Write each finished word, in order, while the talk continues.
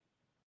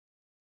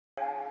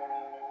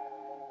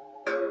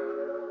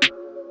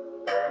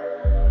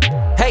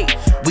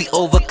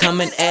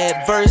overcoming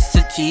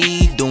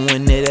adversity,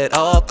 doing it at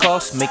all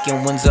costs,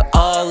 making wins at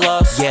all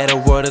loss. Yeah, the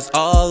world is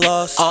all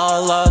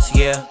lost,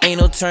 yeah.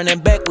 Ain't no turning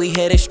back, we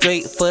headed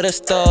straight for the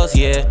stars,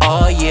 yeah.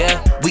 Oh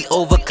yeah, we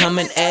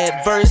overcoming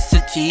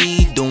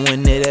adversity,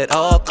 doing it at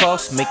all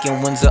costs,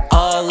 making wins at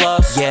all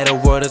loss. Yeah, the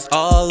world is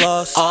all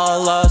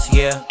lost,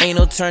 yeah. Ain't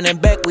no turning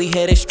back, we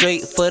headed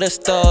straight for the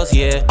stars,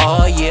 yeah.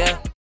 Oh yeah.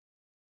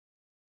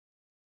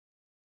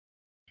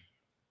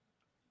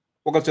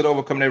 Welcome to the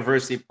Overcoming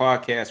Adversity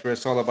podcast, where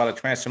it's all about a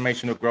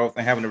transformational growth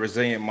and having a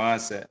resilient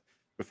mindset.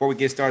 Before we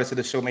get started to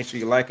the show, make sure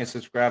you like and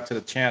subscribe to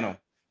the channel.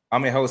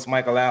 I'm your host,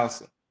 Michael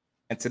Allison,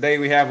 and today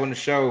we have on the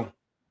show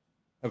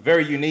a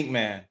very unique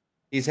man.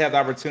 He's had the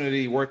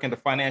opportunity to work in the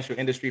financial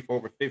industry for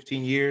over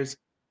 15 years.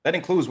 That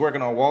includes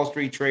working on Wall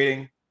Street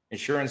trading,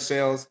 insurance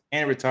sales,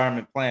 and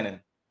retirement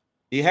planning.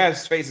 He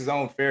has faced his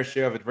own fair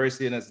share of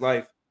adversity in his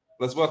life.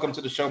 Let's welcome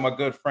to the show my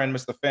good friend,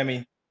 Mr.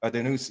 Femi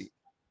Adenusi.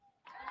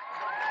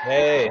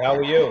 Hey, how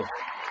are you?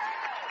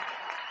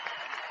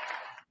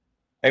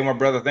 Hey, my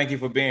brother, thank you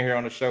for being here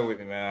on the show with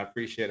me, man. I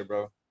appreciate it,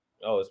 bro.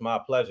 Oh, it's my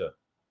pleasure.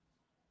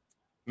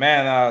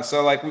 Man,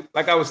 so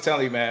like I was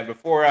telling you, man,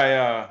 before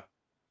I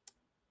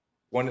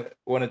want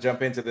to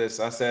jump into this,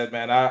 I said,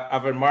 man,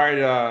 I've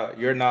admired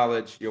your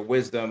knowledge, your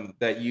wisdom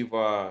that you've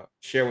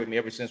shared with me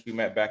ever since we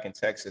met back in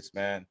Texas,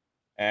 man,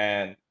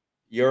 and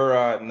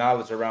your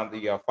knowledge around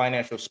the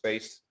financial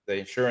space, the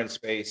insurance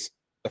space,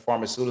 the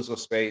pharmaceutical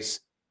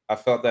space. I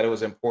felt that it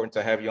was important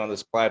to have you on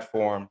this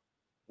platform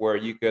where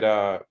you could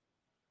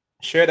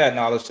share that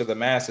knowledge to the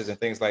masses and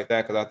things like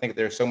that, because I think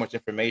there's so much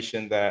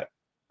information that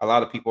a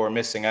lot of people are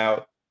missing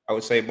out. I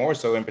would say more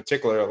so in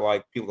particular,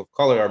 like people of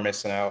color are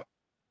missing out.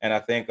 And I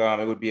think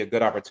it would be a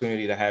good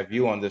opportunity to have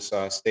you on this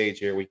stage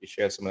here. We could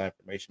share some of that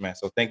information, man.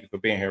 So thank you for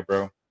being here,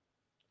 bro.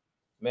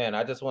 Man,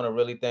 I just want to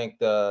really thank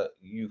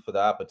you for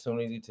the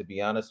opportunity, to be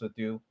honest with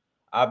you.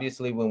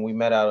 Obviously, when we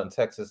met out in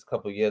Texas a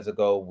couple of years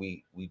ago,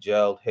 we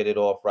gelled, hit it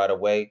off right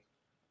away.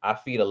 I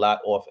feed a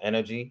lot off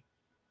energy,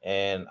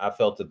 and I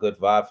felt a good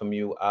vibe from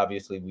you.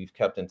 Obviously, we've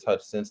kept in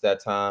touch since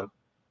that time,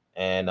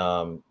 and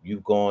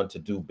you've gone to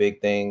do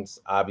big things.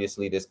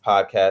 Obviously, this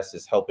podcast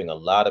is helping a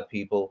lot of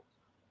people,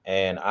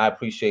 and I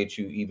appreciate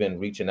you even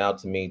reaching out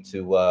to me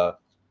to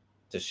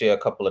share a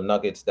couple of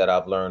nuggets that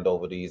I've learned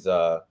over these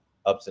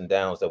ups and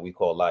downs that we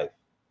call life.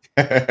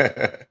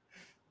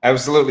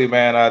 Absolutely,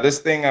 man. This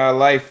thing,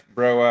 life,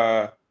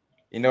 bro.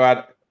 You know,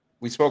 I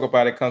we spoke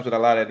about it comes with a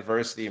lot of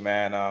adversity,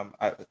 man.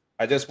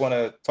 I just want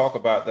to talk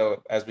about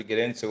though as we get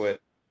into it.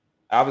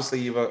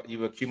 Obviously,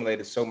 you've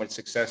accumulated so much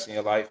success in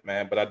your life,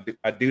 man. But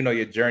I do know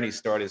your journey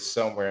started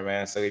somewhere,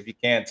 man. So if you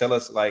can tell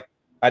us, like,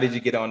 how did you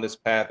get on this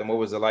path, and what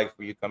was it like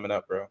for you coming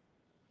up, bro?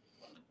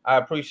 I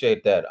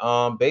appreciate that.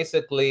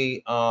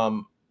 Basically,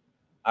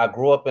 I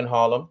grew up in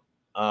Harlem.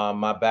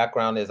 My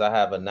background is I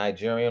have a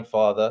Nigerian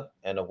father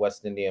and a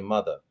West Indian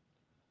mother.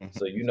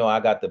 So you know I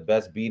got the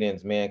best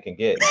beatings man can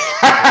get.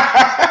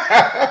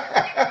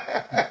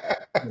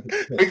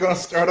 We're gonna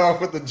start off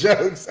with the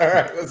jokes. All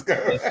right, let's go.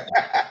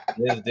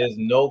 There's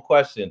no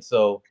question.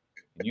 So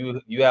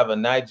you have a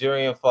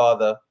Nigerian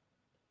father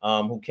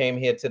who came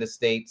here to the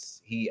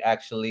States. He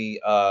actually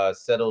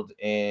settled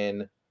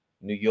in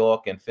New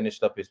York and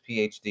finished up his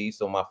PhD.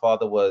 So my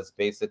father was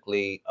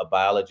basically a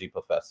biology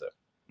professor.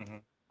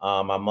 Mhm.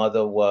 My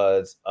mother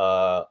was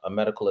a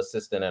medical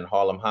assistant in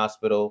Harlem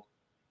Hospital.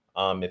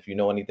 If you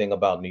know anything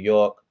about New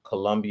York,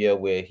 Columbia,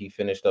 where he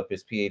finished up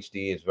his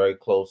PhD, is very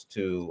close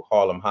to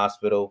Harlem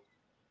Hospital.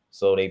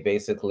 So they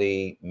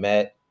basically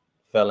met,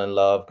 fell in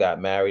love, got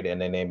married, and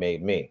then they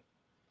made me.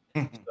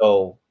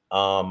 So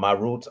my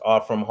roots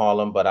are from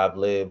Harlem, but I've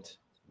lived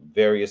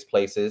various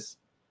places.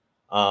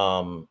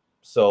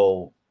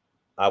 So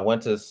I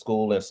went to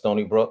school in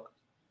Stony Brook,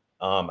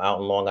 out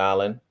in Long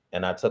Island,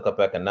 and I took up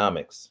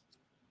economics.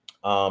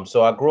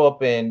 So I grew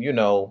up in,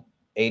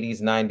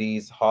 80s,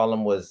 90s.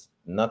 Harlem was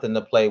nothing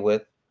to play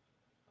with.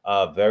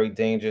 A very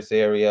dangerous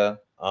area.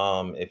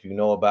 If you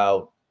know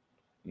about,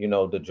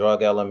 the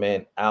drug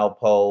element,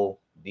 Alpo,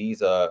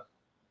 these are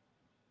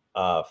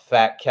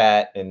Fat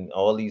Cat and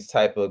all these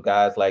type of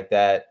guys like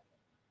that.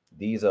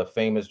 These are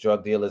famous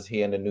drug dealers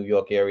here in the New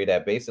York area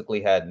that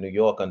basically had New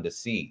York under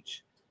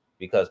siege,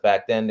 because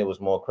back then there was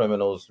more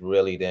criminals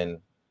really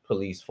than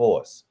police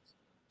force.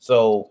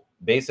 So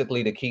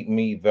basically, to keep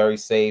me very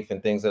safe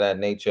and things of that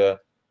nature,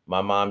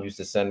 my mom used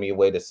to send me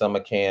away to summer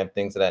camp,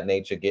 things of that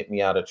nature, get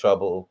me out of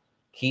trouble,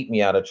 keep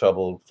me out of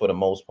trouble for the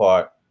most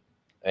part.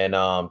 And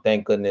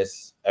thank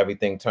goodness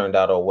everything turned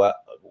out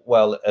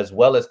well as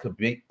could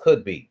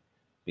be,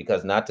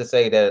 because not to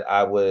say that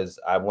I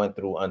went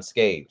through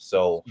unscathed.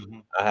 So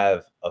Mhm. I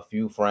have a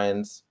few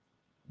friends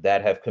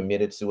that have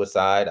committed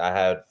suicide. I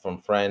had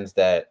from friends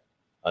that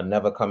are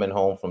never coming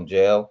home from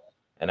jail.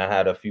 And I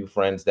had a few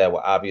friends that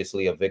were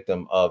obviously a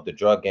victim of the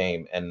drug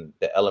game and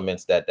the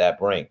elements that that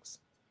brings.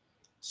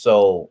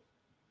 So,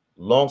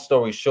 long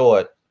story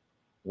short,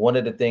 one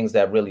of the things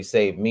that really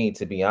saved me,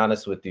 to be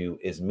honest with you,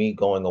 is me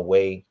going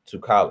away to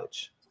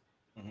college,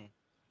 Mhm.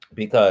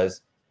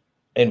 because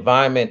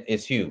environment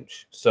is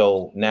huge.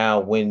 So now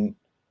when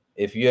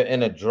if you're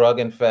in a drug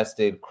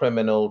infested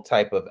criminal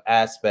type of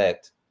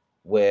aspect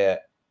where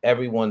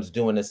everyone's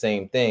doing the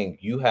same thing,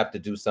 you have to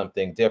do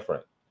something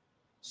different.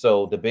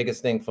 So the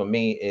biggest thing for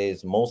me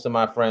is most of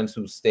my friends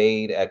who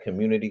stayed at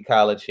community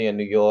college here in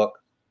New York,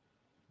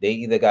 they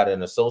either got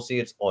an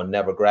associate's or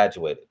never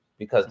graduated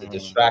because the Mm-hmm.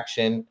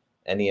 distraction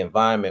and the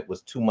environment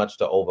was too much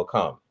to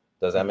overcome.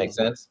 Does that make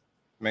Mm-hmm. sense?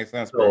 Makes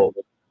sense, bro.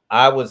 So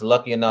I was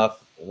lucky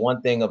enough.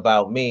 One thing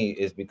about me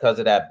is because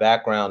of that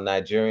background,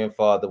 Nigerian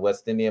father,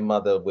 West Indian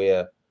mother,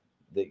 where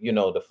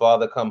the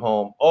father come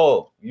home.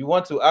 Oh, you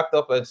want to act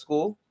up at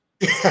school?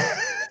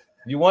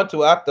 You want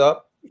to act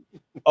up?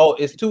 Oh,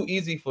 it's too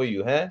easy for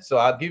you, huh? So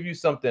I'll give you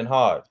something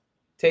hard.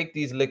 Take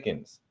these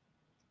lickings.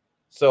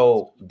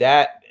 So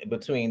that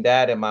between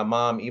that and my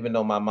mom, even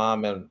though my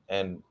mom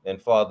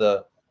and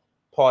father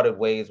parted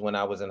ways when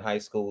I was in high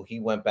school, he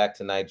went back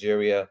to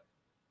Nigeria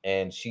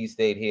and she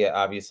stayed here,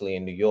 obviously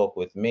in New York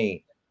with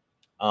me.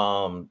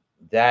 Um,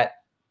 that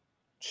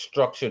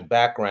structured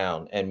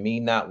background and me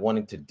not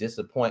wanting to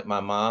disappoint my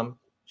mom.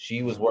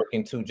 She was Mhm.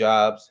 working two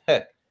jobs.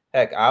 Heck,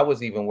 I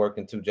was even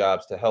working two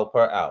jobs to help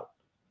her out.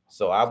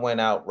 So I went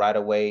out right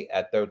away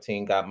at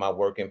 13, got my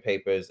working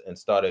papers, and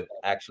started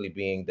actually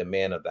being the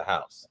man of the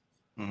house.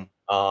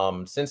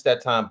 Mhm. Since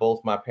that time,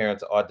 both my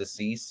parents are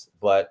deceased,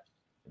 but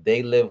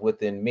they live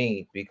within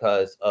me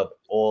because of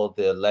all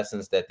the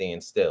lessons that they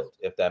instilled,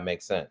 if that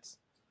makes sense.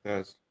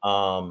 Yes.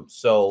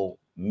 So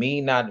me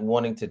not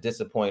wanting to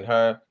disappoint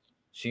her,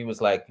 she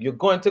was like, "You're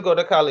going to go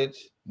to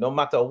college no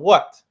matter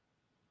what."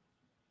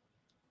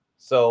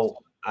 So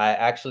I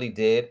actually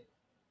did,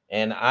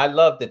 and I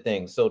love the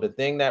thing. So the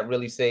thing that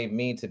really saved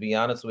me, to be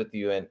honest with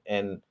you,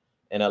 and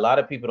a lot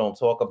of people don't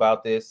talk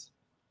about this,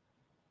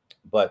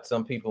 but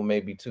some people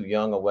may be too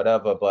young or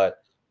whatever.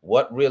 But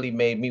what really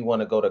made me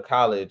want to go to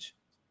college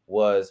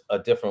was A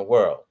Different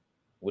World,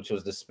 which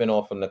was the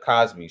spinoff from the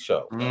Cosby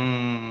Show.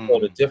 So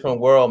the Mm. different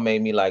world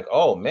made me like,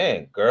 oh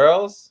man,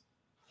 girls,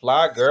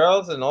 fly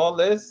girls, and all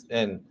this,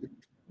 and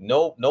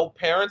no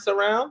parents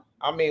around.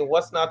 I mean,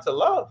 what's not to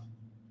love?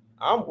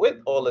 I'm with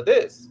all of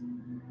this.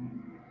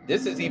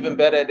 This is even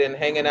better than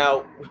hanging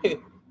out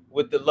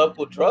with the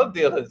local drug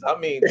dealers. I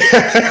mean, this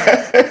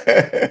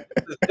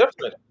is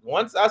different.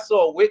 Once I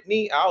saw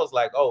Whitney, I was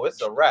like, oh,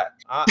 it's a wrap.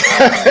 I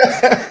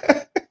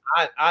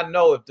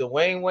know if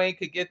Dwayne Wayne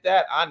could get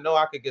that, I know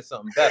I could get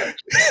something better.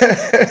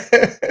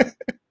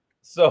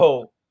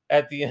 So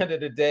at the end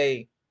of the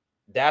day,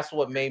 that's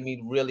what made me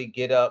really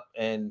get up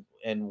and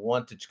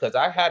want to, because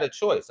I had a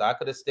choice. I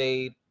could have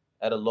stayed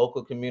at a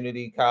local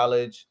community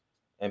college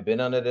and been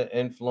under the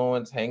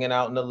influence, hanging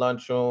out in the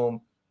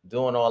lunchroom,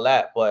 doing all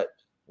that. But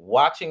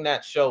watching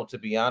that show, to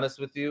be honest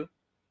with you,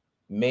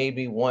 made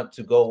me want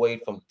to go away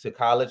from to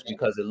college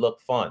because it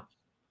looked fun.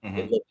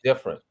 It Mhm. looked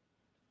different.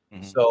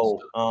 Mhm. So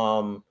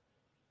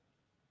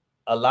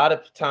a lot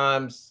of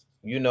times,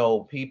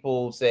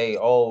 people say,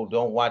 "Oh,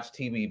 don't watch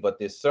TV," but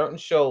there's certain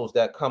shows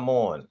that come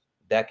on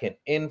that can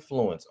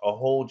influence a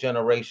whole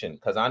generation.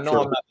 Because I know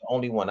I'm True. not the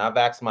only one. I've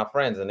asked my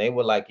friends, and they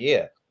were like,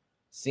 "Yeah,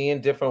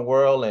 seeing different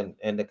world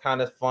and the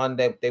kind of fun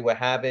that they were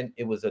having,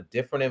 it was a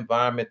different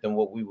environment than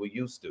what we were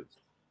used to.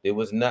 There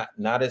was not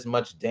as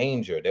much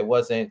danger. There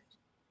wasn't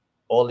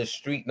all this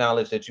street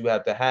knowledge that you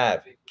have to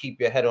have.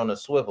 Keep your head on a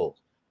swivel."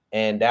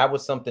 And that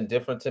was something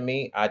different to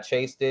me. I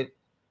chased it,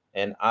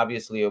 and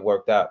obviously it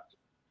worked out.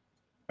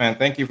 Man,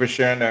 thank you for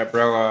sharing that,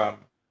 bro.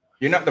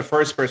 You're not the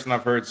first person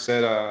I've heard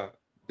said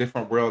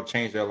different world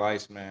changed their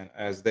lives, man,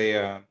 as they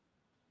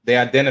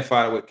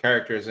identified with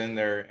characters in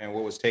there and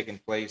what was taking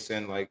place,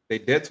 and like they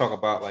did talk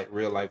about like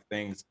real life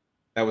things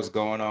that was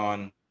going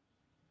on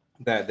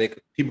that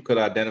people could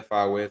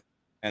identify with,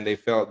 and they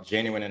felt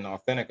genuine and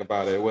authentic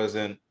about it. It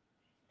wasn't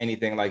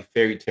anything like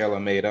fairy tale or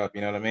made up.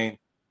 You know what I mean?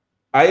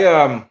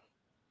 I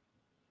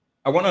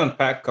I want to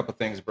unpack a couple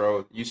things,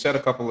 bro. You said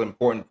a couple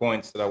important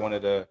points that I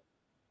wanted to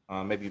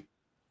maybe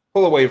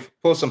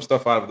pull some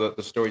stuff out of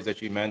the stories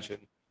that you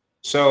mentioned.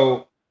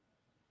 So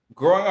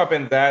growing up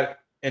in that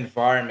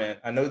environment,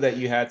 I know that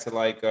you had to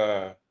like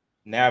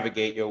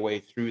navigate your way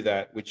through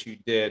that, which you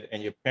did,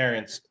 and your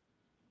parents,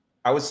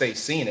 I would say,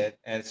 seen it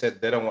and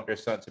said they don't want their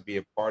son to be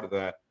a part of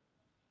that.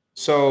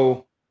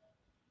 So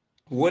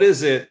what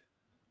is it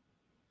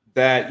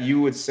that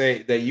you would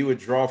say that you would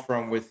draw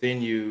from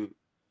within you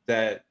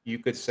that you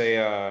could say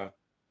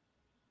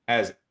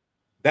has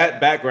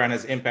that background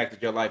has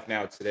impacted your life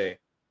now today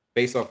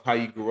based off how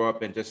you grew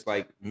up and just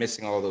like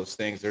missing all those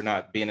things, they're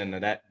not being in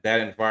that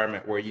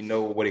environment where you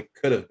know what it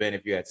could have been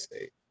if you had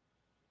stayed.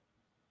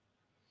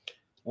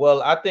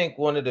 Well, I think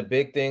one of the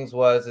big things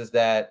was is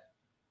that,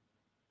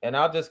 and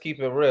I'll just keep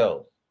it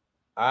real.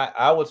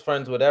 I was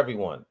friends with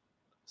everyone,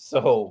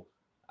 so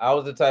I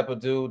was the type of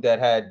dude that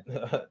had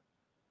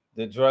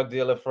the drug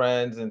dealer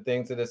friends and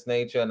things of this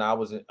nature, and I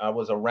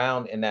was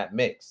around in that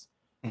mix.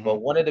 Hmm.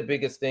 But one of the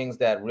biggest things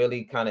that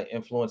really kind of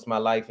influenced my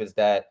life is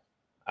that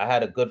I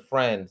had a good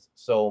friend.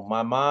 So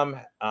my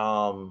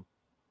mom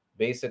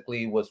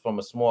basically was from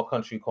a small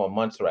country called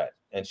Montserrat,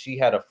 and she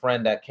had a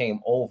friend that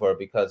came over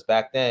because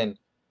back then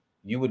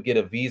you would get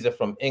a visa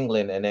from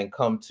England and then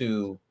come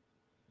to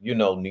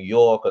New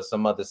York or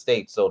some other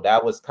state. So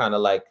that was kind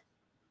of like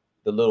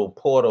the little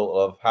portal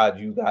of how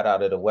you got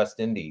out of the West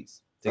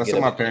Indies to That's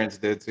get what up. my parents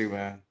did too,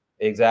 man.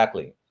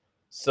 Exactly.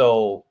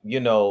 So,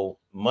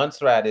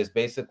 Montserrat is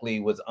basically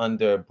was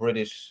under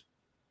British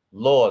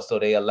law. So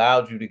they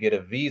allowed you to get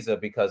a visa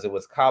because it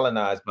was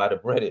colonized by the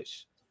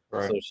British.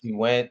 Right. So she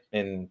went,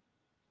 and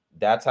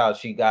that's how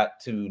she got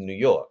to New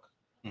York.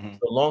 Hmm.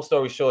 So long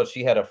story short,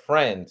 she had a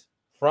friend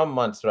from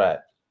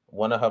Montserrat,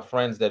 one of her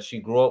friends that she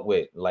grew up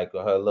with, like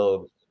her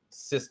little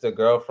sister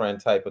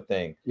girlfriend type of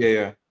thing. Yeah,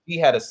 yeah. He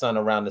had a son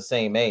around the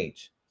same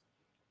age.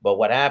 But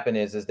what happened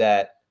is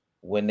that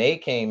when they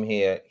came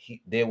here,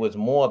 there was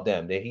more of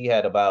them. That he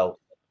had about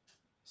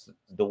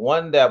the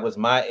one that was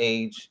my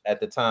age at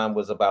the time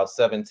was about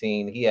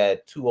 17. He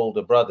had two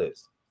older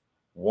brothers.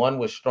 One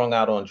was strung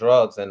out on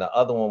drugs, and the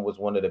other one was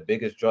one of the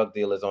biggest drug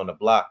dealers on the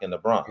block in the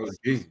Oh, Bronx.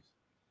 Jesus.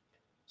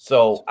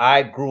 So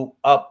I grew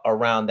up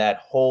around that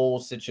whole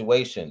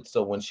situation.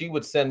 So when she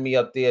would send me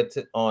up there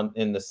on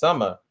in the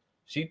summer,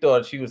 she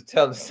thought she was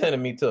telling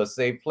sending me to a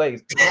safe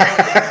place.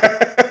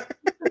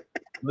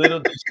 Little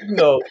did she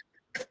know,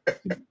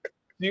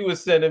 she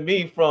was sending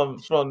me from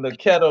the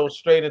kettle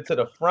straight into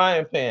the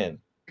frying pan.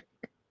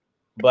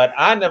 But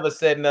I never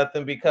said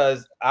nothing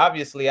because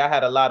obviously I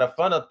had a lot of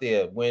fun up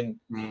there.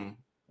 Mm.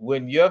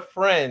 When you're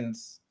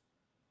friends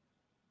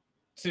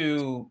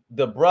to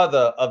the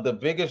brother of the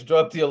biggest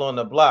drug deal on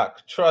the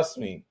block, trust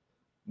me,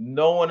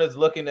 no one is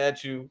looking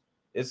at you.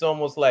 It's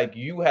almost like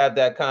you have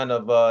that kind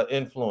of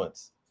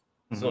influence.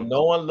 So Hmm.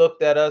 no one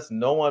looked at us,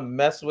 no one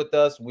messed with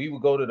us. We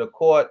would go to the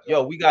court.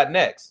 Yo, we got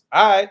next.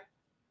 All right.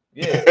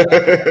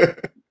 Yeah,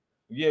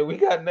 yeah, we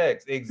got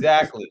next.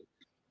 Exactly.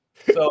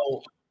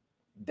 So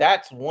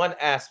that's one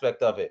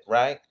aspect of it,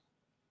 right?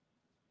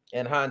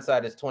 And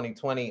hindsight is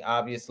 2020.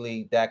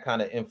 Obviously, that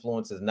kind of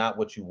influence is not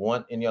what you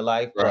want in your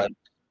life. Right. But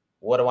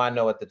what do I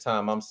know at the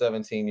time? I'm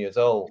 17 years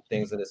old,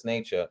 things of this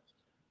nature.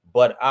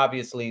 But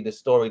obviously, the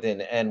story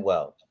didn't end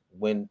well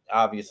when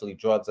obviously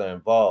drugs are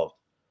involved.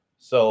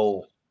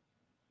 So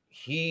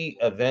he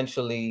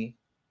eventually,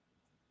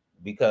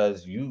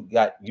 because you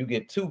get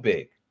too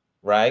big,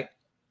 right?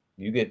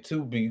 You get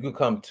too big, you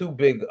become too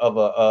big of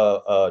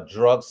a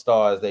drug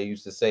star, as they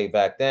used to say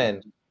back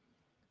then.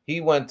 He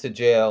went to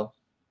jail,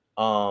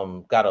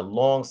 got a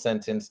long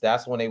sentence.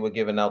 That's when they were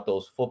giving out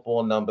those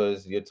football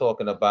numbers. You're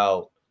talking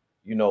about,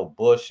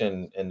 Bush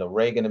and the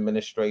Reagan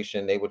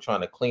administration. They were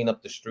trying to clean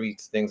up the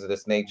streets, things of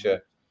this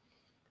nature.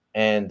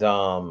 And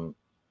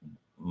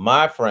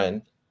my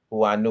friend,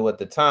 who I knew at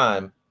the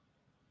time,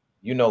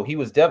 he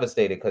was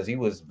devastated because he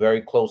was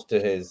very close to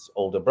his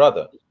older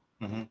brother.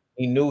 Hmm.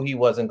 He knew he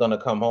wasn't going to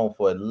come home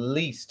for at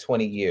least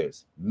 20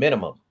 years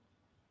minimum.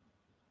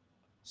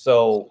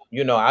 So,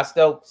 I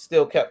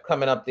still kept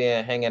coming up there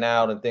and hanging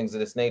out and things of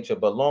this nature.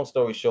 But long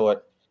story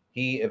short,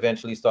 he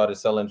eventually started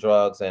selling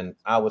drugs, and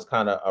I was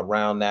kind of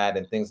around that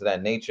and things of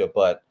that nature.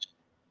 But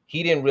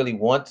he didn't really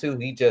want to.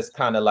 He just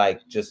kind of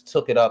like just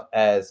took it up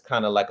as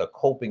kind of like a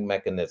coping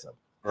mechanism.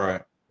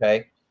 Right.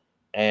 Okay.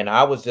 And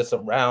I was just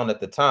around at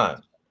the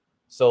time.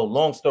 So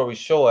long story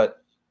short,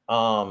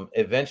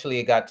 eventually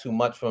it got too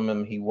much from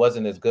him. He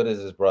wasn't as good as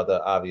his brother,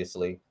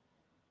 obviously.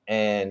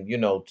 And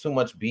too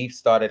much beef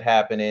started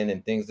happening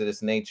and things of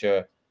this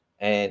nature.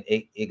 And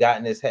it got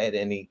in his head,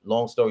 and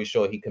long story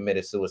short, he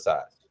committed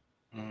suicide.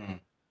 Mm.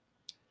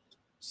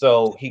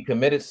 So he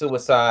committed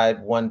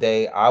suicide one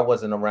day. I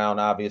wasn't around,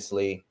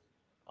 obviously.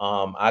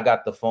 I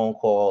got the phone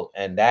call,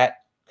 and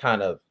that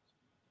kind of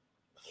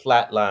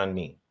flatlined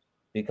me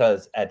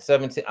because at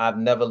 17, I've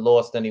never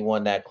lost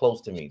anyone that close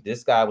to me.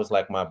 This guy was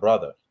like my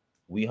brother.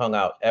 We hung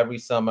out every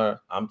summer.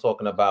 I'm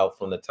talking about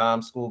from the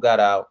time school got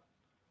out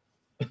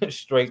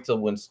straight to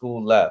when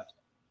school left.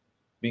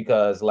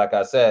 Because, like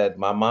I said,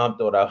 my mom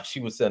thought she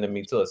was sending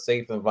me to a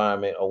safe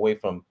environment away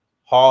from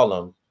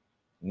Harlem.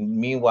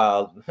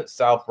 Meanwhile,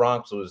 South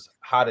Bronx was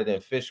hotter than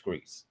fish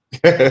grease.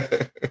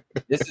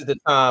 This is the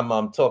time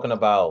I'm talking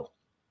about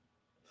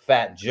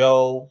Fat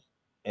Joe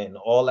and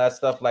all that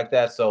stuff like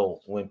that. So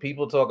when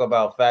people talk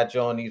about Fat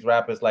Joe and these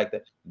rappers like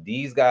that,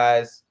 these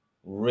guys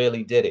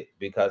really did it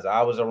because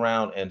I was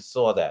around and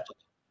saw that.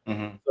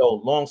 Hmm.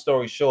 So long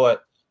story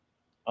short,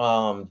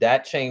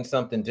 that changed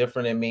something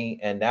different in me,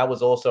 and that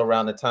was also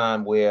around the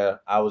time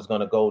where I was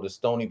going to go to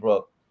Stony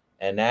Brook,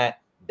 and that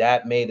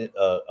made it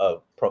a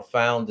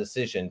profound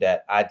decision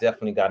that I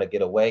definitely got to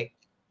get away.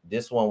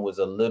 This one was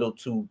a little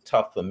too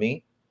tough for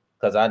me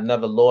because I'd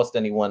never lost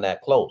anyone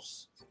that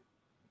close.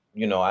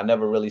 I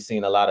never really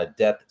seen a lot of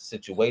death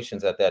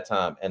situations at that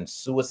time and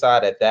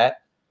suicide at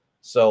that.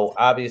 So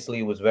obviously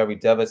it was very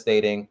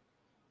devastating.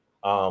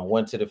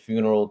 Went to the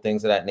funeral,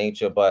 things of that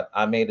nature. But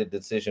I made a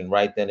decision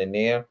right then and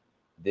there.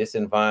 This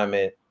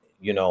environment,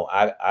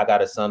 I got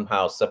to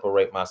somehow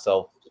separate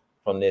myself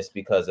from this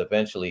because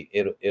eventually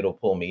it'll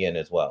pull me in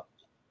as well.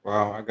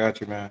 Wow, I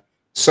got you, man.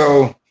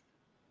 So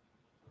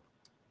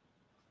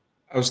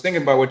I was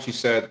thinking about what you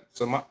said.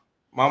 So my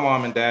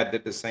mom and dad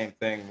did the same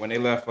thing when they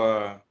left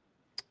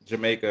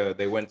Jamaica.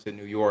 They went to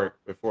New York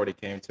before they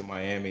came to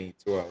Miami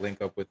to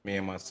link up with me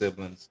and my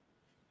siblings.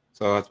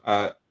 So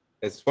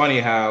it's funny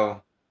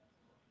how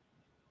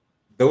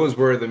those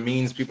were the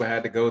means people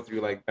had to go through,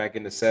 like back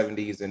in the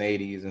 70s and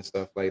 80s and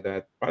stuff like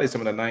that. Probably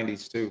some of the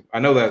 90s too. I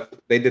know that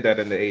they did that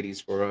in the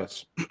 80s for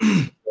us.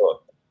 Sure.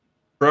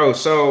 Bro,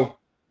 so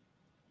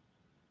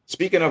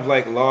speaking of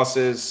like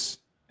losses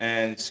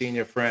and seeing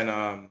your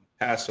friend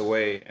pass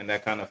away and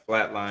that kind of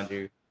flatlined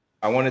you,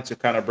 I wanted to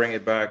kind of bring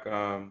it back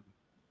to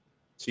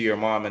your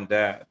mom and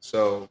dad.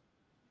 So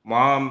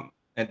mom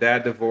and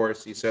dad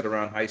divorced, you said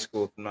around high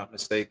school, if I'm not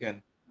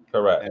mistaken.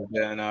 Correct. And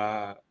then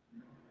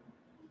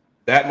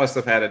that must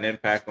have had an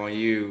impact on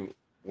you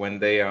when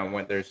they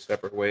went their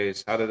separate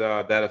ways. How did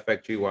that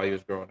affect you while you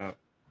was growing up?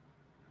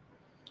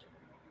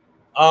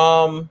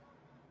 Um,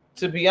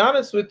 to be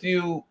honest with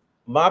you,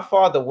 my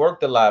father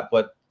worked a lot,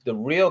 but the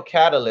real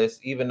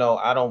catalyst, even though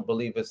I don't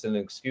believe it's an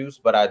excuse,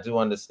 but I do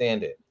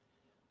understand it.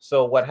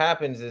 So what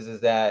happens is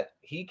that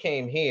he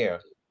came here.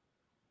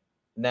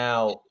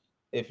 Now,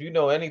 if you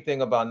know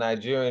anything about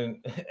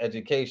Nigerian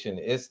education,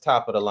 it's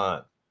top of the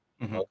line.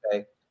 Hmm.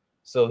 Okay.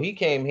 So he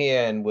came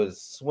here and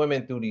was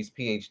swimming through these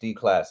PhD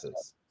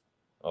classes.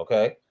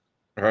 Okay.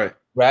 All right.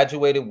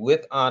 Graduated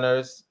with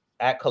honors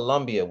at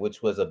Columbia,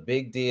 which was a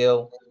big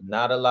deal.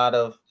 Not a lot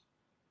of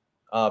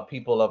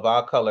people of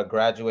our color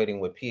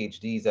graduating with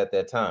PhDs at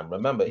that time.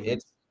 Remember, Hmm.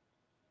 it's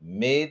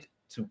mid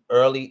to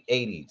early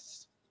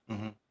 80s.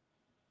 Hmm.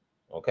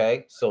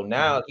 Okay. So Hmm.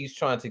 now he's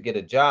trying to get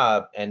a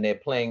job and they're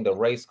playing the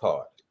race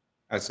card.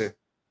 I see.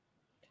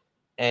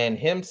 And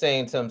him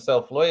saying to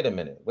himself, wait a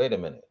minute.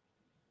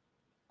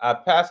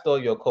 I've passed all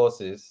your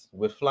courses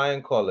with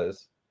flying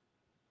colors,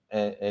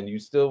 and you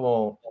still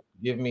won't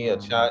give me a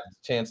Mm,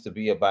 chance to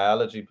be a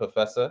biology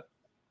professor,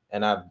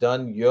 and I've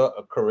done your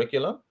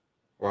curriculum.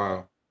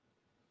 wow.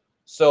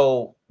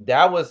 So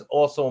that was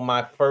also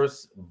my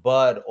first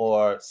bud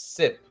or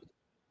sip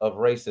of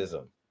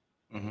racism,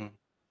 Hmm.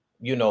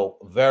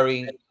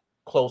 very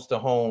close to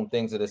home,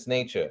 things of this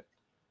nature.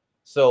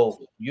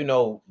 So,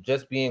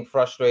 just being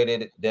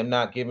frustrated, them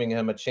not giving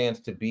him a chance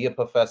to be a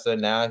professor.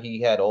 Now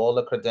he had all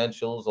the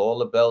credentials, all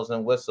the bells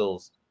and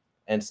whistles,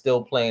 and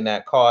still playing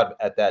that card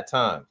at that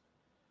time.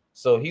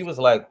 So he was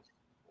like,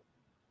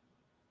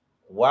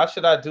 why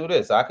should I do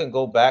this? I can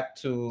go back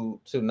to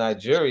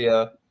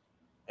Nigeria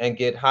and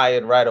get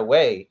hired right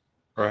away.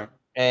 Right.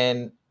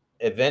 And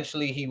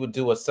eventually he would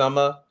do a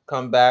summer,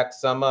 come back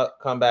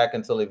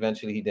until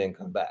eventually he didn't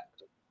come back.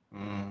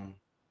 Mm.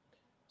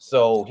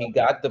 So he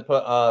got the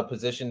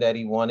position that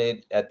he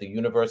wanted at the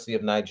University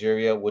of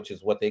Nigeria, which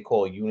is what they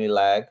call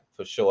Unilag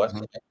for short.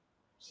 Mhm.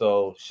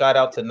 So shout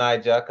out to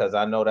Niger because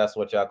I know that's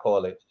what y'all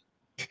call it.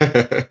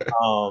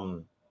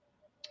 Um,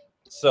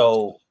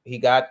 so he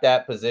got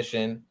that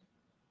position,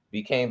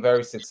 became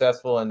very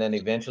successful, and then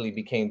eventually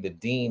became the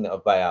dean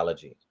of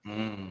biology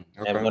and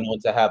Okay. went on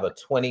to have a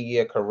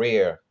 20-year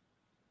career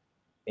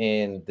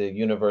in the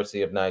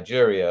University of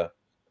Nigeria.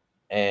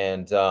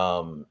 And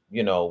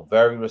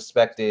very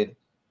respected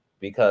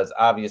because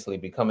obviously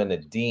becoming the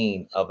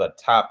dean of a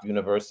top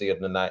university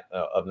of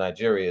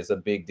Nigeria is a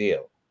big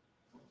deal.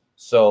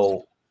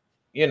 So,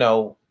 you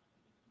know,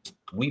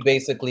 we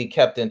basically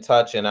kept in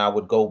touch, and I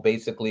would go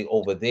basically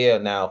over there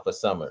now for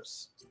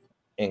summers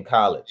in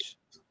college,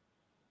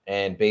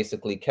 and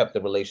basically kept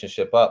the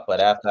relationship up. But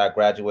after I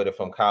graduated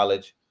from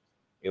college,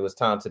 it was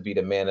time to be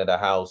the man of the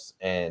house,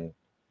 and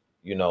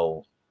you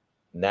know,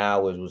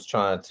 now it was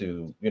trying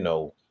to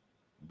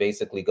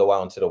basically go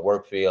out into the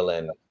work field,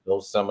 and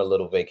those summer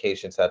little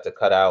vacations had to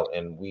cut out,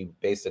 and we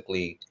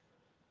basically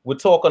would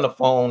talk on the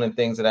phone and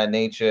things of that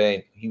nature,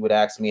 and he would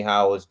ask me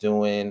how I was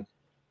doing.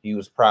 He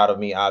was proud of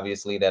me,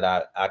 obviously, that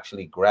I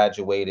actually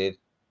graduated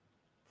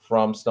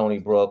from Stony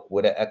Brook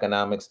with an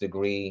economics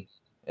degree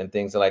and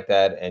things like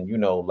that. And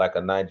like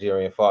a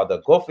Nigerian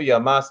father, go for your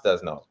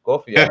masters now, go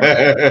for your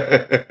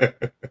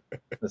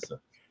listen.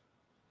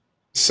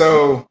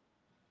 So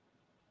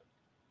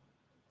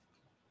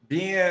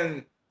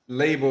being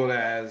labeled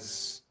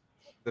as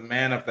the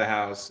man of the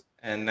house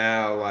and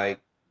now like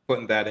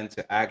putting that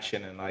into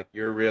action and like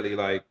you're really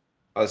like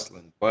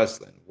hustling,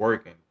 bustling,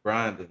 working,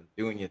 grinding,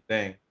 doing your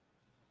thing.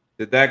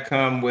 Did that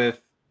come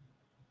with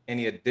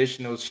any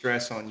additional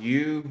stress on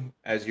you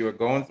as you were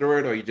going through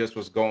it, or you just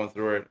was going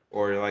through it,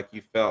 or like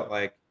you felt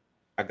like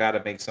I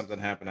gotta make something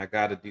happen, I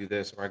gotta do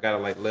this, or I gotta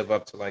like live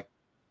up to like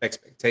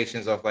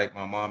expectations of like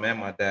my mom and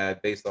my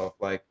dad based off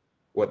like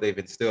what they've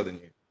instilled in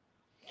you?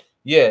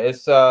 Yeah,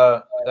 it's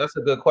that's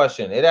a good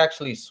question. It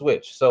actually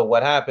switched. So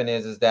what happened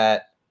is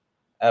that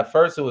at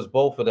first it was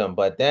both of them,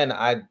 but then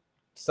I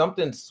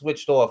something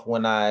switched off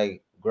when I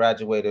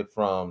graduated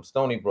from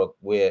Stony Brook,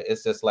 where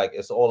it's just like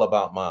it's all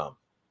about mom.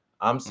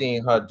 I'm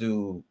seeing her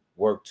do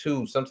work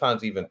two,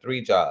 sometimes even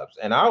three jobs,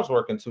 and I was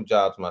working two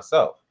jobs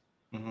myself.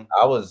 Mm-hmm.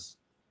 I was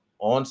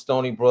on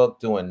Stony Brook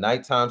doing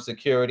nighttime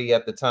security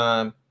at the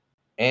time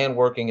and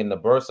working in the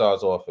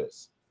bursar's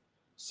office.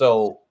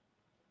 So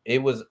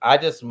I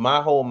just,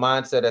 my whole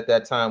mindset at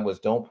that time was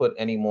don't put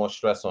any more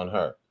stress on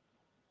her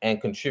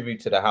and contribute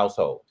to the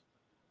household.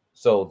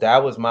 So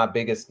that was my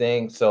biggest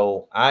thing.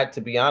 So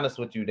to be honest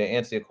with you, to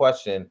answer your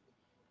question,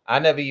 I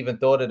never even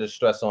thought of the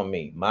stress on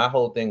me. My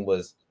whole thing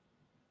was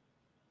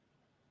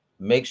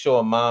make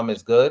sure mom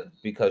is good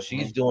because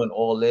she's doing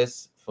all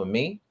this for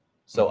me.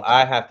 So Mhm.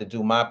 I have to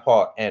do my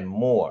part and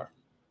more.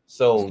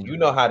 So Mhm. you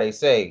know how they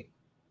say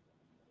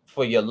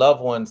for your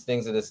loved ones,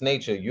 things of this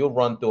nature, you'll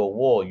run through a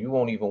wall. You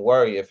won't even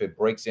worry if it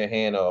breaks your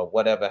hand or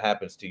whatever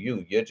happens to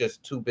you. You're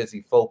just too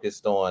busy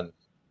focused on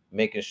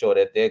making sure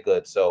that they're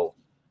good. So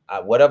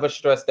whatever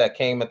stress that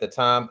came at the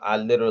time, I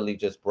literally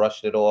just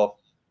brushed it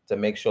off to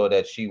make sure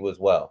that she was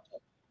well.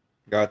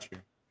 Got you.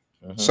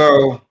 Hmm.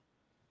 So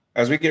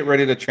as we get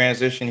ready to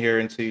transition here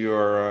into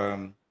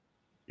your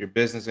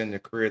business and the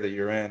career that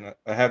you're in,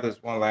 I have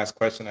this one last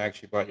question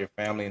actually about your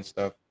family and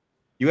stuff.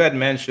 You had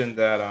mentioned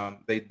that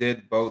they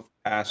did both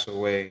pass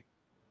away.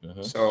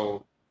 Hmm.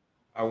 So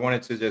I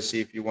wanted to just see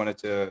if you wanted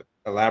to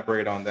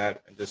elaborate on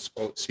that and just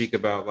speak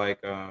about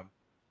like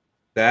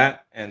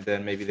that and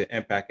then maybe the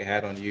impact it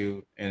had on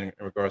you in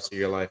regards to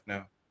your life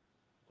now.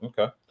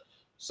 Okay.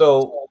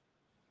 So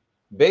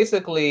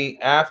basically,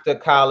 after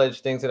college,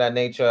 things of that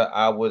nature,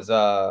 I was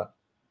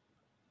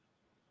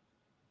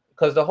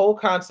because the whole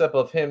concept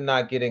of him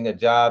not getting a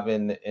job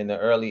in the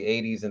early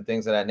 80s and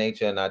things of that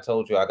nature, and I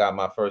told you I got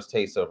my first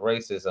taste of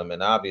racism,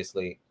 and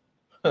obviously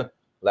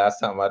last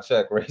time I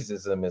checked,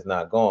 racism is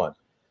not gone.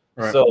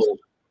 Right. So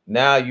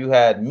now you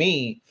had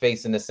me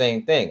facing the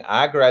same thing.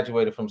 I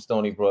graduated from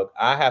Stony Brook.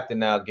 I have to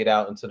now get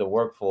out into the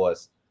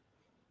workforce,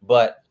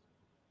 but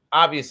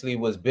obviously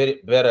was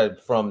better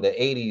from the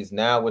 80s.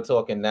 Now we're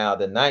talking now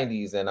the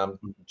 90s, and I'm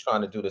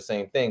trying to do the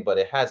same thing, but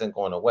it hasn't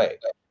gone away.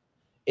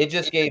 It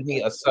just gave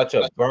me such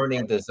a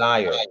burning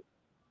desire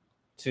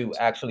to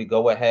actually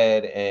go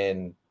ahead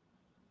and,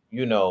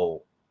 you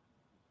know,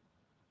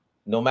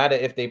 no matter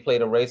if they play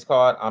the race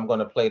card, I'm going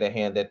to play the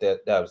hand that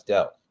was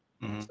dealt.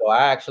 Mm-hmm. So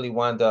I actually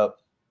wound up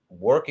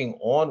working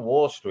on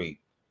Wall Street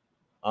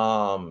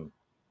um,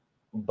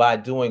 by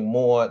doing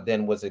more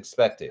than was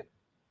expected.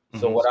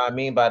 So Mm-hmm. what I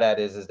mean by that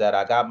is that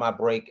I got my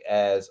break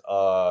as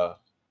kind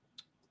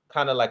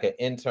of like an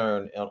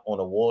intern on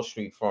a Wall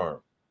Street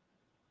firm.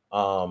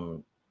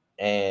 Um,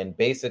 and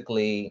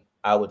basically,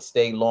 I would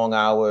stay long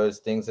hours,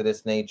 things of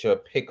this nature,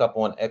 pick up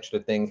on extra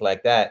things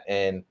like that.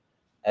 And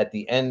at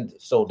the end,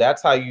 so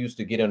that's how you used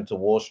to get into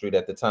Wall Street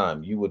at the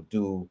time. You would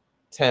do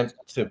temp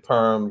to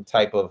perm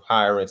type of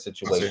hiring I see.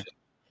 situation.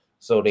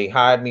 So they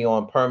hired me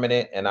on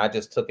permanent, and I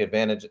just took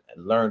advantage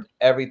and learned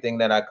everything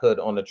that I could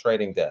on the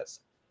trading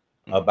desk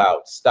Mm-hmm.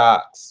 about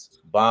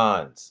stocks,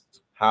 bonds,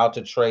 how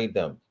to trade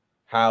them,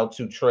 how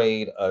to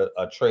trade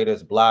a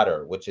trader's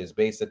blotter, which is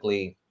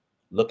basically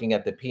looking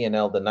at the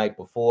P&L the night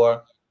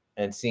before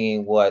and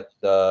seeing what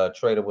the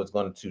trader was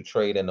going to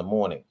trade in the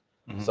morning.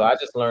 Mm-hmm. So I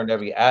just learned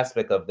every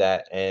aspect of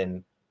that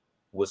and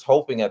was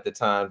hoping at the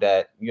time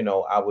that,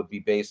 I would be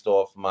based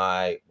off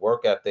my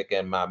work ethic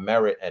and my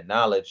merit and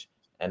knowledge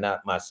and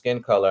not my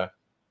skin color.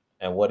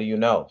 And what do you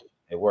know?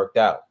 It worked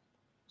out.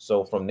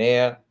 So from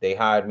there, they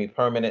hired me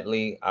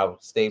permanently. I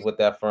stayed with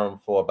that firm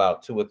for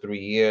about 2 or 3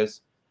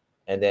 years.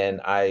 And then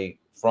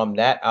from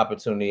that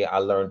opportunity, I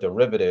learned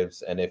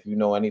derivatives. And if you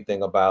know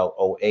anything about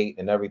 '08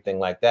 and everything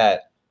like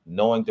that,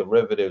 knowing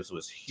derivatives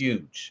was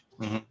huge.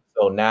 Mm-hmm.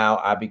 So now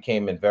I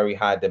became in very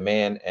high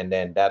demand. And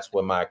then that's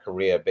when my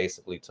career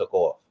basically took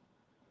off.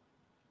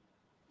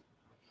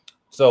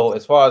 So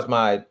as far as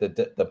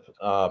the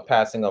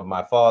passing of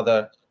my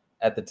father,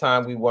 at the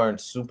time we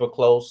weren't super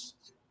close,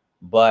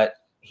 but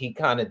he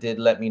kind of did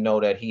let me know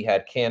that he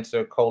had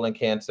cancer, colon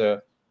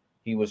cancer.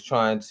 He was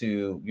trying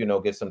to,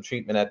 get some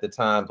treatment at the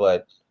time,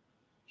 but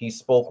he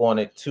spoke on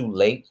it too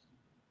late.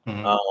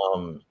 Mm-hmm.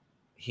 Um,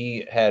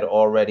 he had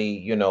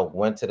already,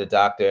 went to the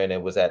doctor and it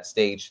was at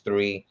stage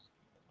 3.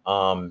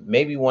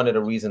 Maybe one of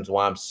the reasons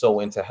why I'm so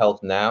into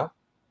health now,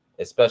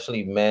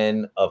 especially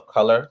men of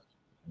color,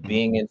 Mm-hmm.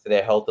 being into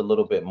their health a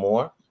little bit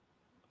more,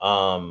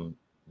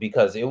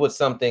 because it was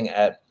something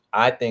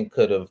I think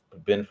could have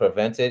been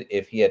prevented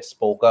if he had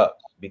spoke up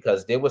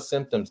because there were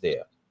symptoms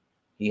there.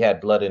 He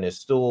had blood in his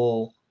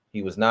stool.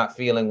 He was not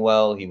feeling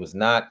well. He was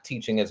not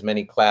teaching as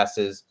many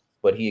classes,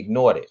 but he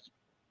ignored it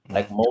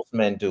like Mm-hmm. most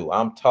men do.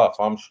 I'm tough.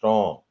 I'm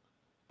strong.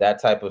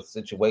 That type of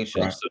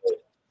situation. Right.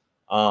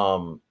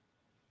 So,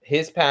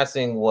 his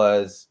passing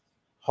was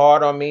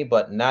hard on me,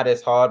 but not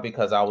as hard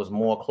because I was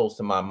more close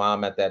to my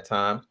mom at that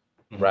time,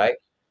 Mm-hmm. right?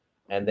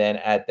 And then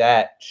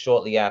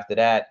shortly after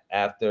that,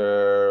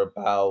 after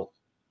about,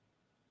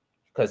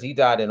 because he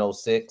died in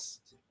 '06,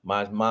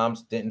 my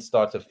mom's didn't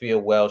start to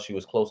feel well. She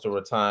was close to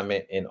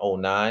retirement in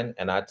 '09,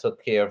 and I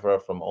took care of her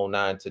from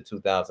 '09 to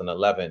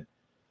 2011.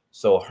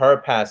 So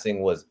her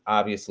passing was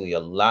obviously a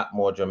lot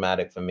more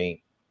dramatic for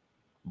me,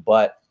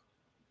 but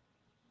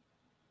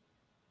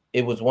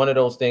it was one of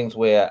those things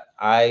where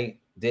I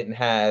didn't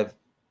have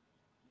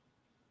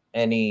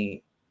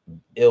any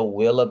ill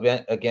will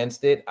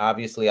against it.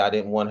 Obviously, I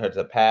didn't want her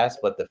to pass,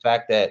 but the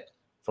fact that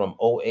from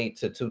 '08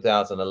 to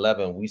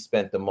 2011, we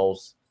spent the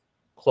most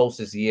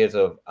closest years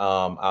of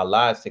our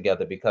lives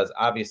together because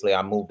obviously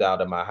I moved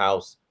out of my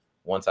house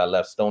once I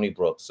left Stony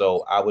Brook.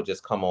 So I would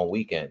just come on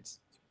weekends.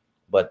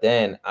 But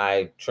then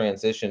I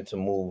transitioned to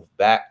move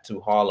back to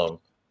Harlem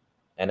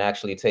and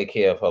actually take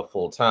care of her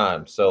full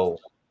time. So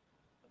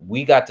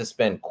we got to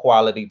spend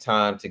quality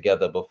time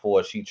together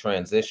before she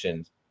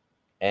transitioned.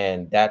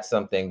 And that's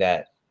something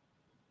that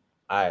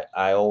I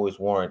always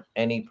warn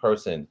any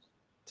person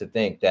to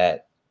think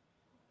that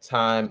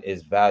time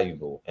is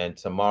valuable and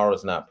tomorrow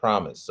is not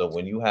promised. So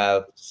when you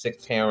have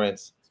sick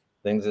parents,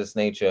 things of this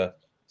nature,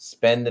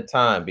 spend the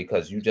time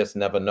because you just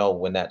never know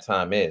when that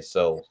time is.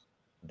 So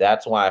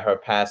that's why her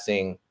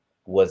passing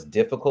was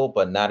difficult,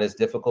 but not as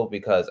difficult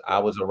because I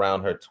was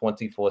around her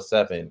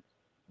 24/7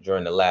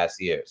 during the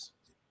last years.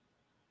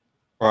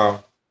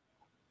 Wow.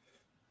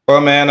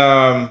 Well, man,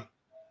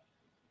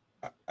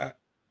 I,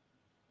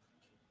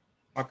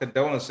 my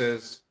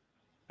condolences,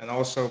 and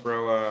also,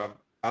 bro,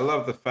 I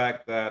love the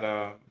fact that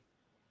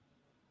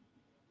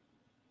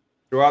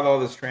throughout all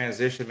this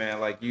transition, man,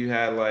 like you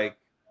had like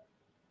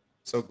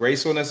so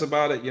gracefulness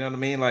about it. You know what I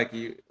mean? Like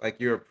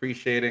you're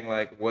appreciating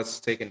like what's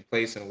taking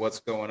place and what's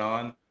going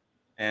on,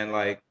 and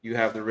like you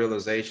have the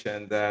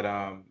realization that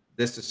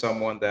this is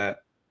someone that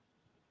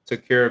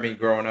took care of me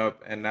growing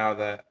up, and now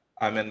that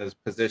I'm in this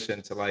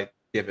position to like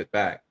give it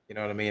back. You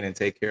know what I mean? And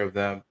take care of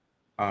them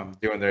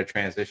during their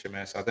transition,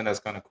 man. So I think that's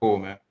kind of cool,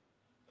 man.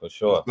 For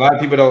sure. A lot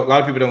of people don't. A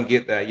lot of people don't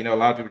get that. You know, a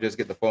lot of people just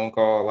get the phone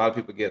call. A lot of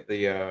people get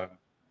the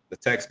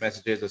text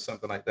messages or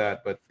something like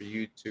that. But for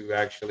you to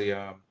actually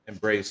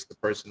embrace the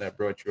person that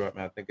brought you up,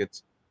 man, I think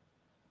it's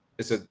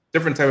a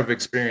different type of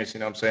experience. You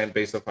know what I'm saying?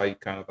 Based off how you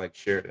kind of like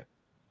shared it.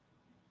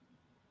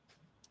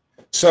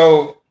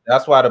 So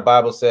That's why the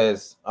Bible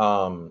says,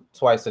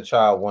 twice a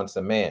child, once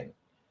a man.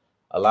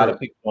 A lot true, of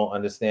people don't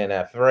understand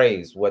that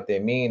phrase. What they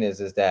mean is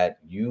that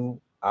you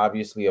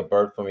obviously are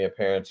birthed from your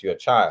parents, you're a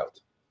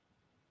child.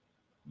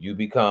 You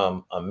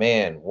become a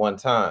man one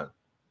time.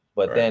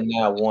 But right, then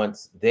now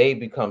once they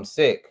become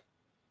sick,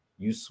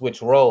 you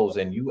switch roles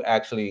and you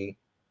actually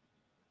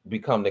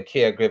become the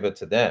caregiver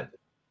to them.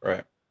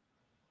 right,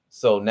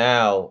 So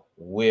now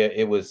where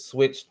it was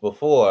switched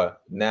before,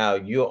 now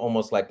you're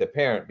almost like the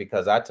parent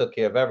because I took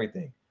care of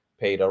everything,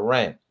 paid her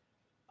rent,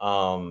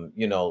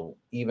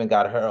 even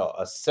got her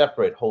a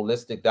separate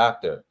holistic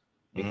doctor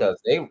hmm,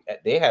 because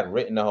they had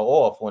written her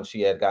off when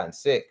she had gotten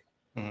sick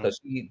hmm, because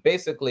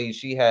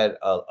she had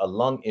a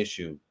lung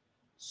issue,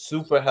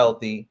 super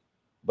healthy,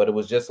 but it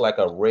was just like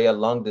a rare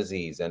lung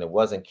disease and it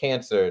wasn't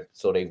cancer,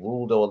 so they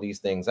ruled all these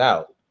things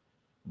out.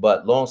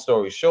 But long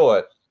story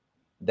short,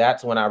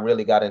 that's when I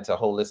really got into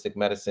holistic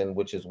medicine,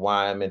 which is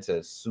why I'm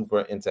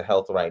super into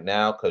health right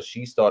now, because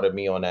she started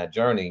me on that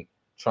journey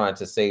trying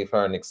to save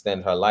her and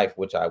extend her life,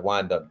 which I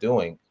wind up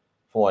doing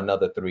for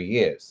another 3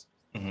 years.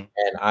 hmm,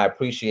 And I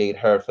appreciate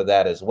her for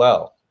that as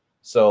well.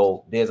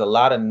 So there's a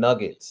lot of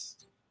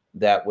nuggets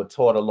that were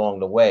taught along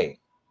the way.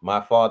 My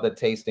father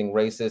tasting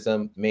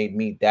racism made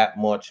me that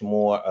much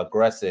more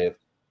aggressive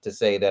to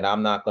say that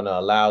I'm not going to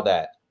allow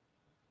that.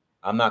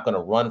 I'm not going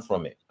to run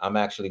from it. I'm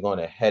actually going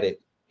to hit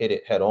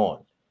it head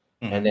on.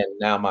 And hmm, then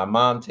now my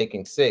mom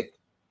taking sick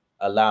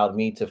allowed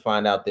me to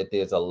find out that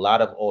there's a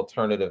lot of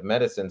alternative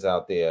medicines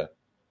out there.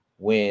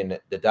 When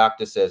the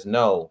doctor says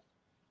no,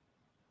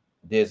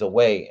 there's a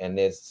way and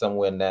there's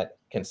someone that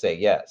can say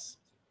yes.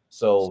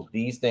 So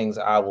these things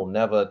I will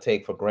never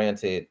take for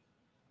granted,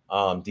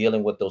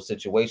 dealing with those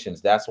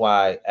situations. That's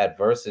why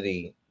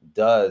adversity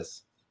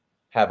does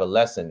have a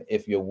lesson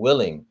if you're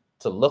willing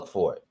to look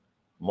for it.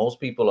 Most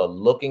people are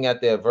looking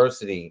at the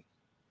adversity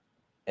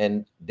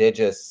and they're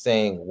just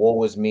saying,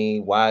 "Woe is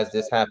me. Why is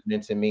this happening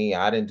to me?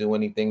 I didn't do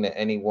anything to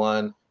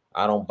anyone.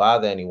 I don't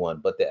bother anyone."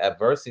 But the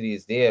adversity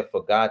is there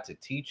for God to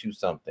teach you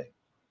something.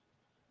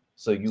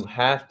 So you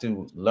have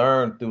to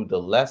learn through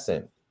the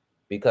lesson.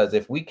 Because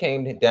if we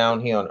came down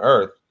here on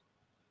earth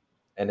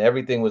and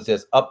everything was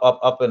just up, up,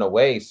 up and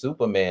away,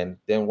 Superman,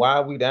 then why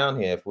are we down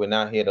here if we're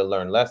not here to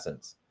learn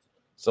lessons?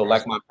 So, right,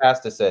 like my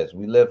pastor says,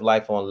 we live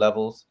life on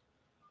levels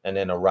and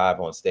then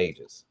arrive on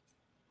stages.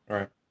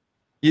 right.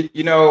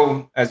 You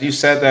know, as you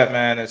said that,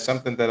 man, it's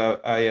something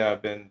that I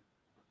been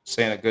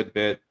saying a good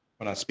bit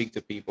when I speak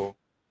to people.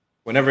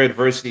 Whenever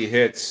adversity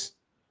hits,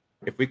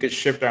 if we could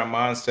shift our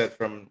mindset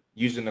from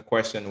using the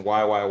question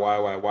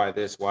why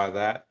this, why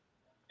that,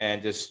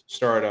 and just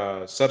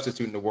start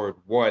substituting the word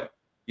what,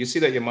 you see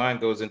that your mind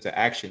goes into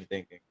action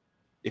thinking.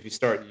 If you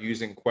start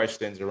using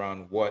questions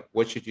around what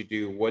should you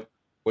do, what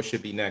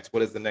should be next,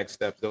 what is the next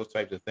steps, those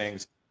types of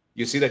things,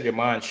 you see that your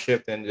mind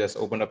shift and just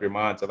open up your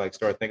mind to like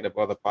start thinking of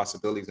other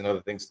possibilities and other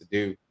things to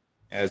do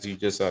as you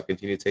just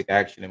continue to take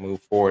action and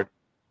move forward.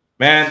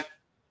 Man,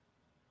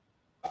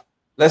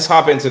 let's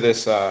hop into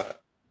this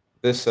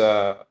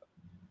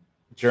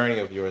journey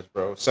of yours,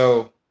 bro.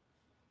 So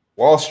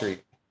Wall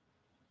Street,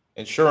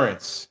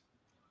 insurance,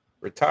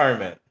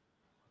 retirement,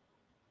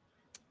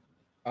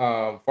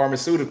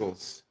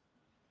 pharmaceuticals.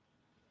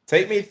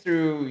 Take me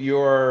through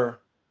your.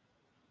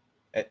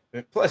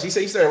 Plus, you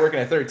said you started working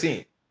at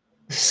 13,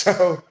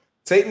 so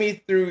take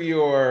me through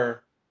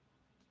your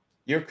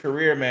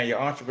career, man. Your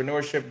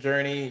entrepreneurship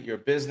journey, your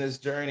business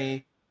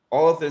journey,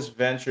 all of these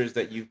ventures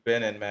that you've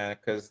been in, man.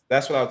 Because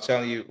that's what I was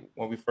telling you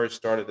when we first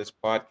started this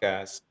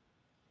podcast.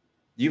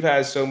 You've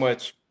had so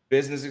much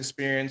business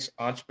experience,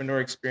 entrepreneur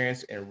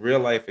experience, and real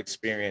life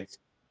experience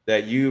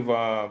that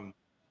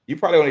you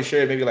probably only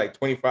shared maybe like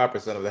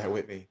 25% of that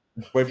with me.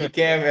 But if you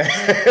can,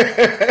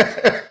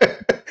 man.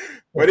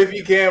 But if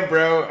you can,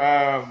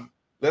 bro,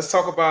 let's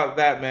talk about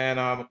that,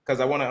 man. Because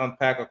I want to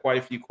unpack quite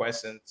a few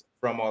questions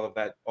from all of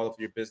that, all of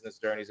your business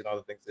journeys and all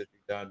the things that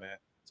you've done, man.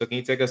 So can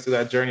you take us through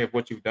that journey of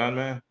what you've done,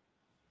 man?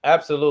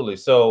 Absolutely.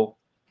 So,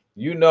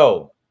 you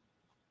know,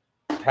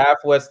 half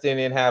West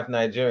Indian, half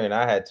Nigerian.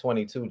 I had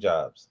 22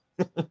 jobs.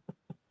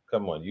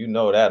 Come on, you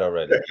know that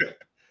already.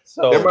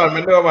 Never So, mind,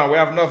 man, never mind. We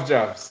have enough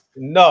jobs.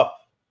 enough.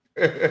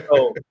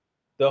 So,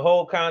 the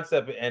whole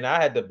concept, and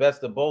I had the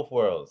best of both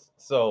worlds.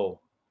 So,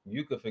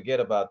 you could forget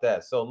about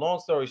that. So, long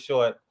story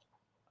short,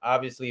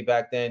 obviously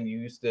back then you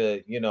used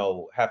to,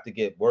 have to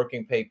get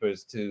working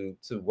papers to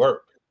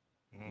work.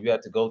 Mhm, You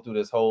had to go through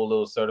this whole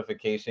little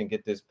certification,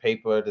 get this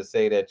paper to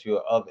say that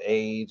you're of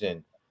age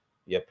and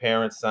your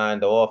parents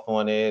signed off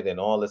on it and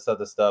all this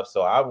other stuff.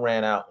 So I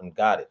ran out and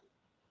got it.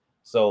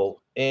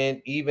 So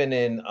even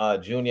in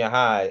junior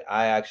high,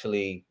 I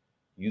actually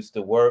used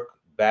to work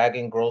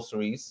bagging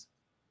groceries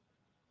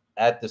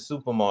at the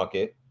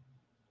supermarket,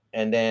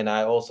 and then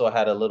I also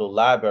had a little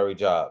library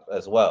job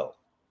as well,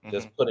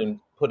 just mhm,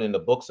 putting the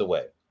books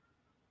away.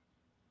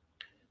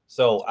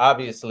 So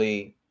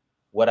obviously,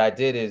 what I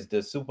did is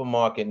the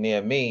supermarket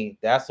near me,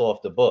 that's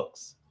off the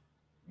books.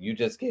 You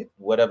just get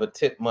whatever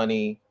tip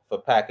money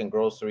for packing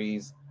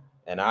groceries.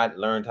 And I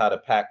learned how to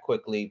pack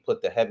quickly,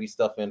 put the heavy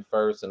stuff in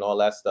first and all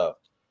that stuff.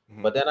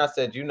 mhm. But then I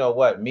said, you know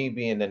what? Me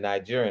being the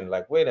Nigerian,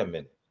 like, wait a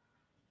minute,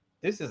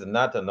 this is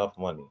not enough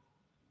money.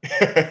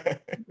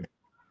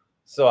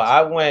 So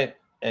I went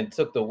and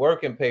took the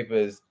working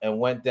papers and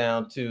went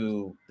down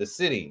to the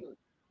city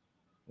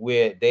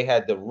where they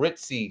had the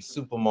Ritzy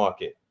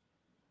supermarket.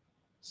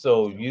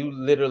 So you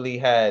literally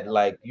had,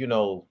 like,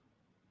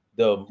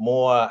 the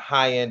more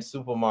high-end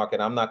supermarket.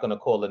 I'm not going to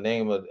call the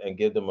name and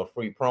give them a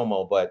free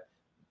promo, but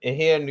in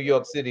here in New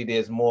York City,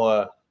 there's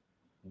more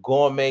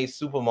gourmet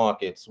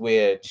supermarkets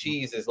where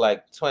cheese is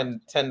like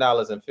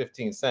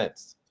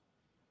 $10.15,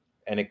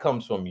 and it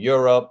comes from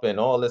Europe and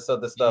all this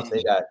other stuff.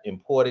 They got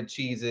imported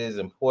cheeses,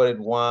 imported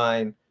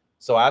wine.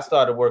 So I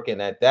started working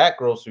at that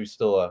grocery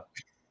store,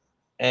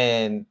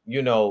 and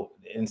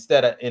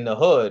instead of in the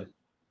hood,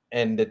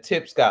 and the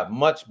tips got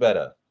much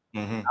better.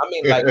 Mhm. I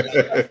mean, like,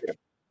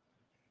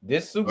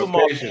 this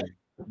supermarket Location.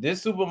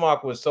 This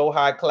supermarket was so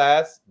high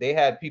class, they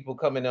had people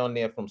coming on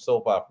there from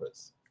soap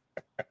operas.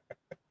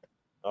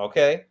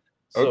 Okay.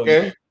 So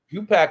Okay.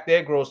 you pack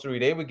their grocery,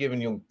 they were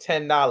giving you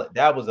 $10.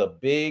 That was a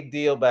big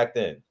deal back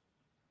then.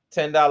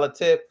 $10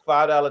 tip,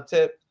 $5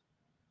 tip.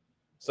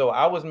 So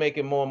I was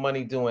making more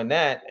money doing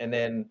that. And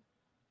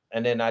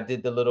then I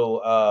did the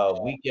little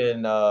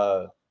weekend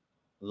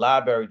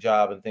library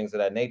job and things of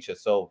that nature.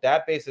 So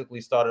that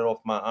basically started off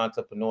my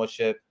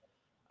entrepreneurship.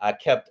 I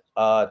kept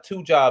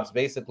two jobs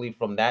basically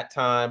from that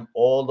time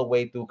all the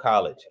way through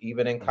college.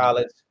 Even in Mhm,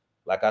 college,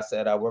 like I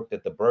said, I worked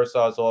at the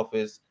bursar's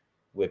office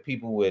where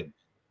people would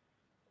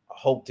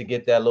hope to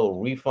get that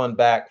little refund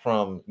back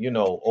from,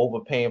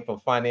 overpaying for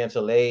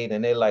financial aid.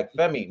 And they're like,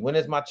 Femi, when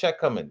is my check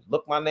coming?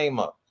 Look my name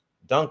up,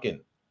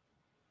 Duncan,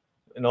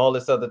 and all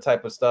this other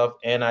type of stuff.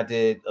 And I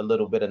did a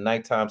little bit of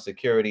nighttime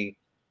security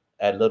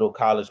at little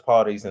college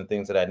parties and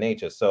things of that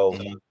nature. So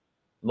mhm,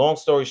 long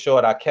story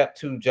short, I kept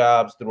two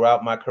jobs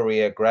throughout my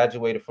career,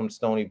 graduated from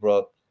Stony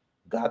Brook,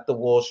 got the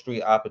Wall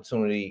Street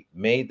opportunity,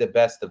 made the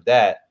best of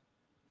that.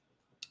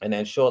 And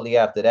then shortly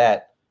after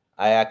that,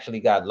 I actually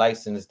got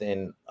licensed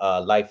in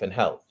life and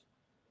health.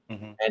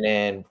 mhm, And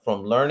then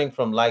from learning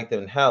from life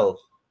and health,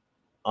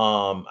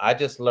 I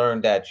just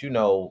learned that,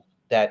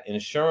 that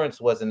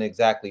insurance wasn't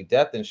exactly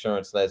death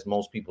insurance as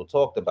most people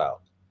talked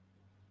about.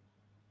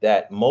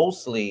 That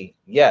mostly,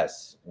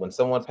 yes, when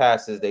someone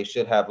passes, they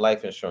should have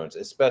life insurance,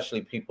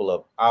 especially people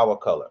of our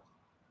color,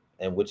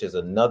 and which is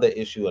another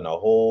issue and a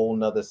whole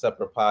nother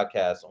separate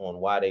podcast on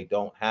why they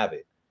don't have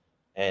it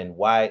and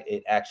why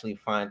it actually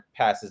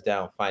passes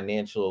down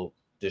financial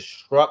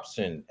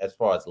disruption as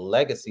far as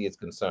legacy is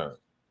concerned.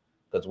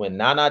 Because when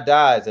Nana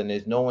dies and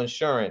there's no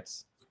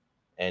insurance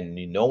and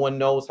no one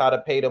knows how to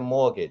pay the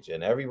mortgage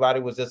and everybody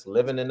was just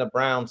living in the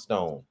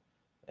brownstone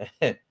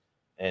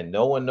and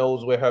no one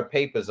knows where her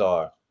papers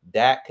are,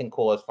 that can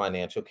cause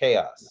financial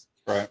chaos.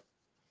 right.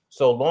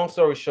 So long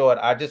story short,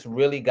 I just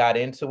really got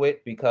into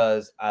it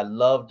because I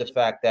love the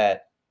fact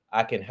that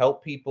I can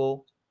help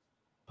people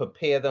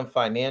prepare them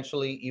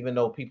financially, even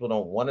though people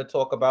don't want to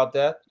talk about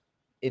death.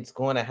 It's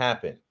going to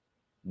happen.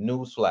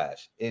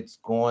 Newsflash, it's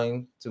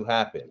going to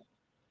happen.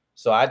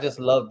 So I just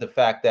love the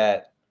fact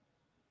that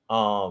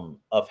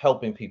of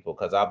helping people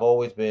because I've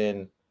always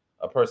been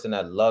a person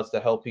that loves to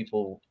help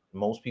people.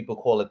 Most people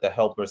call it the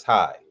helper's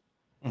high,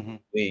 Mhm,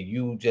 where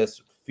you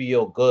just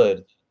feel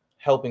good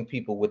helping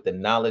people with the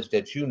knowledge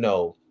that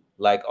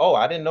like, oh,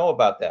 I didn't know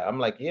about that. I'm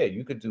like, yeah,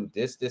 you could do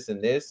this, this,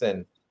 and this,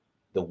 and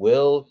the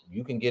will,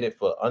 you can get it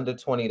for under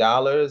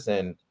 $20,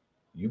 and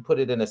you put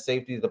it in a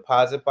safety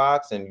deposit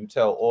box, and you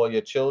tell all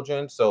your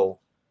children. So,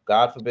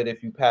 God forbid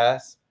if you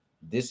pass,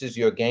 this is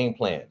your game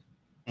plan.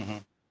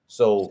 mhm.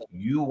 So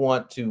you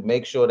want to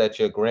make sure that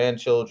your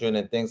grandchildren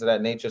and things of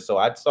that nature. So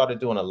I started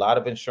doing a lot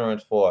of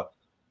insurance for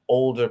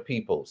older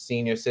people,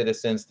 senior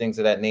citizens, things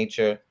of that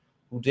nature,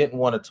 who didn't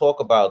want to talk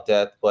about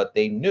death, but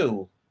they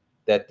knew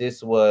that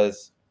this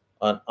was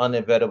an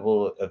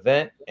unavoidable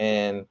event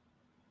and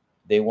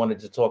they wanted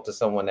to talk to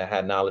someone that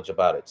had knowledge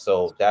about it.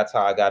 So that's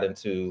how I got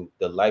into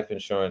the life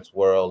insurance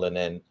world. And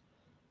then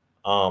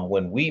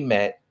when we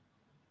met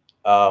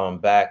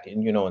back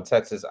in, in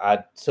Texas, I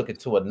took it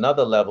to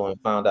another level and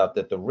found out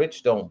that the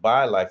rich don't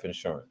buy life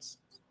insurance.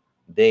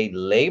 They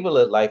label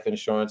it life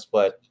insurance,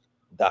 but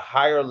the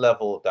higher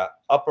level, the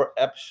upper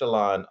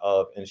echelon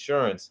of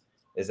insurance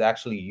is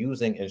actually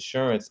using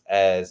insurance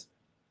as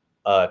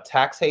a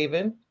tax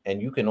haven,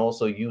 and you can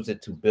also use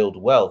it to build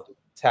wealth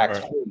tax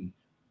Right. free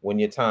when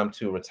you're time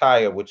to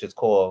retire, which is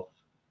called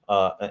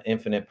an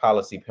infinite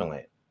policy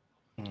plan.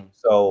 Mhm.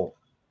 So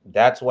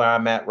that's where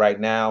I'm at right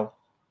now,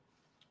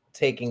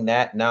 taking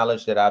that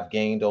knowledge that I've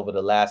gained over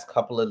the last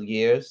couple of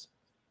years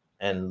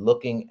and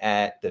looking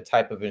at the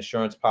type of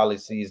insurance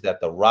policies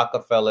that the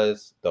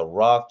Rockefellers, the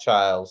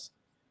Rothschilds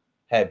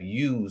have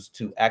used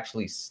to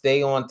actually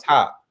stay on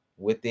top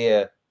with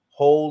their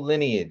whole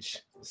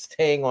lineage,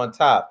 staying on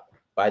top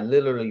by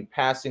literally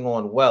passing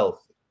on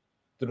wealth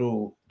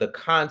through the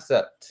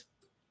concept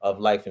of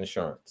life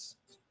insurance.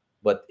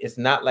 But it's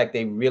not like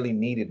they really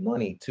needed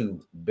money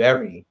to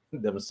bury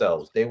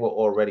themselves. They were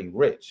already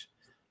rich,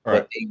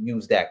 Right. but they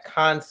used that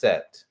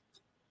concept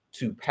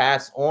to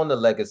pass on the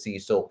legacy.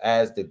 So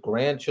as the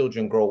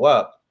grandchildren grow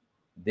up,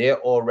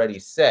 they're already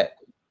set.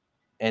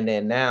 And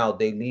then now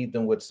they leave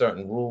them with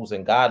certain rules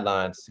and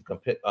guidelines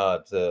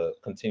to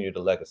continue the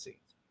legacy.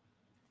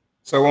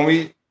 So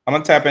I'm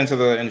gonna tap into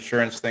the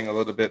insurance thing a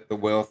little bit, the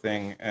will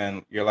thing,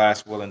 and your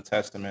last will and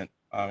testament,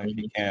 if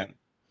you Mhm. can.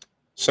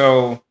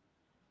 So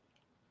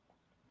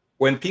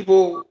when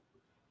people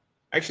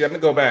actually, let me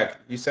go back.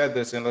 You said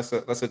this, and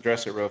let's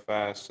address it real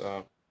fast.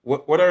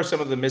 What are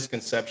some of the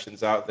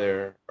misconceptions out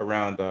there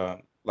around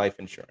life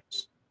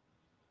insurance?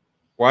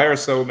 Why are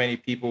so many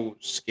people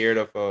scared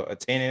of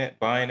attaining it,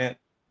 buying it,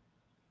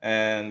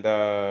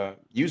 and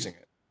using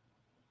it?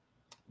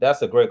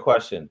 That's a great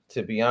question.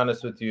 To be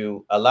honest with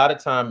you, a lot of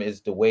time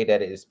is the way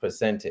that it is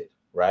presented,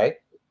 right?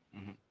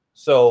 Hmm.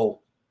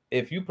 So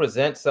if you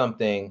present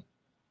something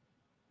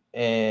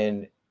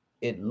and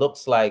it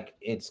looks like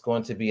it's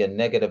going to be a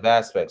negative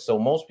aspect. So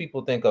most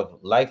people think of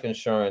life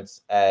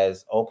insurance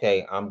as,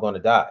 okay, I'm going to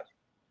die,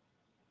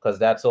 because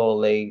that's all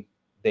they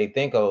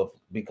think of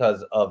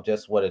because of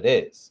just what it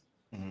is.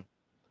 Hmm.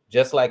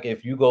 Just like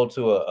if you go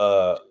to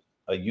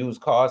a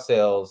used car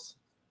sales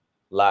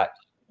lot,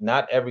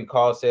 not every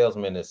car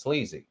salesman is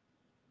sleazy,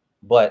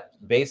 but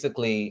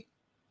basically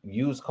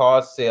used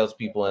car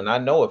salespeople, and I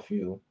know a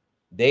few,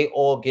 they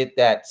all get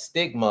that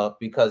stigma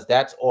because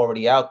that's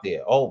already out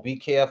there. Oh, be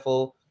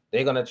careful,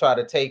 they're gonna try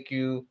to take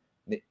you.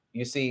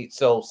 You see,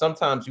 so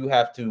sometimes you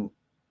have to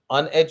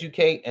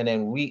uneducate and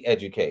then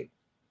re-educate.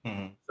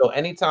 Hmm. So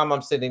anytime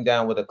I'm sitting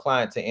down with a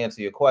client to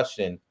answer your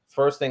question,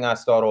 first thing I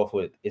start off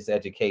with is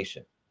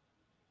education.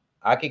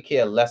 I could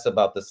care less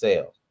about the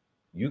sale.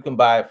 You can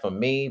buy it from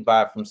me,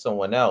 buy it from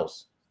someone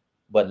else,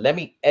 but let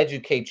me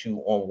educate you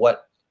on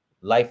what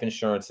life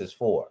insurance is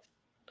for.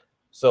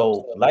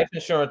 So, life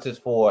insurance is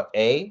for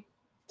A,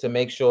 to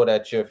make sure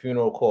that your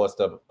funeral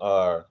costs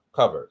are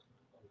covered.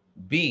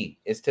 B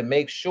is to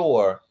make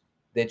sure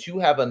that you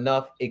have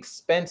enough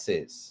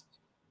expenses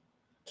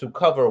to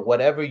cover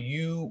whatever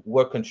you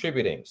were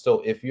contributing.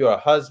 So if you're a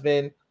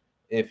husband,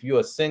 if you're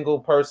a single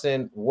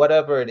person,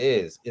 whatever it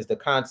is the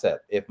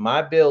concept. If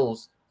my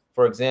bills,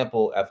 for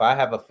example, if I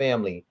have a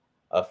family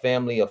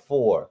of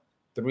four,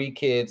 three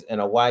kids and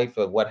a wife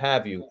or what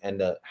have you, and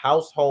the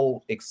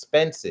household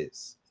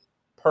expenses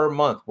per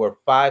month were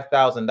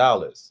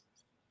 $5,000.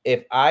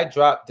 If I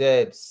drop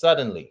dead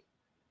suddenly,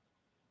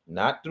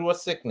 not through a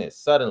sickness,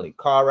 suddenly,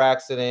 car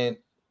accident,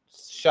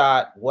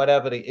 shot,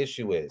 whatever the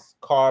issue is,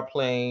 car,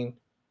 plane,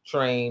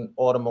 train,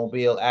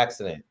 automobile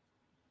accident.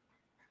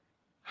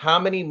 How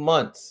many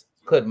months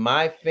could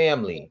my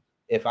family,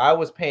 if I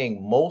was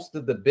paying most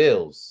of the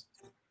bills,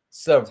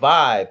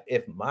 survive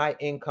if my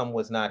income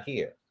was not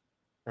here?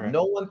 Right.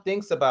 No one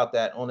thinks about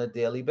that on a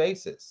daily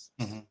basis.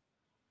 Hmm.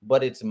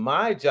 But it's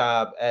my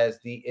job as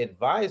the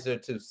advisor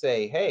to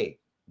say, hey,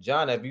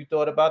 John, have you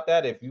thought about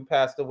that? If you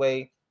passed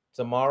away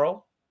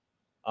tomorrow,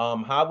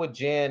 how would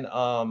Jan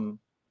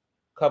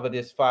cover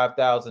this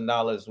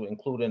 $5,000,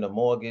 including the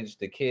mortgage,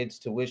 the kids'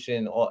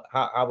 tuition, or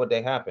how would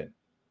they happen?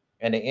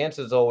 And the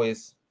answer is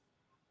always,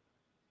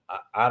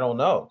 I don't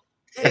know.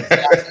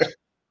 Exactly.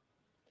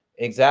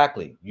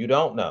 Exactly. You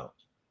don't know.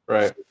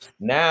 Right.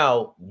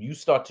 Now you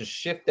start to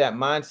shift that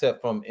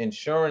mindset from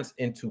insurance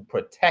into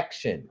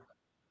protection.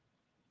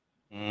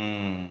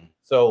 Mm.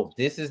 So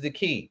this is the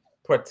key.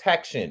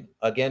 Protection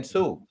against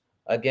who?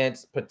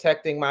 Against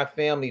protecting my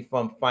family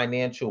from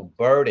financial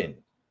burden.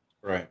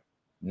 Right.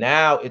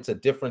 Now it's a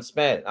different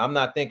spend. I'm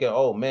not thinking,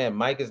 oh man,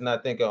 Mike is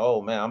not thinking,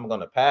 oh man, I'm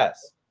gonna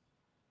pass.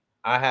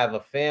 I have a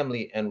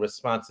family and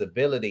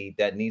responsibility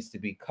that needs to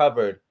be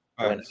covered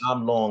when Facts.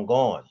 I'm long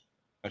gone.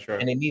 That's right.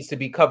 and it needs to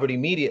be covered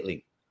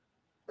immediately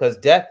because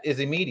death is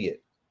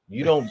immediate.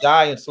 You don't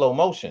die in slow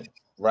motion,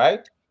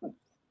 right?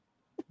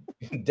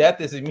 Death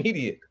is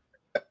immediate.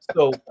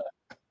 So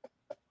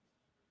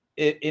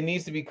it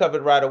needs to be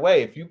covered right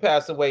away. If you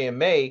pass away in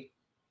May,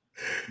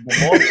 the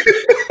mortgage,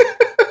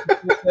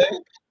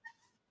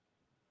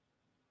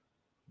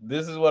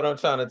 this is what I'm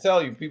trying to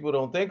tell you. People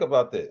don't think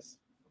about this.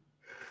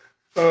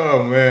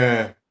 Oh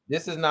man.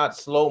 This is not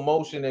slow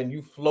motion and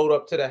you float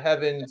up to the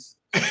heavens,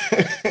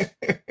 you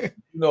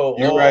know,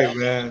 You're right,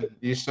 man.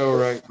 You're so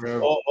right,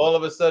 bro. all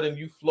of a sudden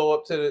you flow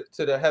up to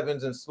the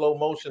heavens in slow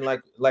motion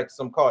like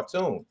some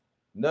cartoon.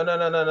 No, no,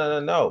 no, no, no, no,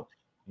 no.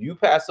 You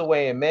pass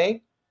away in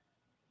May,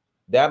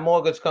 that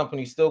mortgage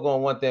company's still gonna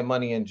want their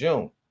money in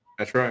June.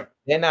 That's right.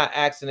 They're not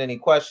asking any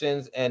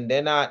questions and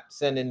they're not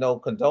sending no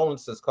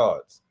condolences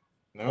cards.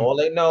 No. All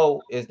they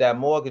know is that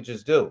mortgage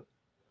is due.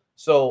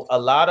 So a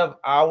lot of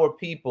our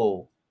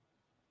people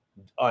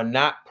are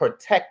not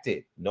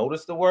protected.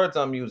 Notice the words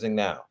I'm using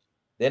now.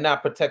 They're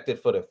not protected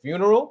for the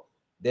funeral.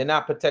 They're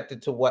not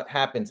protected to what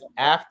happens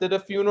after the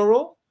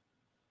funeral.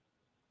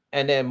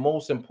 And then,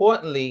 most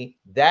importantly,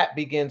 that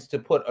begins to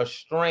put a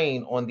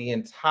strain on the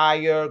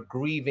entire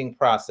grieving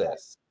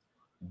process.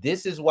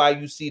 This is why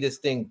you see this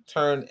thing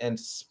turn and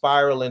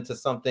spiral into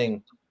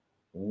something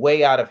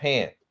way out of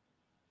hand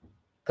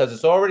because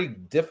it's already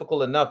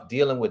difficult enough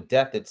dealing with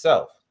death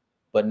itself.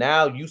 But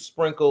now you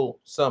sprinkle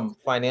some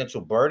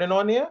financial burden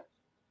on there,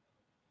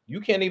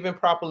 you can't even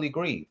properly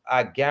grieve.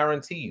 I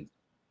guarantee you,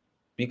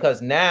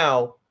 because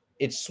now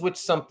it switched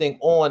something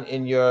on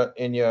in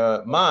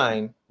your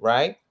mind,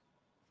 right?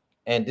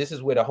 And this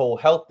is where the whole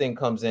health thing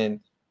comes in.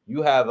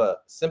 You have a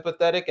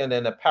sympathetic and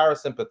then a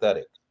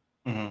parasympathetic.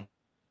 Mm-hmm.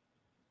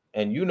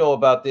 And you know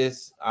about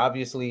this,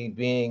 obviously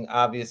being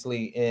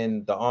obviously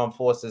in the armed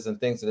forces and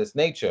things of this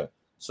nature.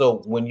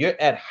 So when you're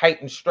at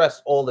heightened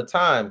stress all the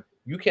time,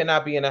 you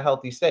cannot be in a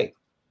healthy state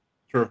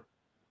True.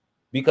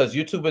 because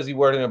you're too busy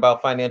worrying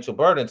about financial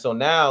burden. So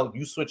now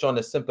you switch on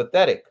the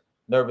sympathetic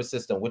nervous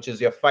system, which is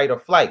your fight or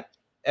flight.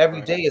 Every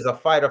Right. day is a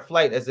fight or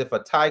flight, as if a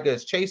tiger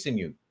is chasing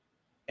you,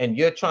 and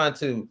you're trying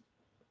to,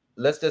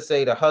 let's just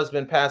say the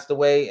husband passed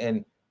away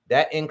and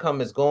that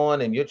income is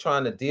gone and you're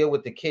trying to deal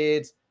with the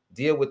kids,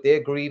 deal with their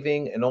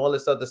grieving and all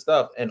this other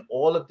stuff. And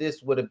all of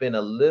this would have been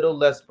a little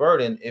less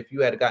burden if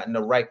you had gotten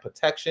the right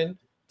protection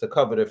to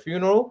cover the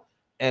funeral.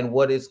 And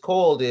what it's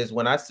called is,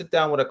 when I sit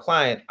down with a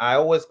client, I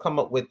always come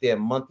up with their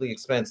monthly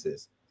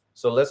expenses.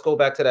 So let's go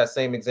back to that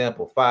same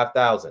example,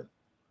 5,000.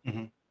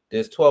 Mm-hmm.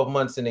 There's 12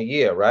 months in a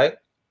year, right?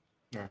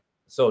 Yeah.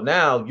 So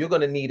now you're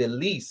going to need at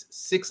least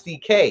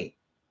 60K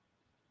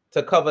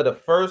to cover the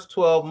first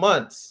 12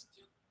 months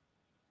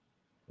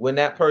when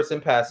that person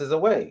passes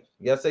away.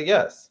 Yes or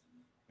yes?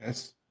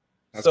 Yes.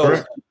 That's So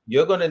correct.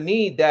 you're going to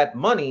need that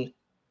money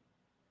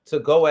to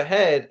go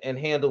ahead and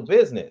handle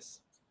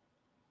business.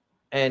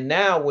 And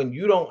now when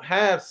you don't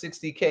have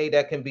 60K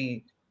that can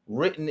be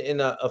written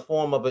in a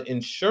form of an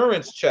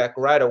insurance check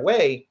right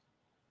away,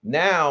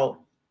 now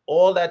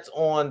all that's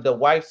on the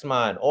wife's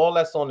mind, all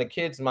that's on the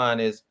kid's mind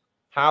is,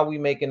 how are we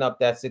making up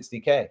that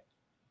 60K?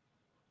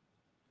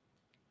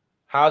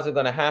 How's it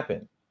going to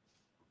happen?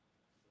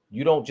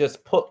 You don't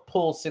just pull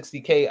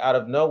 60K out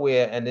of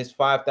nowhere and this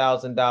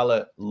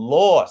 $5,000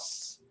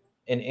 loss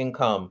in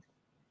income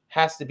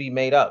has to be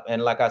made up.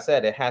 And like I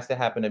said, it has to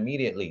happen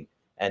immediately.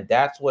 And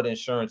that's what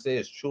insurance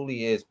is,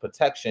 truly is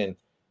protection,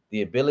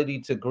 the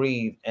ability to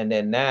grieve, and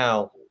then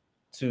now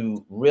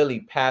to really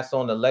pass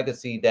on the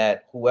legacy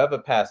that whoever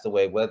passed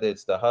away, whether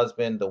it's the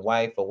husband, the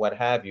wife, or what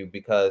have you,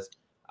 because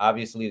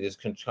obviously there's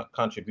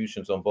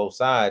contributions on both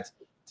sides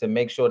to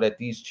make sure that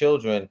these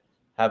children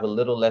have a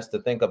little less to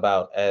think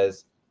about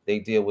as they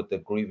deal with the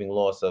grieving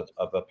loss of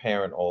a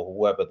parent or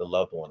whoever the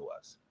loved one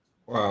was.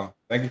 Wow.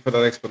 Thank you for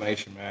that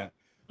explanation, man.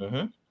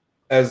 Mm-hmm.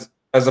 As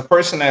a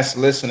person that's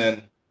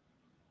listening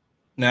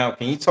now,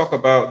 can you talk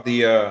about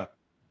the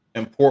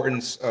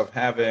importance of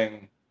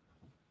having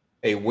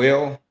a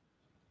will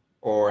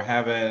or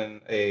having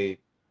a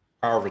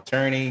power of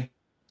attorney,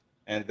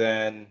 and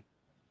then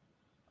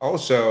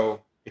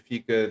also if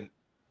you could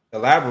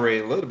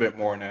elaborate a little bit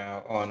more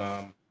now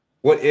on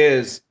what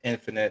is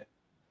infinite,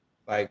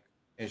 like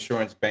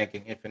insurance,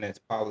 banking, infinite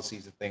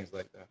policies and things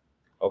like that.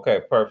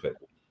 Okay,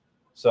 perfect.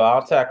 So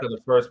I'll tackle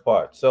the first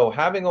part. So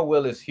having a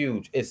will is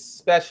huge,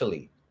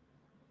 especially,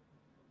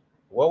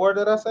 what word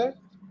did I say?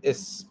 Yeah.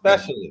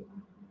 Especially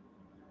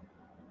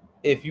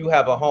if you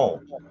have a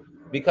home.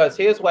 Because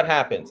here's what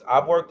happens.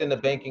 I've worked in the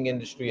banking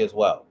industry as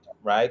well,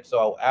 right?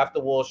 So after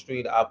Wall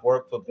Street, I've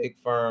worked for big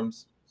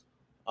firms,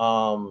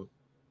 um,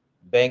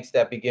 banks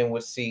that begin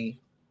with C,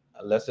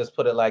 let's just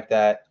put it like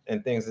that,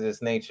 and things of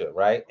this nature,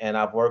 right? And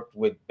I've worked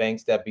with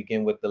banks that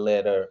begin with the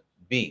letter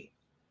B.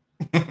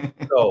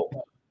 So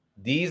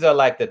these are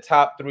like the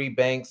top three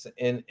banks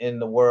in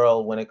the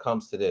world when it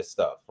comes to this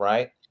stuff,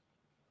 right?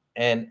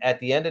 And at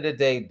the end of the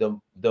day,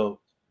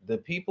 the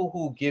people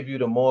who give you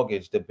the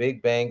mortgage, the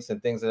big banks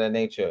and things of that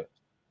nature,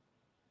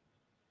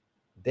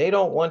 they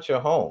don't want your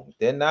home.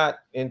 They're not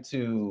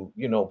into,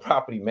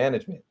 property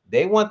management.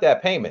 They want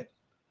that payment.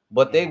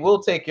 but they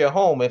will take your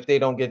home if they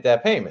don't get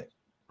that payment.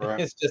 Right.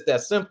 It's just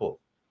that simple.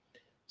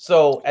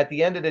 So at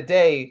the end of the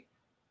day,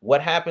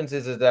 what happens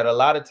is that a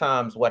lot of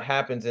times what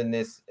happens in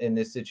this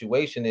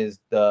situation is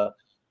the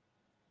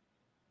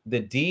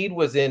deed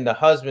was in the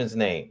husband's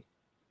name,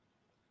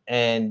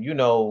 and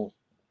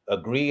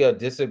agree or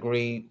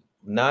disagree,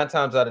 9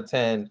 times out of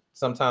 10,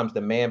 sometimes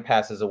the man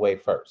passes away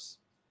first.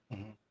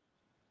 Mhm.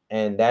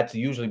 And that's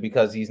usually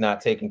because he's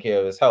not taking care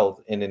of his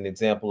health. In an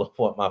example of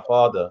what my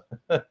father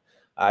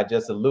I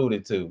just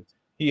alluded to,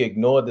 he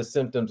ignored the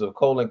symptoms of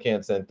colon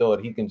cancer and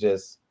thought it can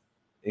just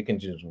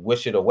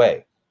wish it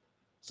away.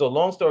 So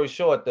long story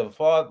short, the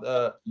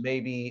father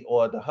maybe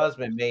or the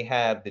husband may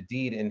have the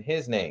deed in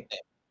his name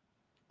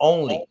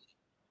only.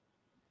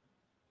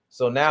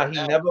 So now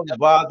he never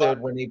bothered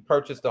when he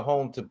purchased the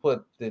home to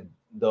put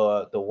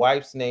the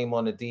wife's name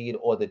on the deed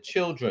or the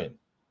children.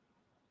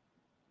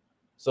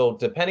 So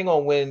depending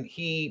on when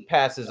he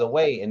passes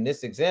away, in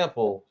this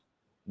example,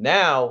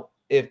 now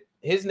if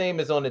his name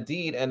is on the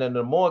deed and on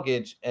the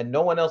mortgage and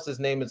no one else's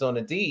name is on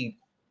the deed,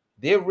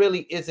 there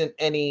really isn't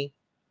any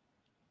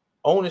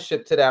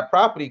ownership to that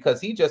property because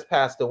he just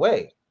passed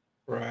away.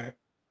 Right.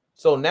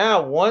 So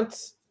now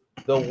once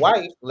the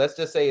wife, let's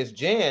just say it's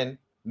Jan,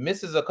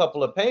 misses a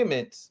couple of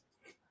payments,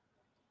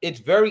 it's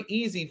very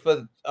easy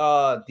for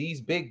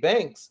these big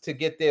banks to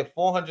get their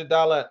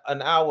 $400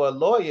 an hour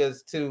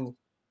lawyers to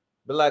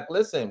be like,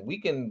 listen, we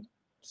can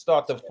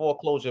start the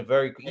foreclosure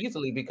very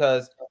easily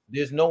because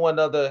there's no one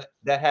other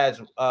that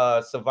has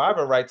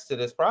survivor rights to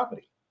this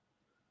property.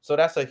 So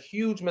that's a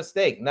huge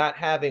mistake not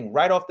having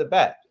right off the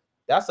bat.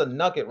 That's a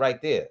nugget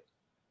right there.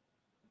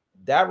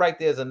 That right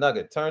there is a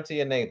nugget. Turn to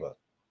your neighbor.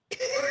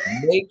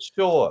 Make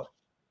sure,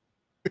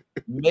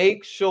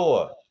 make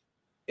sure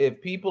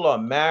if people are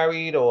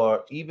married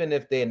or even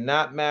if they're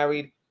not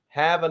married,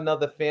 have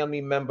another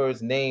family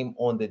member's name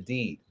on the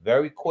deed.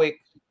 Very quick.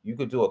 You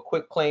could do a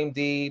quick claim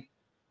deed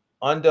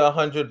under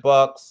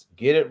 $100,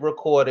 get it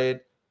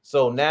recorded.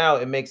 So now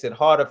it makes it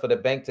harder for the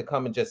bank to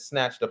come and just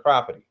snatch the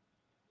property.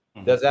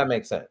 Mhm. Does that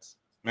make sense?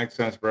 Makes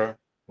sense, bro.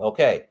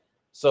 Okay.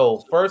 So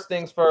first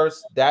things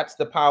first, that's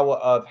the power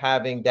of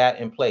having that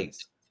in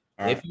place.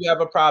 All If right. you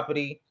have a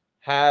property,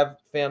 have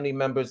family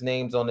members'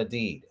 names on the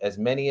deed, as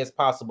many as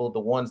possible, the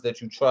ones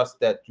that you trust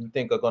that you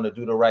think are going to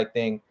do the right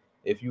thing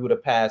if you were to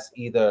pass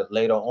either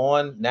later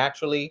on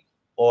naturally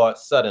or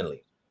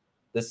suddenly.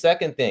 The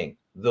second thing,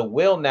 the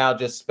will now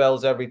just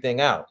spells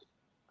everything out.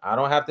 I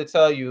don't have to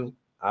tell you,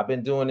 I've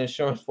been doing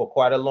insurance for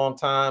quite a long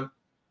time.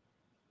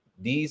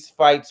 These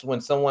fights,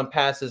 when someone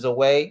passes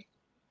away,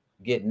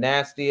 get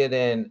nastier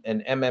than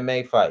an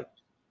MMA fight.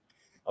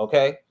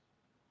 Okay,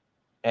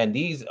 and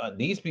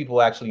these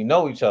people actually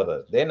know each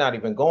other. They're not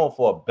even going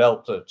for a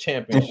belt or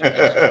championship.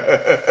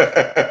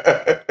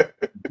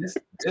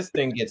 This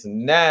thing gets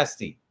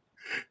nasty.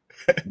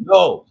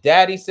 No,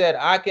 daddy said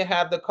I can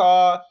have the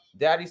car.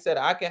 Daddy said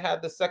I can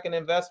have the second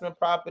investment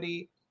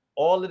property.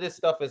 All of this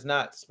stuff is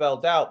not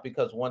spelled out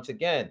because once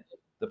again,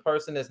 the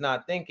person is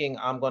not thinking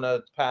I'm going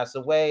to pass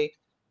away.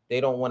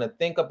 They don't want to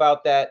think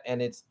about that.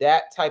 And it's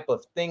that type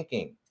of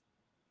thinking,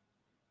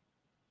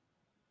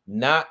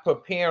 not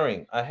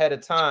preparing ahead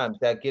of time,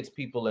 that gets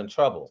people in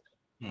trouble.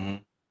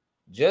 Mhm.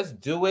 Just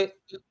do it,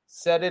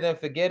 set it and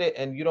forget it,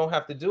 and you don't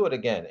have to do it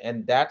again.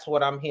 And that's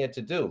what I'm here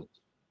to do,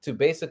 to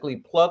basically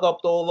plug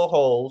up all the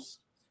holes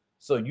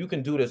so you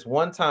can do this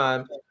one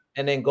time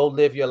and then go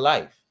live your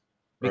life.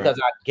 Right. Because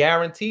I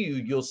guarantee you,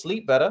 you'll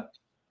sleep better.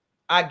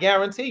 I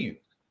guarantee you,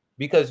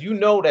 because you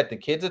know that the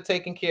kids are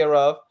taken care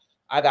of.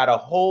 I got a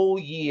whole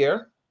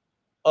year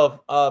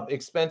of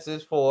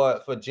expenses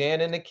for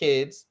Jan and the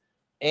kids,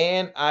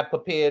 and I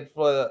prepared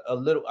for a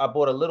little. I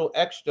bought a little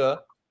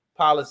extra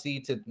policy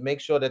to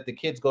make sure that the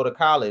kids go to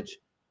college.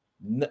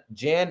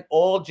 Jan,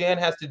 all Jan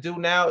has to do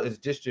now is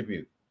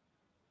distribute,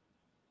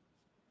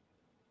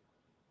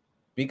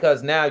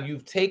 because now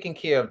you've taken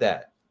care of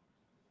that.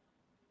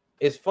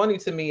 It's funny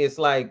to me. It's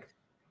like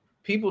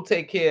people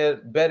take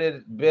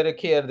better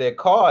care of their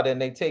car than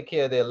they take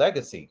care of their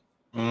legacy.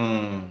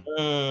 Mm.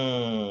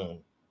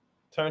 Mm.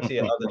 Turn to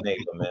your other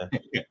neighbor, man.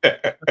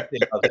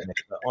 The other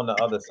neighbor on the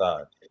other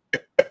side.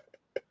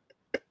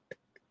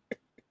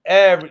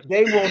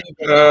 They won't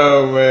even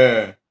Oh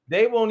man.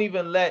 they won't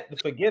even let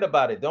forget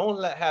about it. Don't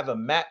let have a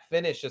matte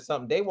finish or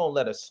something. They won't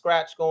let a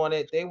scratch go on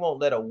it. They won't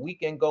let a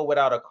weekend go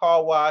without a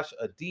car wash,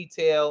 a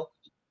detail.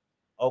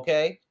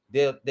 Okay.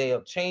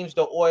 They'll change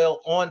the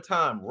oil on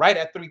time, right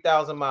at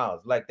 3,000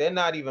 miles. Like they're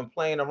not even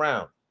playing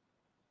around.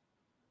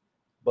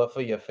 But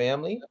for your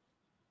family,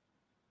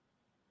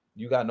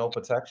 you got no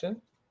protection.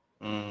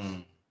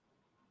 Mm.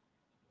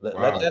 Let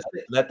Wow.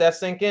 that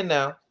sink in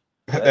now.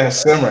 Let That's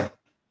simmer.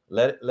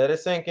 let it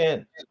sink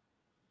in.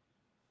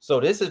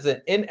 So this is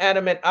an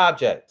inanimate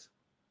object.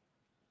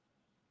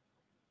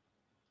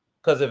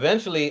 Because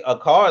eventually a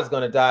car is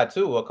going to die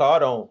too. A car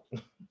don't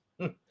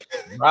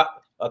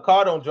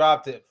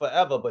drive to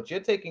forever, but you're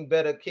taking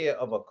better care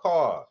of a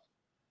car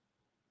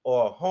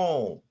or a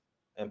home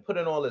and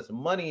putting all this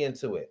money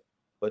into it.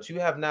 But you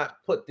have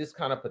not put this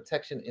kind of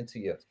protection into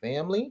your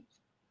family.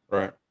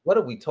 Right. What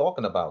are we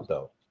talking about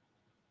though?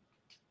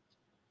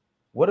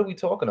 What are we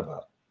talking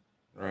about?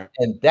 Right.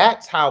 And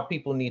that's how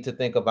people need to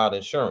think about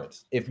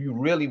insurance if you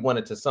really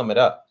wanted to sum it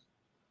up.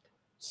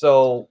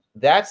 So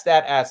that's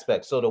that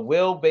aspect. So the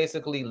will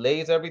basically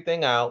lays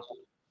everything out,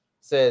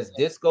 says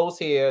this goes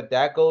here,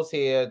 that goes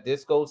here,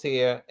 this goes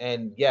here,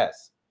 and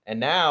yes. And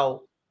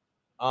now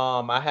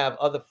I have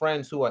other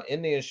friends who are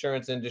in the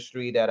insurance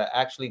industry that are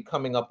actually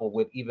coming up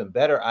with even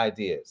better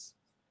ideas,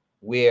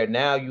 where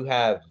now you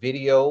have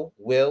video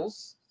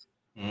wills,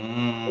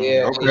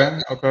 where Okay.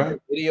 Okay. the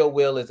video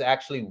will is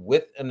actually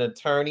with an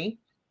attorney.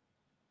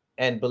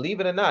 And believe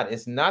it or not,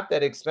 it's not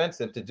that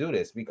expensive to do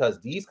this because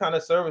these kind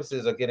of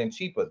services are getting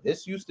cheaper.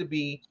 This used to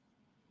be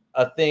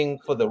a thing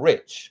for the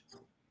rich,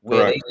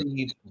 where they Correct.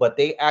 leave, but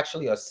they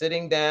actually are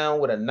sitting down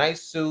with a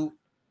nice suit.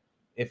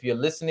 If you're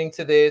listening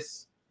to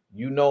this,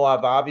 you know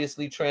I've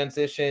obviously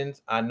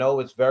transitioned. I know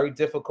it's very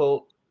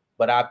difficult,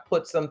 but I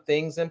put some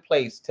things in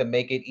place to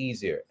make it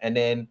easier. And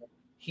then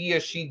he or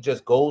she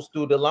just goes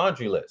through the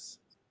laundry list.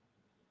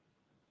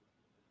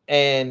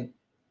 And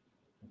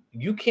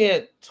you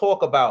can't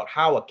talk about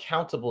how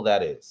accountable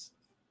that is.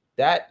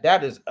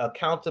 That is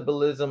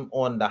accountabilism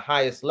on the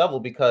highest level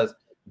because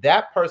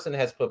that person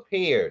has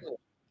prepared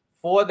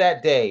for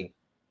that day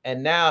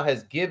and now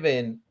has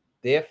given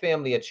their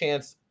family a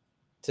chance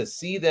to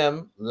see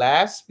them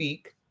last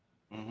speak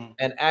Mm-hmm.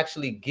 and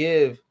actually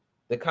give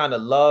the kind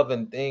of love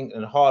and thing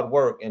and hard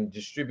work and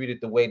distribute it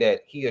the way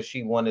that he or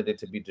she wanted it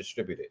to be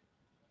distributed.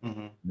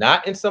 Mm-hmm.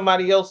 Not in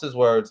somebody else's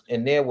words,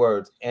 in their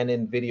words, and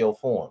in video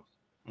form.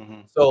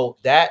 Mm-hmm. So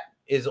that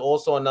is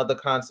also another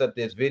concept.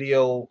 There's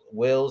video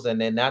wills,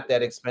 and they're not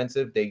that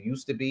expensive. They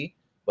used to be,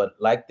 but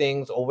like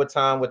things over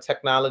time with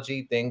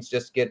technology, things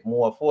just get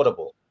more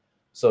affordable.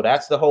 So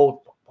that's the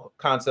whole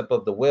concept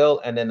of the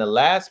will. And then the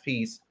last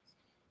piece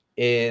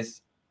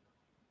is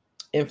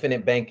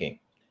infinite banking.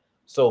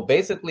 So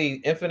basically,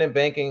 infinite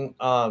banking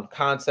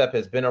concept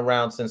has been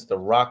around since the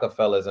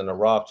Rockefellers and the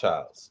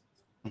Rothschilds,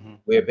 Mm-hmm.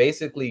 where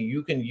basically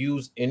you can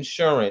use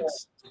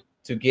insurance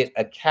to get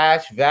a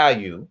cash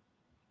value,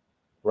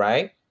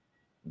 right?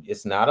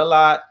 It's not a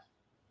lot,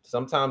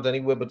 sometimes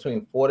anywhere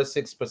between 4 to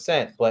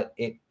 6%, but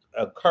it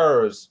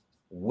occurs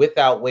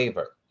without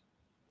waiver.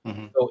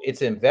 Mm-hmm. So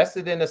it's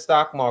invested in the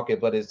stock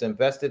market, but it's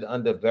invested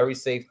under very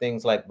safe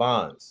things like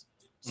bonds.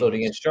 So Mm-hmm.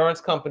 the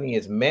insurance company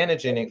is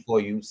managing it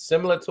for you,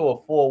 similar to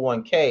a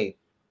 401k.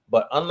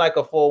 But unlike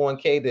a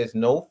 401k, there's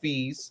no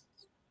fees.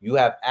 You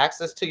have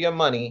access to your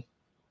money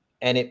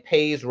and it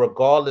pays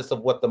regardless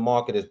of what the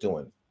market is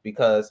doing.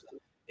 Because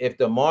if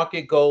the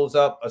market goes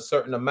up a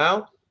certain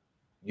amount,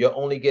 you're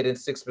only getting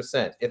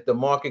 6%. If the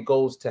market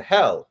goes to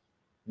hell,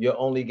 you're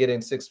only getting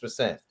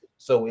 6%.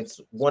 So it's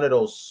one of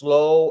those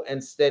slow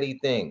and steady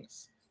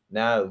things.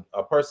 Now,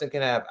 a person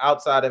can have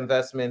outside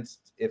investments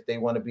if they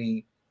want to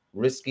be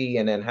risky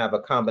and then have a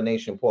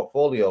combination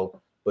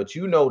portfolio. But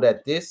you know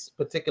that this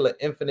particular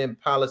infinite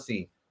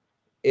policy,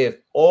 if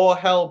all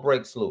hell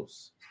breaks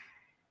loose,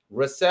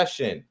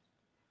 recession,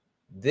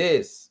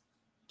 this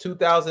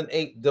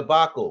 2008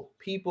 debacle,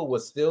 people were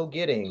still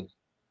getting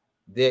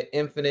their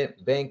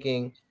infinite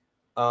banking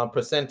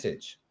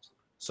percentage.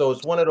 So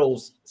it's one of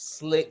those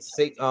sleep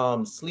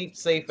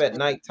safe at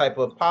night type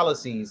of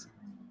policies.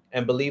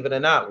 And believe it or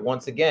not,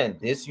 once again,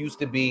 this used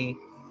to be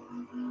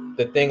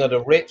the thing of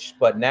the rich,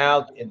 but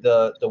now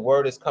the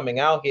word is coming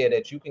out here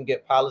that you can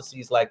get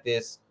policies like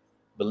this,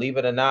 believe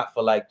it or not,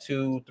 for like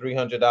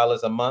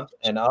 $200-300 a month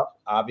and up,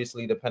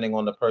 obviously depending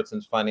on the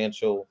person's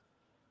financial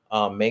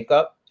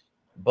makeup.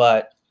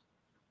 But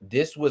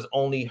this was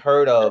only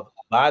heard of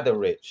by the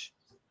rich.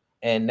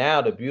 And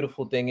now the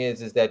beautiful thing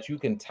is that you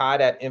can tie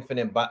that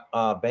infinite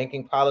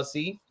banking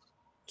policy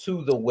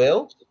to the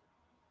will,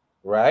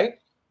 right?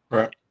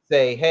 Right.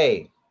 Say,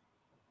 hey,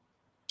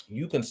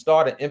 you can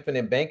start an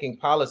infinite banking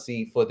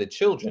policy for the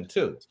children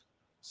too.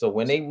 So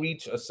when they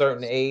reach a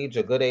certain age,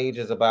 a good age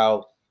is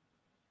about,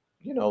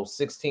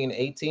 16,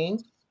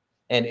 18,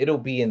 and it'll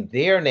be in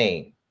their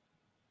name.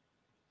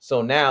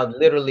 So now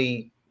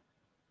literally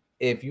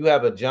if you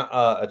have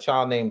a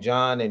child named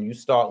John and you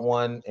start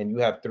one and you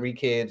have three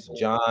kids,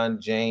 John,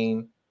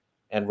 Jane,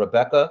 and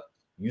Rebecca,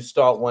 you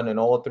start one in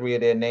all three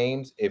of their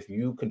names. If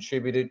you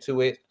contributed to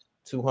it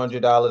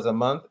 $200 a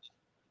month,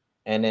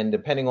 and then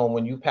depending on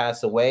when you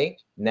pass away,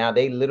 now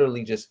they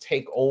literally just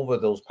take over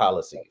those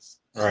policies,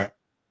 Right.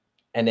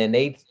 and then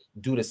they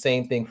do the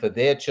same thing for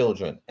their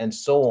children, and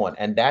so on.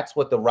 And that's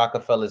what the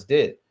Rockefellers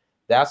did.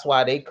 That's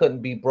why they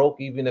couldn't be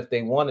broke even if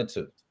they wanted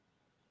to,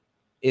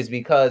 is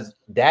because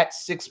that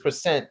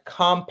 6%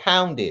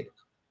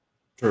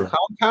 True.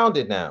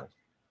 compounded now,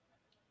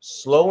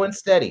 slow and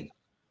steady,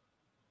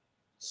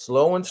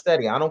 slow and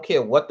steady. I don't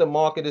care what the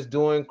market is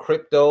doing.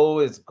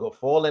 Crypto is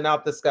falling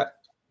out the sky.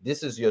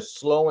 This is your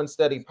slow and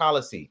steady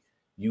policy.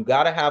 You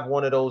got to have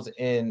one of those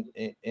in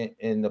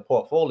the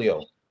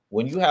portfolio.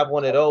 When you have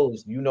one of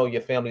those, you know your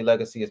family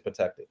legacy is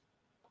protected.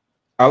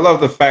 I love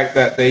the fact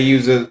that they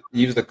use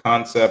the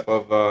concept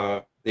of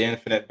the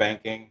infinite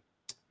banking.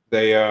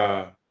 They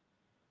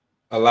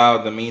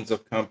allow the means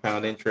of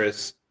compound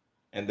interest,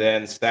 and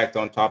then stacked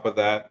on top of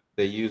that,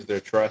 they use their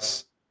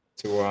trust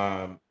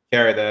to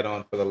carry that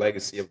on for the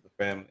legacy of the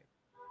family.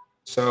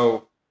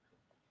 So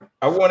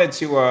I wanted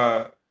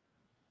to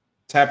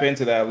tap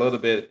into that a little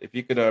bit. If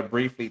you could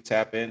briefly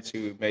tap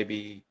into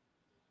maybe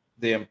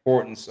the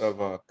importance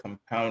of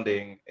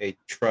compounding a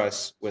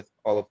trust with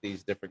all of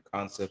these different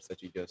concepts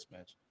that you just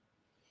mentioned.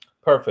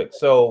 Perfect.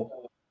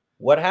 So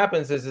what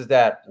happens is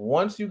that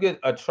once you get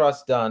a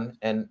trust done,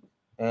 and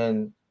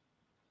and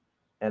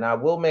I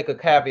will make a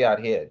caveat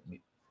here.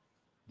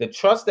 The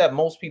trust that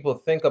most people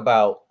think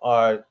about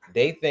are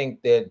they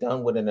think they're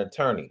done with an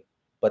attorney,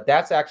 but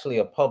that's actually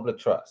a public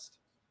trust.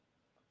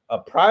 A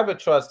private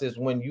trust is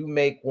when you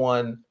make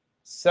one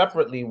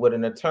separately with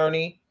an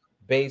attorney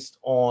based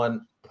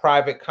on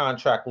private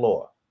contract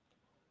law.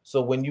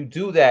 So when you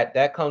do that,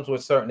 that comes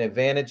with certain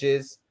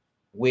advantages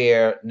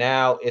where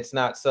now it's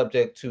not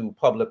subject to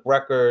public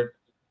record,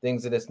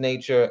 things of this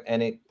nature,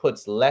 and it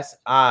puts less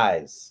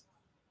eyes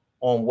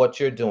on what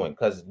you're doing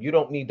because you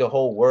don't need the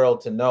whole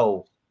world to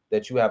know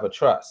that you have a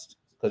trust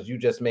because you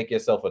just make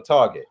yourself a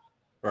target.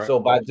 Right. So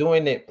by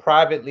doing it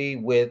privately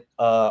with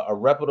a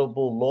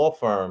reputable law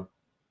firm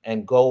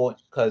and go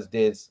because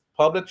there's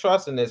public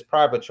trust and there's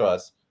private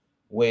trust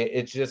where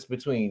it's just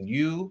between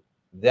you,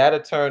 that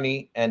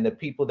attorney, and the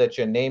people that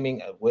you're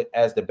naming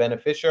as the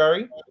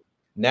beneficiary.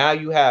 Now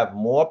you have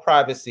more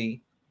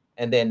privacy,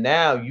 and then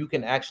now you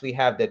can actually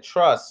have the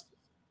trust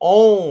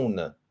own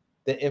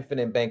the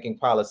infinite banking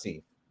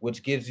policy,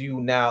 which gives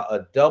you now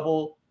a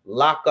double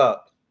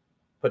lockup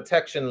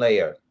protection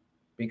layer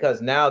because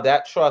now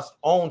that trust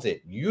owns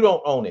it. You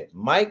don't own it.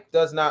 Mike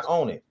does not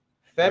own it.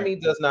 Right.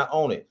 Femi does not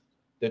own it.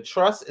 The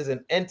trust is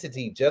an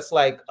entity just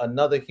like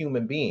another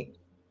human being.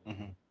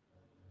 Hmm.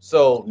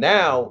 So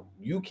now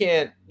you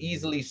can't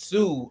easily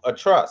sue a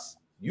trust.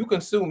 You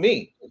can sue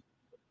me.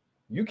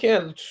 You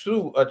can't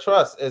sue a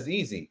trust as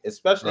easy,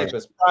 especially Right. if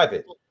it's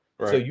private.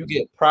 So Right. you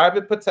get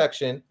private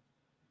protection,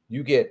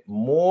 you get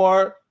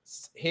more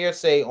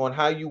hearsay on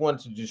how you want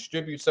to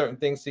distribute certain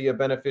things to your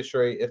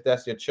beneficiary, if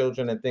that's your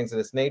children and things of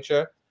this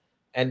nature.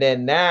 And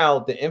then now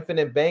the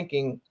infinite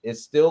banking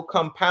is still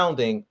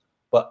compounding,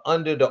 but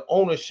under the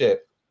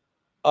ownership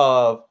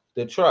of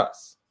the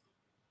trust.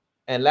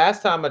 And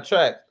last time I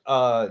checked,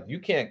 you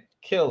can't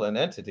kill an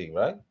entity,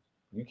 right?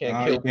 You can't No,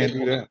 you kill can't do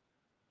people. that.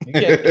 You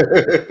can't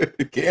kill.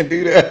 You can't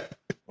do that.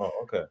 Oh,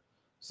 okay.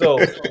 So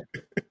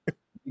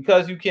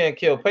because you can't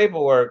kill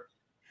paperwork,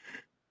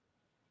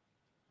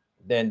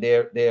 then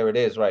there it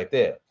is right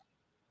there.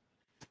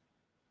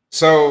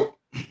 So,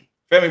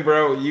 Femi,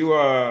 bro, you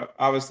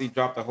obviously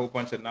dropped a whole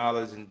bunch of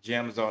knowledge and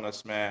gems on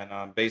us,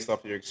 man, based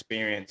off of your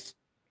experience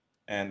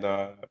and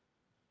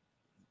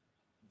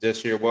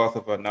just your wealth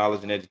of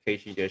knowledge and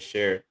education you just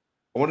shared.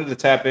 I wanted to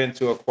tap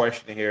into a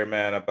question here,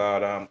 man,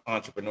 about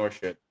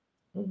entrepreneurship.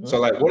 So, Mhm.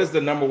 like, what is the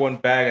number one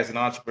bag as an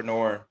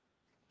entrepreneur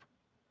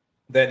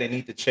that they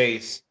need to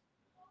chase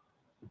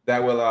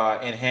that will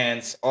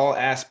enhance all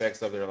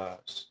aspects of their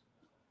lives?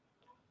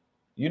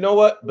 You know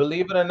what?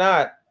 Believe it or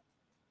not,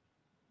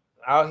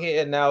 out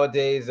here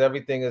nowadays,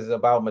 everything is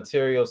about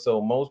material.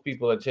 So most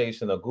people are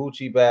chasing a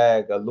Gucci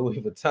bag, a Louis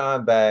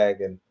Vuitton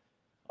bag, and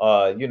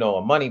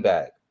a money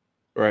bag.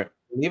 Right.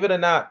 Believe it or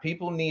not,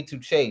 people need to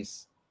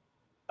chase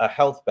a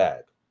health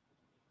bag.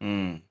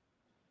 Mm.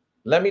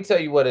 Let me tell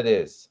you what it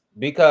is.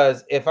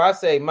 Because if I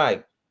say,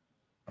 Mike,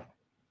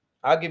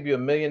 I'll give you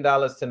 $1 million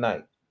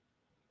tonight,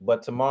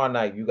 but tomorrow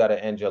night you got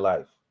to end your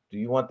life. Do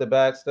you want the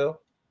bag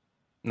still?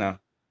 No.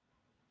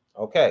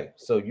 Okay,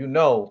 so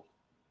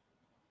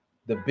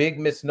the big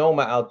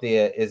misnomer out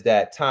there is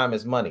that time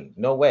is money.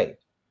 No way.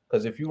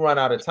 Because if you run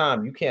out of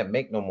time, you can't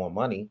make no more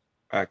money.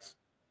 Facts.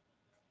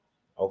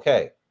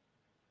 Okay.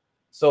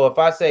 So if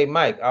I say,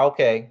 Mike,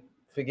 okay,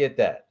 forget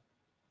that.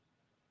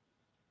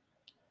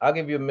 I'll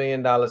give you $1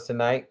 million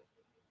tonight,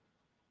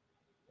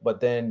 but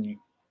then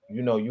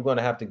you're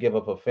gonna have to give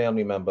up a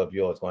family member of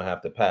yours, gonna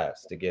have to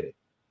pass to get it.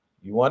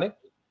 You want it?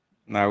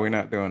 No, we're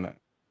not doing that.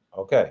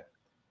 Okay.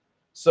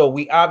 So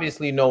we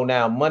obviously know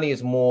now money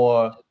is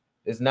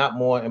not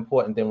more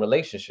important than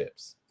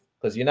relationships.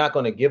 Because you're not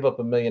gonna give up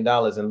 $1 million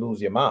and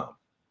lose your mom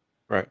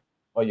Right.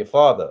 or your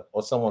father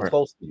or someone Right.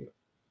 close to you.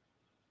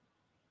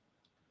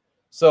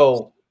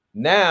 So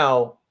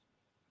now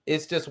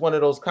it's just one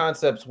of those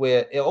concepts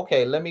where,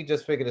 okay, let me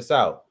just figure this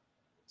out.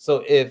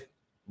 So if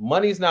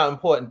money's not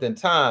important than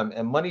time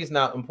and money's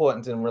not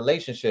important in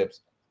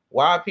relationships,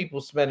 why are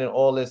people spending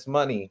all this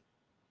money,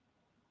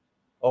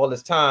 all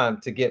this time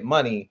to get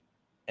money,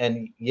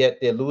 and yet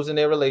they're losing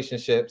their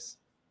relationships?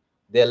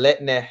 They're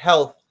letting their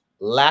health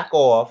lack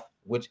off,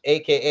 which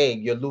AKA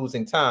you're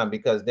losing time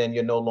because then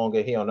you're no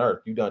longer here on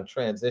earth. You done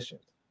transitioned.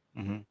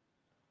 Hmm.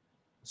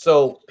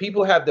 So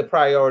people have the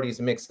priorities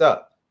mixed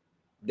up.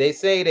 They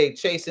say they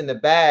chasing the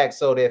bag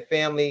so their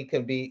family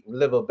can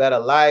live a better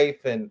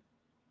life,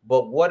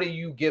 but what are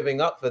you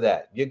giving up for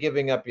that? You're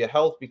giving up your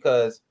health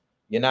because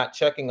you're not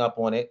checking up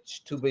on it,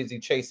 too busy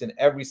chasing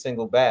every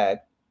single bag.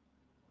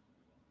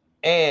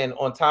 And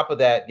on top of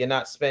that, you're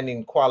not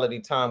spending quality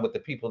time with the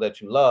people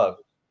that you love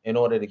in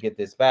order to get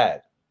this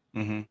bag.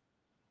 Hmm.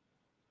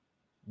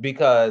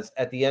 Because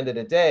at the end of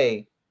the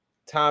day,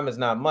 time is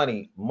not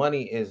money.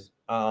 Money is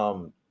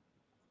um,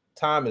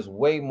 time is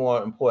way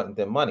more important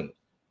than money,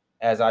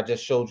 as I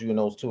just showed you in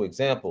those two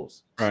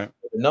examples. Right.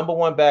 The number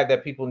one bag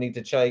that people need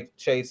to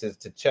chase is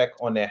to check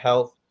on their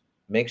health,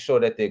 make sure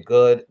that they're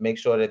good, make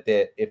sure that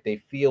if they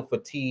feel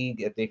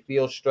fatigue, if they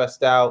feel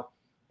stressed out,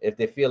 if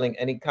they're feeling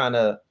any kind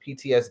of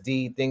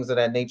PTSD, things of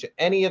that nature,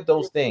 any of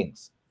those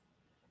things,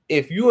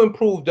 if you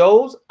improve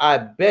those, I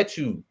bet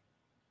you'll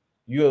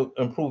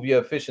improve your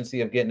efficiency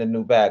of getting a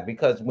new bag.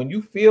 Because when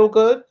you feel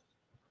good,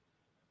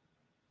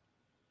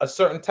 a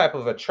certain type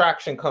of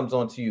attraction comes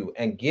onto you,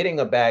 and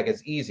getting a bag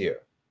is easier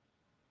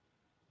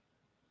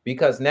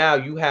because now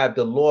you have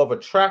the law of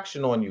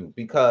attraction on you.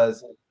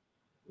 Because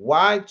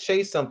why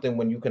chase something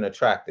when you can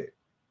attract it?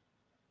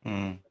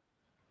 Mm.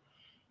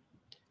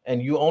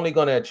 And you're only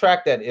going to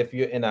attract that if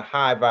you're in a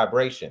high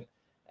vibration.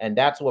 And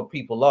that's what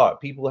people are.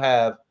 People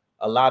have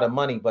a lot of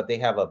money, but they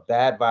have a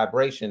bad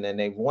vibration, and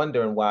they're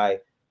wondering why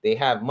they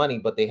have money,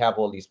 but they have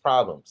all these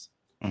problems.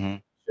 Mm-hmm.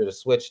 Should have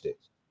switched it.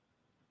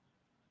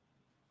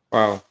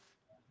 Wow.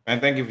 Man,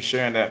 thank you for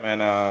sharing that, man.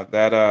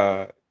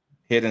 That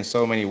hit in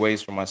so many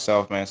ways for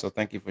myself, man. So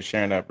thank you for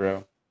sharing that, bro.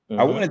 I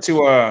Mm-hmm. wanted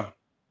to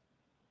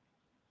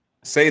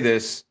say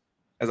this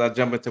as I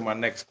jump into my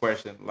next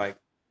question. Like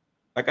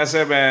I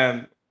said,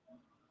 man,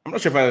 I'm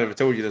not sure if I ever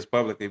told you this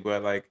publicly,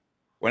 but like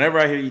whenever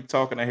I hear you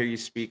talk and I hear you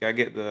speak, I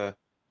get the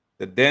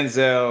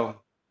Denzel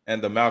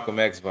and the Malcolm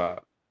X vibe.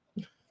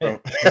 From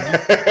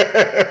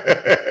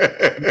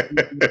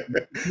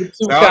You're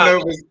so too I don't kind. know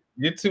if it's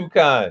You're too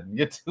kind.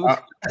 You're too uh,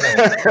 kind.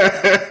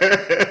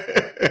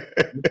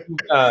 You're too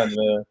kind,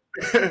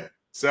 man.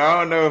 so I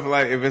don't know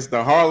if it's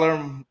the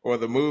Harlem or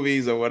the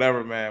movies or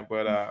whatever, man.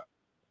 But I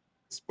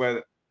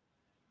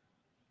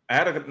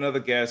had another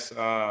guest,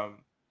 a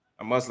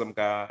Muslim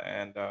guy,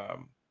 and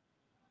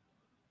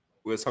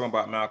we were talking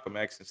about Malcolm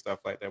X and stuff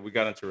like that. We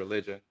got into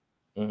religion.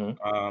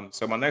 Mm-hmm.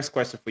 So my next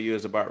question for you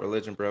is about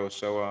religion, bro.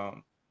 So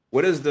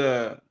what is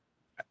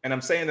and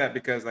I'm saying that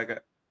because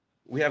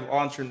we have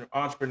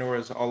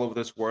entrepreneurs all over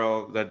this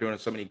world that are doing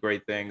so many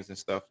great things and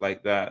stuff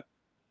like that.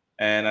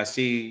 And I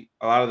see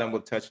a lot of them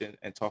will touch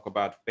and talk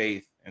about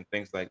faith and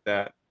things like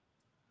that.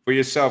 For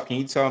yourself, can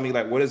you tell me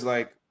like what is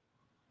like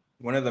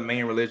one of the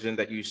main religion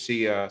that you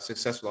see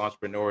successful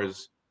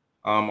entrepreneurs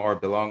are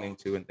belonging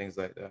to and things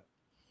like that?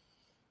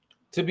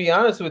 To be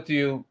honest with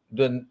you,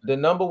 the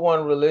number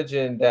one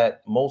religion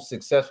that most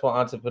successful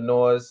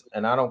entrepreneurs,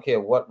 and I don't care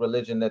what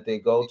religion that they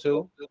go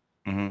to,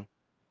 Hmm.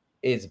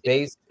 is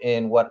based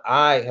in what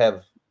I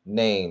have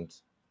named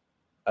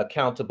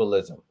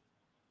accountabilism.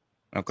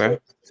 Okay,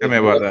 So tell me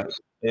about that.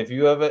 if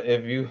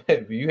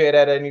you hear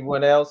that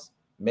anyone else,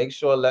 make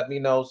sure let me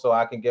know so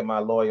I can get my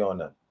lawyer on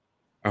them.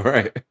 All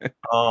right.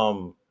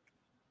 Um,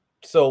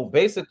 so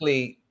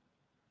basically,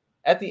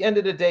 at the end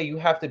of the day, you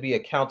have to be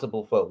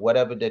accountable for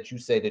whatever that you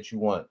say that you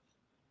want.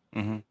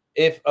 Hmm.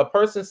 If a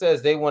person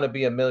says they want to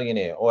be a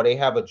millionaire, or they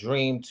have a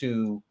dream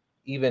to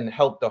even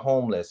help the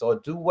homeless or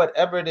do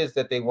whatever it is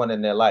that they want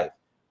in their life,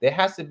 there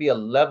has to be a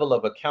level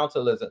of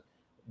accountabilism.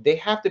 They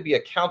have to be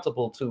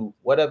accountable to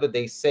whatever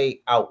they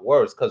say out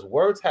words, because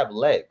words have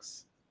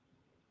legs.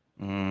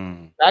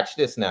 Mm. Catch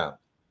this now.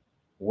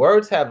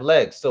 Words have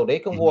legs, so they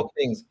can Hmm. walk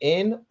things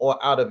in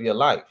or out of your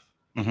life.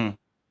 Hmm.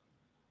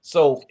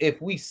 So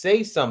if we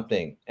say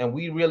something and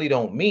we really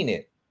don't mean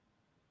it,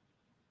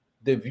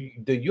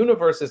 the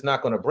universe is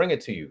not going to bring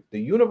it to you. The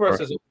universe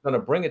Right. is going to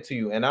bring it to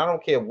you, and I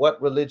don't care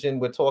what religion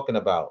we're talking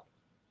about: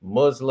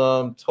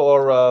 Muslim,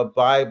 Torah,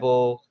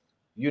 Bible,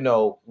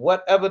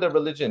 whatever the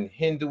religion,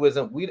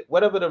 Hinduism,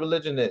 whatever the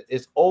religion is,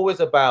 it's always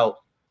about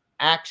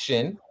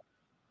action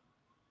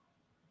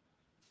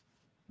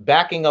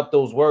backing up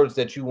those words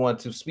that you want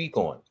to speak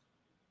on,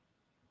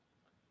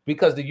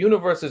 because the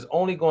universe is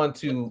only going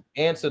to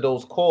answer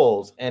those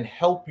calls and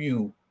help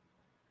you,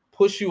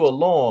 push you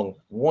along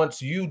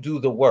once you do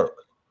the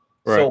work.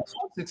 Right. So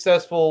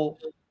successful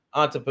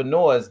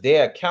entrepreneurs,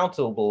 they're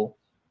accountable,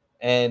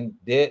 and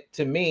they,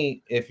 to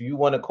me, if you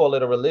want to call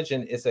it a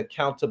religion, it's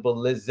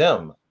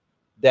accountabilism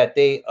that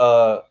they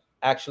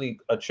actually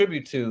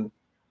attribute to,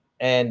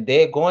 and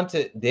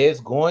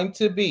there's going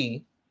to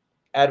be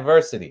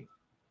adversity,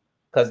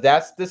 because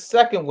that's the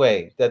second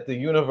way that the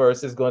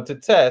universe is going to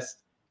test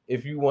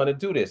if you want to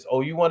do this.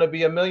 Oh, you want to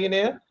be a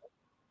millionaire?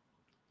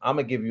 I'm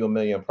gonna give you a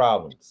million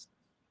problems.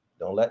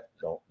 Don't let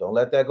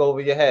that go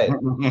over your head.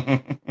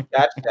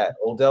 Catch that,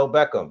 Odell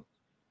Beckham.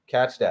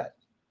 Catch that.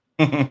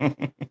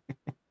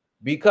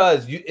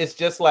 Because it's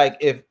just like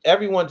if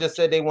everyone just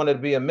said they wanted to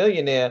be a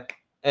millionaire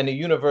and the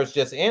universe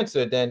just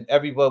answered, then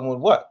everyone would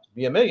what?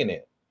 Be a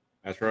millionaire.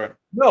 That's right.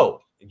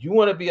 No, you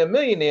want to be a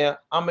millionaire,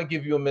 I'm gonna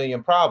give you a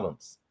million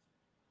problems.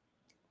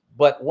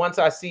 But once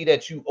I see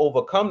that you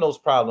overcome those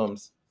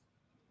problems,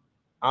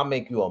 I'll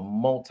make you a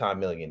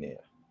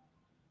multi-millionaire.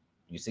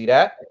 You see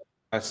that?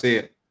 I see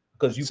it.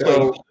 Because you paid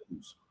So your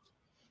dues.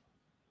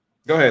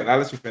 go ahead. I'll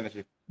let you finish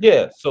it.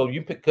 Yeah, so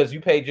because you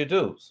paid your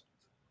dues.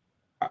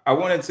 I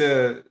wanted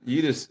to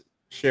you just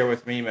share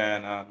with me,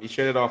 man. You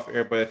shared it off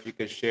air, but if you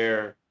could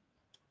share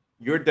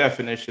your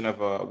definition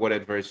of what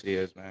adversity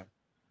is, man.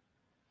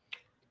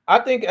 I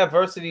think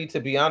adversity,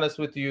 to be honest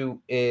with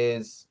you,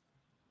 is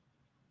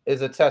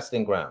a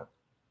testing ground.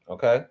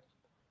 Okay.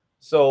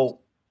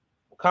 So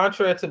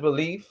contrary to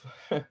belief,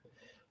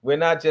 we're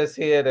not just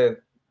here to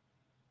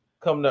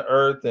come to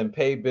earth and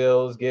pay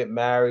bills, get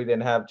married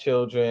and have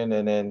children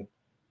and then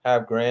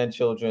have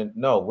grandchildren.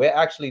 No, we're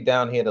actually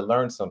down here to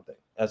learn something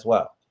as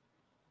well.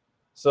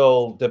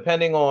 So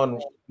depending on,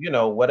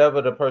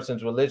 whatever the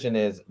person's religion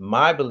is,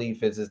 my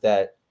belief is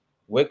that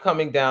we're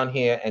coming down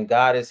here and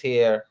God is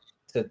here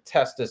to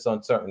test us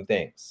on certain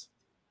things,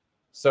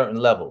 certain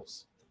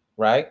levels,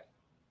 right?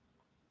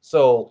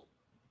 So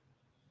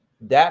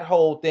that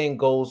whole thing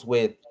goes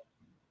with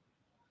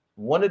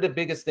one of the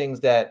biggest things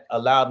that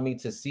allowed me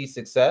to see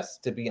success,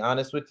 to be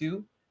honest with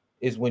you,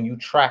 is when you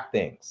track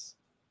things.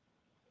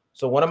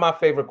 So one of my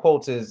favorite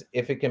quotes is,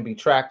 if it can be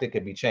tracked, it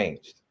can be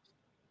changed.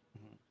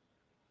 Mhm.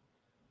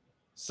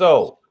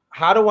 So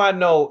how do I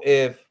know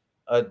if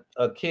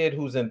a kid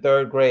who's in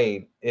third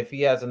grade, if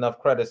he has enough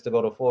credits to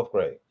go to fourth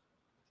grade?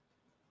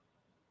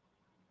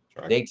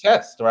 Track They it.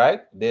 test,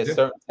 right? There's Yeah.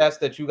 certain tests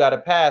that you got to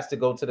pass to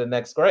go to the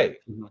next grade.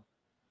 Mhm.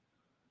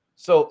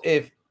 So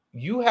if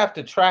you have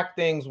to track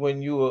things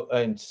when you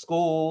are in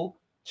school,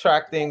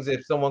 track things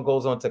if someone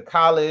goes on to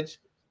college,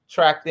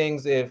 track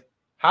things if,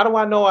 how do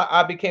I know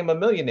I became a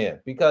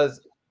millionaire?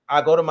 Because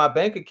I go to my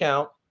bank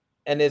account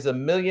and there's $1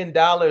 million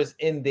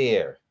in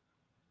there.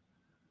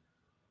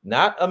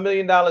 Not $1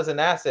 million in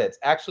assets,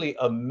 actually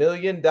 $1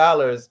 million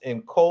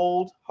in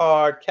cold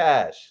hard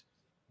cash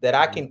that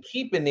I Mhm. can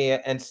keep in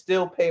there and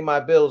still pay my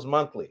bills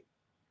monthly.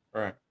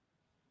 Right.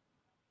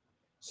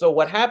 So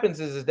what happens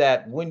is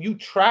that when you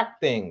track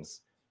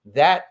things,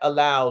 that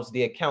allows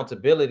the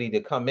accountability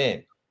to come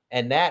in.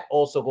 And that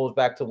also goes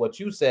back to what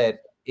you said.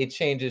 It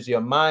changes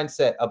your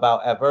mindset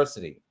about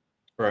adversity.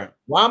 Right.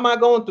 Why am I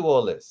going through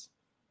all this?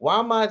 Why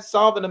am I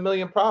solving a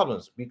million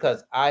problems?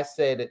 Because I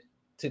said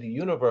to the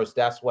universe,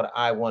 that's what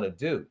I want to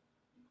do.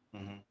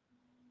 Mhm.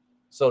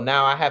 So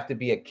now I have to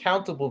be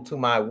accountable to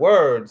my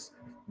words,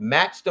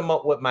 match them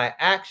up with my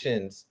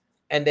actions,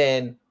 and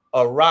then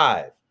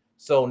arrive.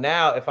 So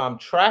now, if I'm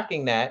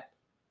tracking that,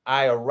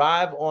 I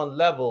arrive on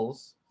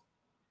levels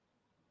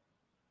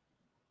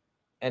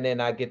and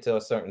then I get to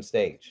a certain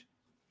stage.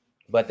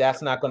 But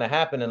that's not going to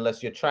happen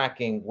unless you're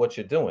tracking what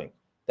you're doing.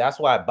 That's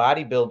why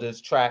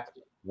bodybuilders track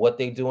what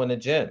they do in the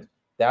gym.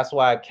 That's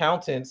why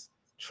accountants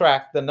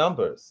track the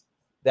numbers.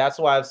 That's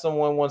why if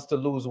someone wants to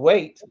lose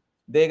weight,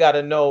 they got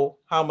to know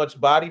how much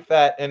body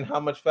fat and how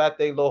much fat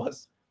they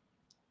lost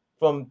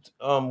from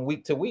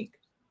week to week.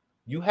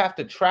 You have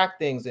to track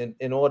things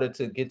in order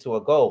to get to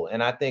a goal.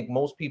 And I think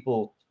most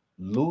people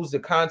lose the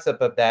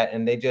concept of that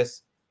and they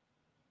just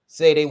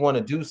say they want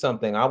to do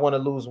something. I want to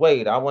lose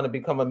weight. I want to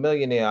become a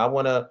millionaire. I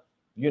want to,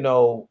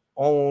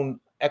 own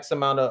X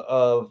amount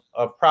of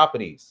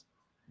properties.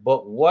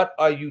 But what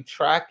are you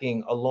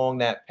tracking along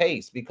that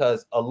pace?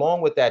 Because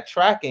along with that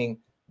tracking,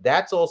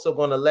 that's also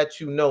going to let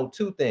you know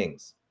two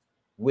things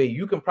where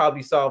you can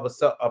probably solve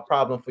a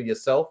problem for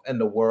yourself and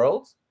the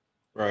world.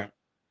 Right.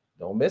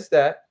 Don't miss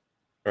that.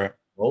 Right.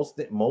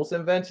 Most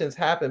inventions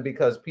happen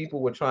because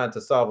people were trying to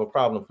solve a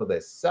problem for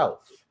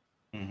themselves.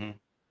 Mhm.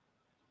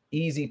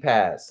 Easy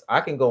pass.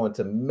 I can go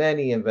into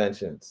many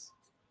inventions.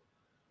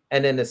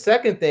 And then the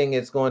second thing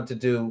it's going to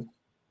do,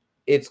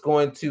 it's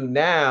going to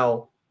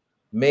now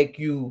make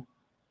you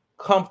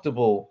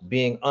comfortable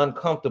being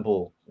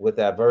uncomfortable with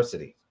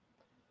adversity.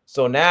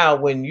 So now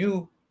when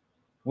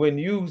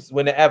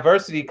the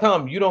adversity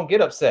come, you don't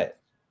get upset.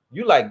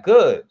 You like,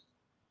 good.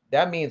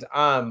 That means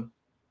I'm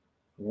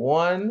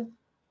one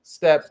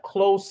step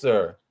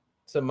closer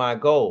to my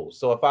goal.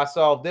 So if I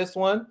solve this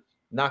one,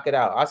 knock it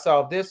out. I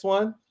solve this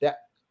one, that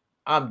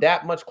I'm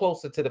that much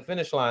closer to the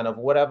finish line of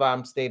whatever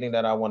I'm stating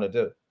that I want to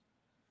do.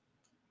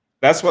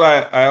 That's what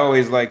I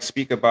always like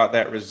speak about,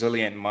 that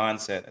resilient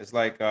mindset. It's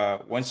like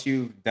once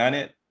you've done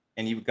it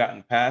and you've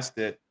gotten past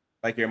it,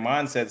 like your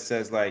mindset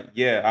says, like,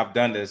 yeah, I've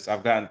done this,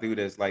 I've gotten through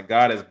this. Like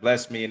God has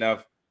blessed me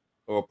enough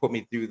or put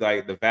me through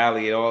like the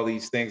valley and all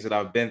these things that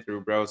I've been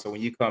through, bro. So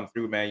when you come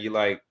through, man, you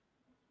like,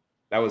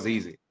 that was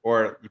easy.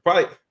 Or you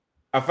probably,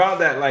 I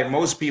found that like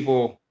most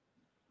people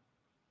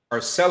are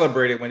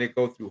celebrated when they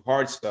go through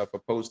hard stuff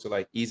opposed to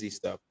like easy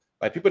stuff.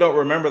 Like people don't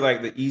remember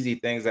like the easy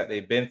things that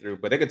they've been through,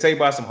 but they could tell you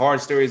about some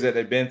hard stories that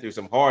they've been through,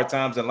 some hard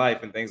times in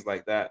life and things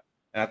like that.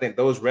 And I think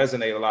those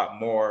resonate a lot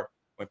more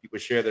when people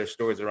share their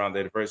stories around the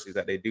adversities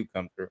that they do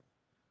come through.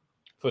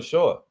 For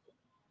sure.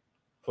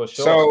 For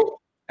sure. So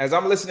as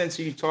I'm listening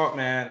to you talk,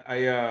 man,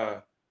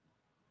 a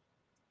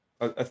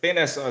thing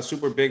that's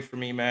super big for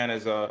me, man,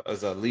 is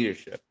a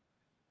leadership.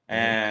 Mhm.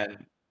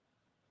 And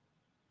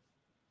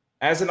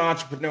as an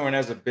entrepreneur and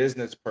as a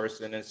business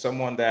person and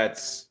someone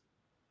that's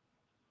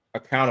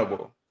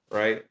accountable,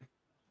 right?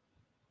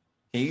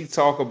 Can you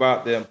talk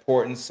about the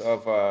importance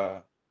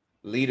of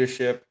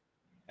leadership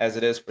as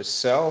it is for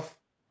self,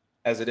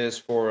 as it is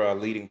for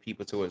leading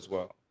people too as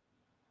well?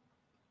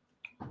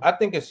 I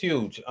think it's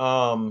huge.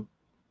 The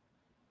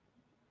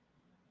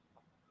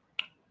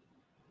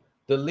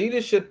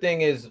leadership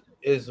thing is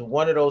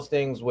one of those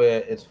things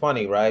where it's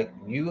funny, right?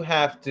 You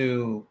have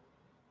to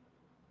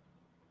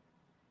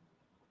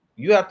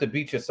You have to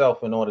beat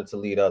yourself in order to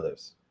lead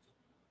others.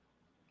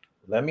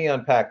 Let me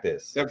unpack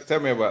this. Tell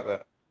me about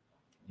that.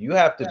 You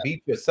have to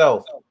beat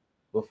yourself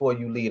before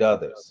you lead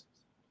others.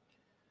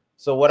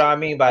 So what I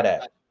mean by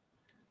that?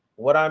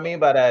 What I mean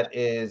by that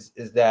is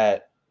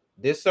that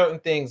there's certain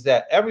things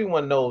that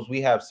everyone knows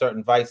we have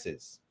certain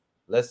vices.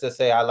 Let's just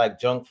say I like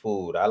junk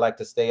food, I like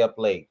to stay up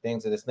late,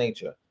 things of this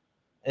nature.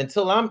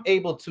 Until I'm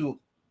able to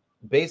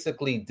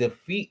basically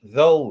defeat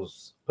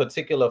those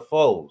particular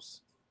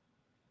foes,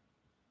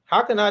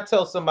 how can I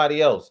tell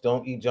somebody else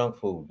don't eat junk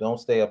food, don't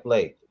stay up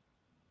late?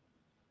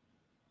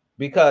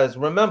 Because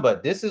remember,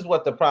 this is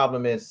what the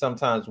problem is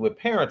sometimes with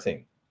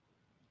parenting.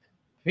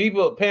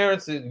 People,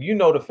 parents, you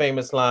know the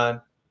famous line,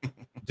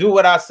 do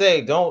what I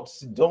say, don't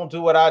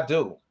do what I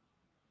do.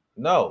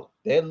 No,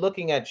 they're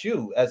looking at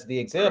you as the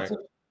Correct.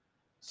 example.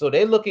 So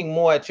they're looking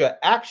more at your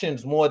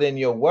actions more than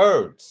your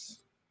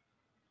words.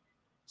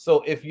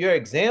 So if your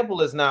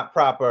example is not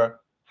proper,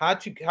 how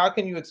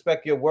can you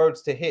expect your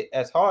words to hit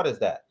as hard as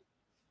that?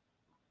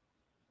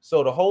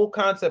 So the whole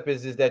concept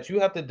is that you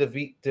have to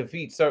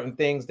defeat certain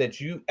things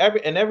that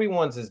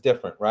everyone's is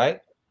different, right?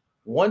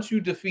 Once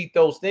you defeat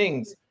those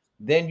things,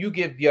 then you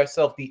give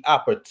yourself the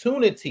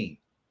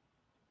opportunity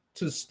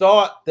to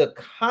start the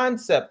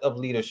concept of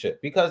leadership.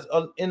 Because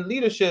in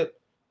leadership,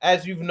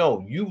 as you've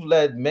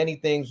led many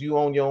things, you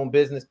own your own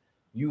business,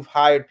 you've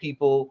hired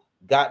people,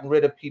 gotten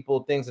rid of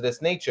people, things of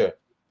this nature.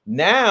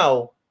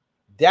 Now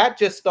that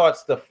just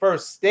starts the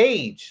first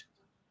stage,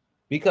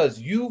 because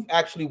you've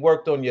actually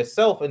worked on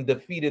yourself and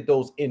defeated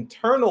those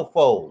internal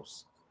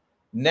foes.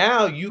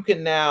 Now you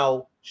can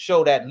now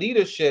show that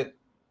leadership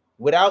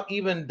without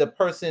even the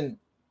person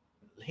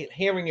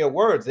hearing your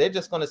words. They're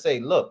just going to say,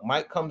 look,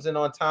 Mike comes in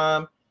on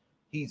time,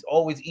 he's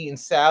always eating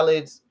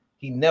salads,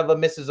 he never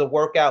misses a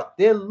workout.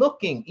 They're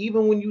looking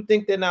even when you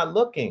think they're not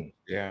looking.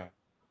 Yeah.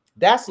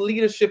 That's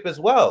leadership as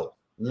well.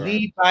 Correct.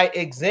 Lead by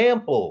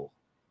example.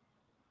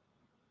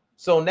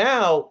 So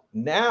now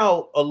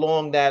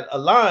along that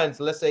aligns,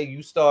 let's say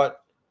you start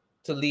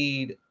to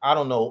lead, I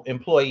don't know,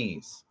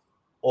 employees,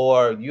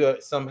 or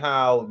you're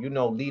somehow,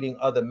 leading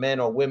other men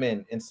or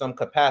women in some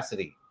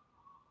capacity.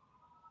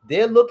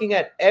 They're looking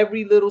at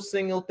every little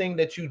single thing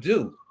that you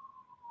do.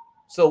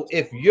 So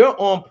if you're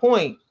on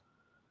point,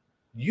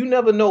 you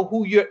never know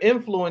who you're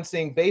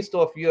influencing based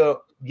off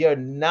your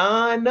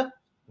non-verbal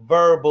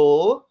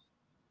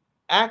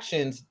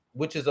actions,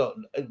 which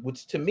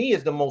to me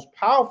is the most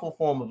powerful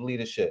form of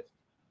leadership.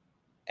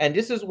 And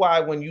this is why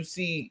when you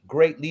see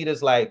great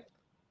leaders like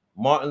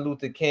Martin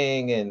Luther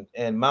King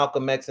and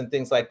Malcolm X and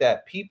things like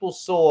that, people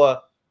saw,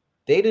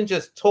 they didn't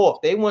just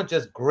talk, they weren't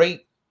just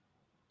great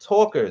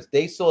talkers,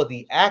 they saw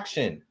the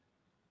action.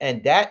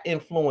 And that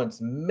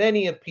influenced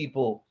many of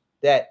people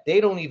that they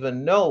don't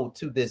even know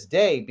to this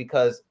day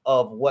because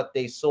of what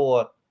they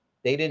saw.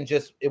 They didn't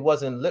just, it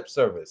wasn't lip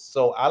service.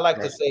 So I like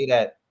to Right. say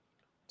that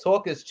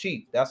talk is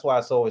cheap. That's why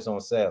it's always on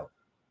sale.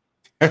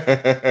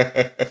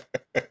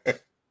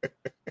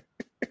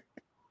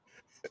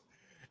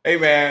 Hey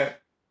man,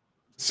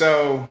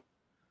 so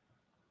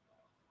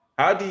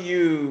how do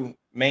you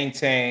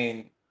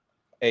maintain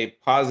a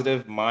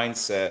positive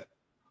mindset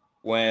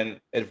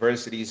when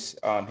adversities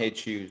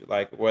hit you,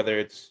 like whether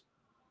it's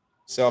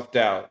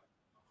self-doubt,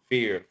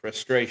 fear,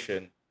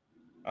 frustration,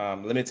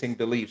 limiting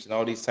beliefs, and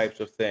all these types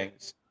of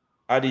things?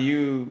 How do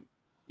you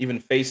even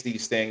face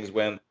these things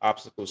when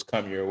obstacles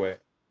come your way?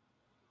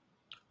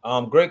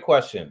 Great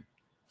question.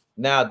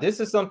 Now, this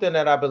is something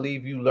that I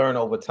believe you learn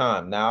over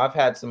time. Now, I've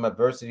had some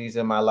adversities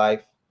in my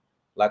life,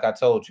 like I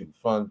told you,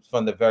 from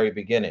the very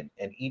beginning,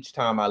 and each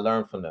time I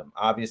learn from them.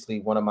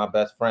 Obviously, one of my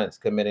best friends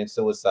committing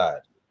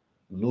suicide,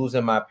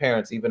 losing my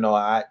parents, even though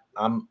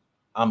I'm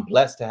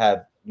blessed to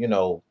have,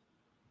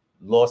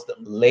 lost them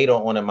later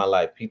on in my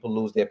life. People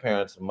lose their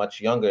parents much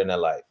younger in their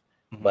life,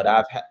 but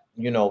Mhm.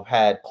 I've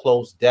had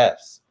close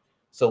deaths.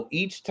 So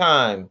each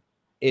time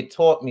it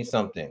taught me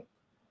something,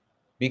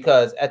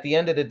 because at the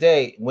end of the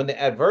day, when the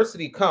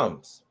adversity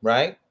comes,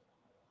 right?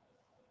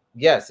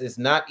 Yes, it's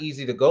not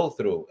easy to go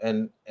through.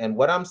 And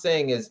what I'm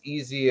saying is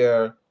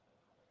easier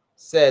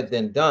said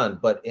than done,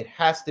 but it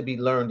has to be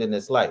learned in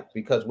this life,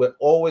 because we're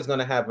always going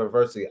to have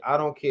adversity. I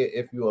don't care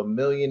if you're a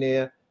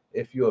millionaire,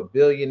 if you're a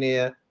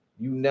billionaire,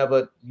 you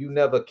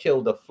never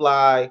killed a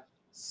fly.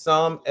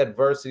 Some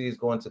adversity is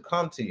going to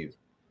come to you,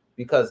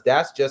 because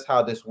that's just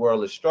how this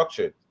world is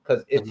structured.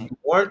 Because if Mhm. you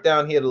weren't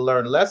down here to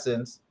learn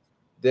lessons,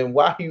 then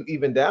why are you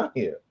even down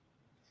here?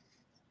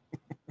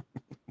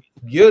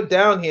 You're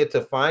down here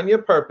to find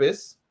your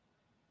purpose.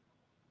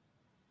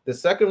 The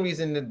second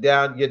reason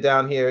you're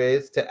down here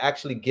is to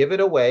actually give it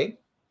away.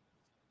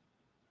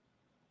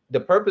 The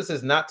purpose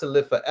is not to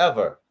live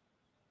forever,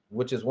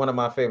 which is one of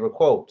my favorite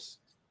quotes,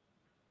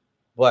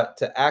 but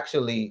to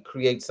actually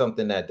create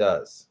something that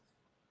does,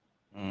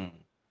 Mm.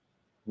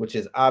 which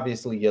is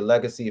obviously your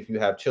legacy if you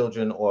have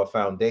children, or a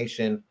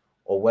foundation,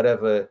 or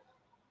whatever,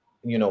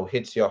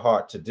 hits your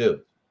heart to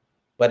do.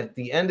 But at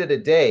the end of the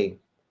day,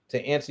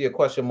 to answer your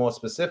question more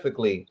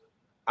specifically,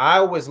 I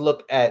always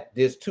look at,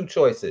 there's two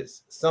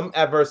choices. Some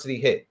adversity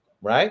hit,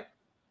 right?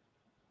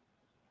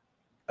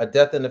 a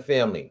death in the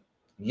family.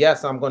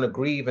 Yes, I'm going to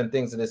grieve and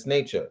things of this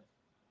nature.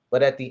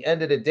 But at the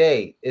end of the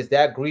day, is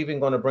that grieving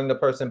going to bring the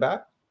person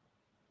back?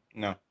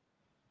 No.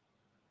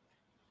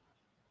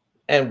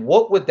 And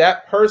what would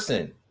that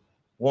person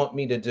want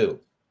me to do?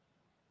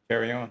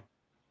 Carry on.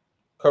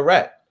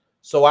 Correct.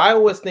 So I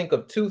always think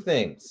of two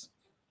things.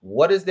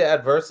 What is the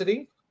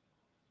adversity?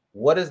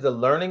 What is the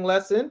learning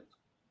lesson?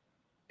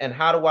 And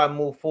how do I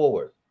move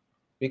forward?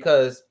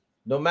 Because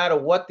no matter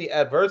what the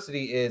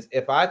adversity is,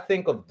 if I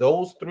think of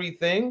those three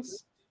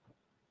things,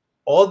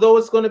 although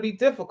it's going to be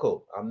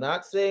difficult, I'm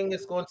not saying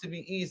it's going to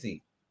be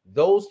easy.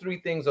 Those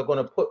three things are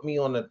going to put me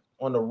on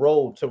the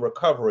road to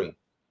recovery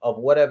of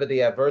whatever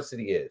the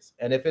adversity is.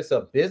 And if it's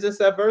a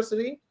business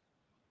adversity,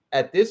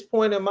 at this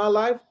point in my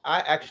life, I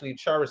actually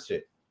cherish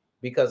it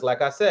because,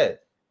 like I said,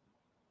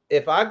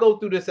 if I go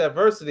through this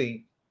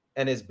adversity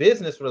and it's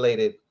business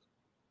related,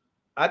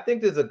 I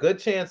think there's a good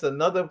chance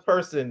another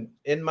person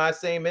in my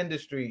same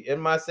industry, in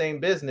my same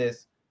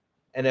business,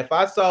 and if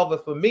I solve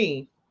it for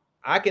me,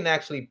 I can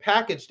actually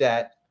package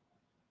that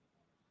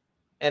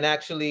and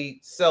actually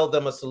sell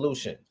them a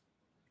solution.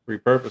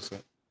 Repurpose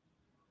it.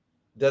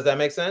 Does that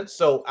make sense?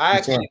 So I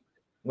Yes, sir. actually,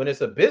 when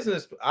it's a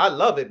business, I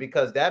love it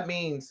because that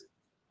means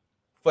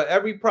for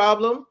every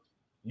problem,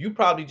 you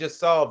probably just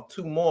solve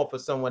two more for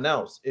someone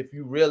else if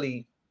you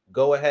really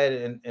go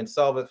ahead and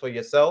solve it for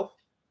yourself.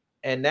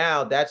 And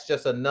now that's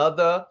just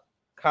another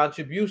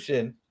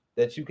contribution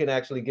that you can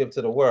actually give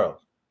to the world.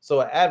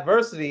 So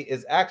adversity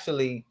is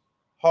actually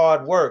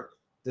hard work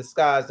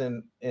disguised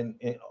in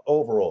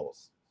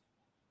overalls.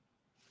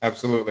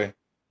 Absolutely.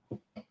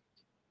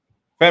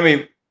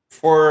 Femi,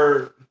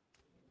 for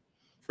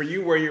for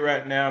you where you're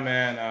at now,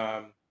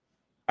 man,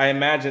 I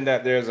imagine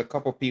that there's a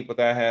couple people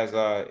that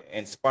has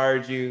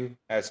inspired you,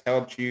 has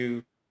helped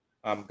you,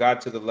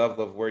 got to the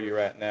level of where you're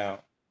at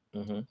now.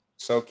 Mm-hmm.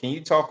 So can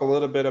you talk a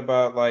little bit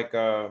about like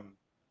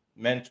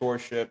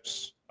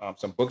mentorships,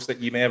 some books that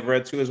you may have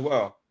read too as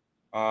well,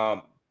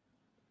 um,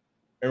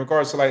 in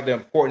regards to like the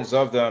importance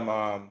of them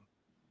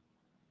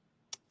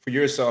for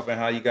yourself and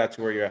how you got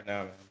to where you're at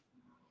now, man?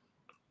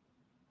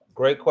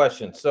 Great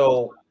question.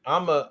 So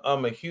I'm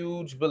a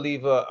huge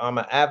believer. I'm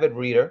an avid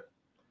reader.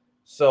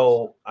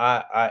 So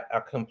I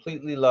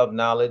completely love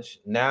knowledge.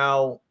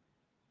 Now,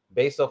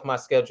 based off my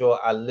schedule,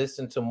 I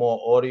listen to more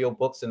audio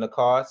books in the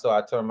car. So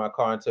I turn my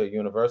car into a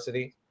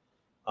university.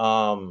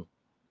 Um,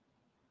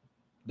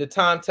 the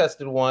time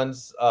tested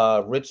ones,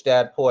 Rich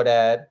Dad Poor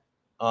Dad,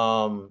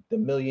 The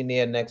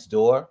Millionaire Next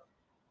Door,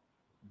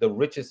 The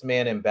Richest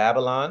Man in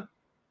Babylon.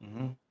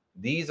 Hmm.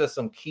 These are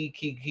some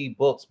key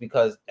books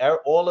because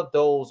all of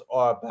those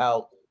are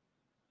about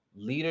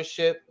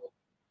leadership,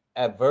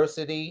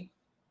 adversity,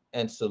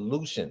 and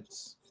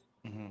solutions.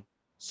 Hmm.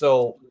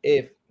 So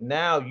if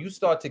now you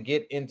start to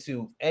get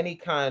into any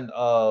kind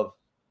of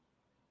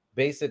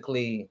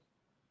basically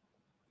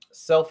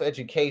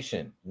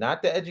self-education,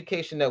 not the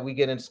education that we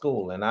get in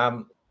school, and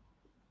I'm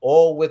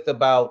all with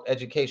about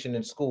education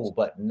in school,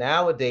 but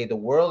nowadays the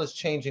world is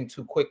changing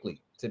too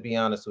quickly, to be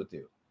honest with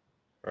you.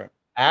 Right.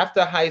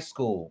 After high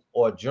school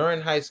or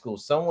during high school,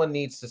 someone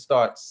needs to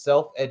start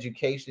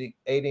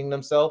self-educating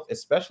themselves,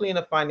 especially in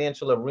the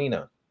financial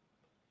arena,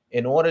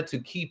 in order to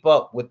keep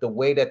up with the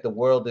way that the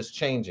world is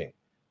changing.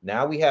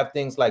 Now we have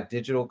things like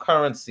digital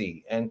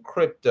currency and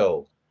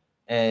crypto,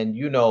 and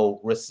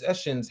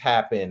recessions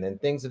happen and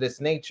things of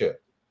this nature.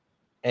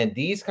 And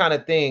these kind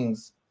of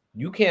things,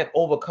 you can't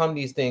overcome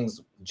these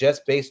things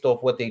just based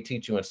off what they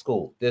teach you in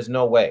school. There's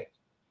no way.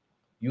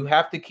 You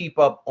have to keep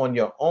up on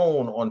your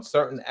own on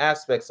certain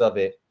aspects of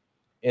it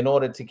in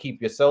order to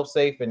keep yourself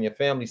safe and your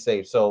family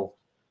safe. So,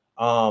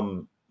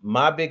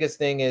 my biggest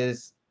thing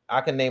is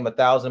I can name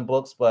 1,000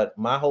 books, but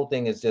my whole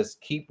thing is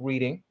just keep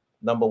reading.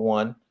 Number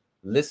one,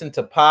 listen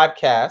to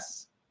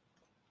podcasts,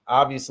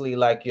 obviously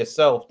like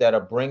yourself, that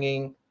are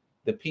bringing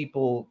the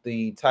people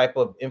the type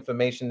of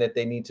information that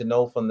they need to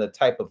know from the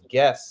type of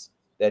guests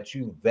that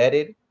you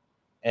vetted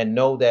and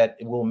know that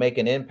it will make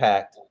an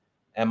impact.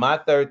 And my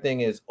third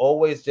thing is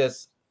always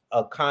just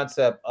a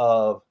concept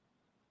of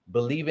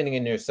believing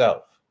in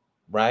yourself,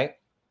 right?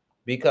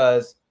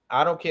 Because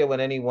I don't care what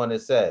anyone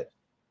has said.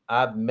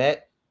 I've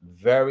met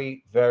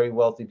very, very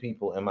wealthy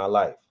people in my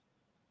life.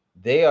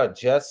 They are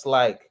just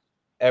like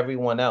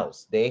everyone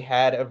else. They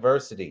had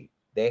adversity,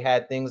 they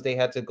had things they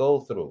had to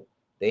go through,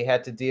 they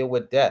had to deal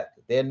with death.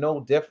 They're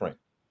no different.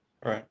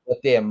 Right. But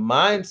their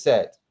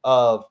mindset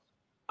of,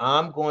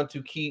 I'm going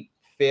to keep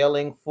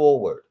failing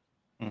forward.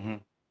 Hmm.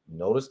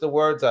 Notice the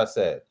words I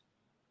said,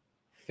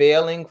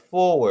 failing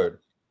forward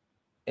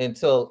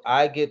until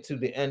I get to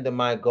the end of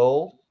my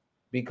goal.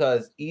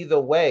 Because either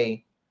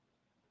way,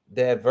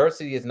 the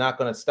adversity is not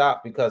going to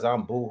stop because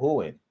I'm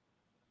boo-hooing.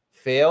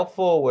 Fail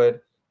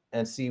forward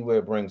and see where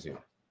it brings you.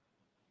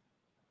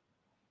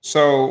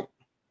 So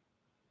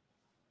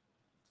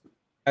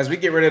as we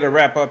get ready to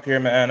wrap up here,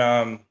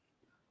 man,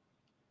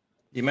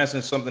 you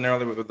mentioned something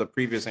earlier with the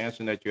previous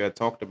answer that you had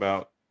talked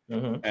about,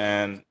 Mm-hmm.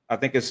 and I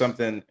think it's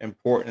something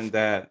important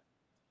that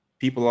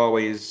people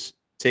always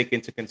take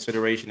into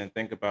consideration and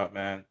think about,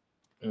 man.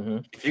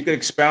 Mhm. If you could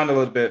expound a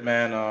little bit,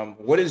 man,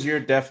 what is your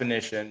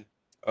definition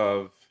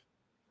of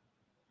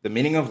the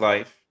meaning of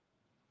life,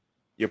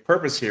 your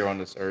purpose here on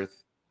this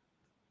earth,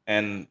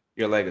 and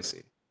your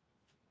legacy?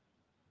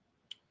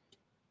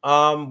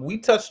 We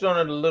touched on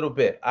it a little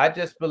bit. I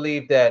just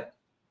believe that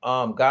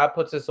God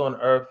puts us on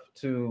earth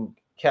to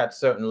catch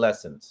certain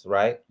lessons,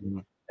 right?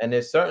 Mhm. And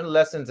there's certain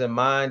lessons and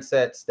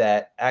mindsets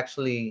that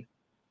actually,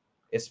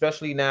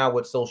 especially now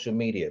with social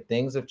media,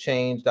 things have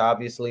changed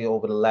obviously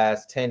over the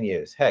last 10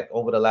 years, heck,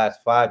 over the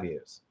last 5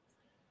 years.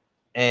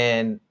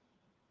 And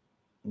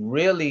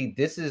really,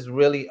 this is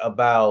really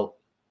about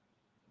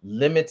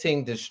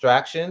limiting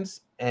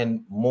distractions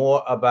and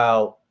more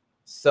about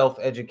self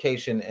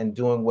education and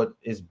doing what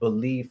is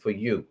believed for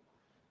you.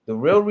 The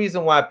real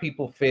reason why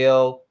people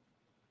fail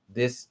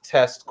this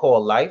test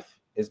called life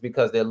is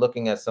because they're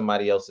looking at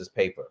somebody else's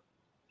paper,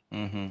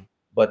 Mm-hmm.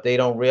 but they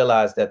don't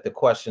realize that the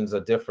questions are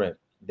different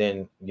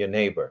than your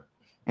neighbor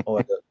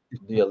or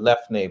your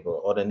left neighbor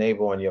or the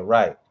neighbor on your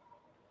right.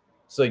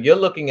 So you're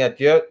looking at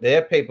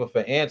their paper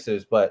for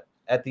answers, but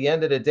at the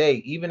end of the day,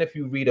 even if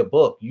you read a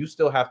book, you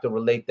still have to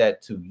relate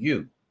that to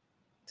you.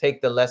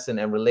 Take the lesson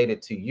and relate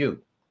it to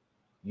you.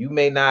 You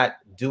may not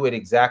do it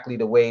exactly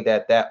the way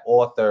that that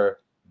author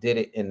did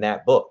it in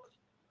that book.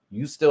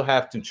 You still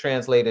have to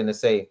translate it and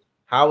say,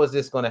 how is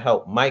this going to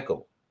help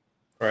Michael?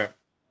 Right.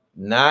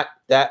 Not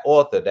that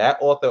author. That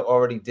author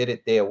already did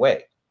it their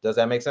way. Does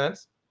that make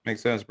sense?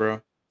 Makes sense,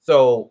 bro.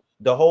 So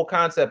the whole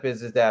concept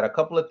is that a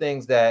couple of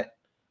things that,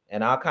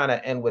 and I'll kind of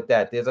end with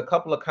that. There's a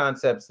couple of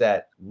concepts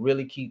that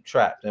really keep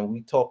trapped, and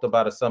we talked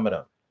about some of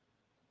them.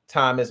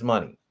 Time is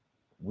money.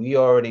 We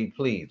already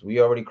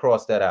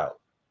crossed that out.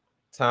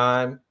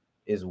 Time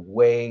is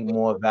way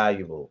more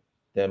valuable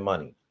than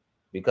money,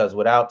 because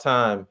without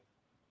time,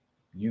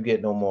 you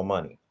get no more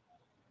money.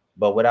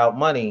 But without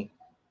money,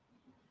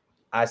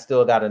 I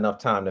still got enough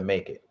time to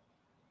make it.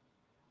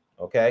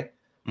 Okay.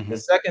 The Mm-hmm.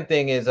 second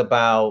thing is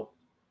about,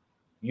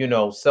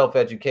 self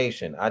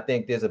education. I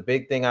think there's a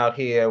big thing out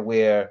here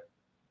where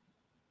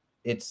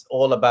it's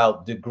all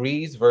about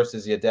degrees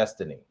versus your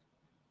destiny.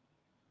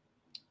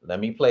 Let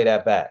me play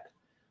that back.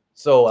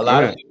 So a Go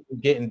lot of ahead. people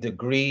getting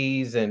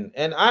degrees, and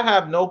I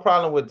have no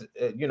problem with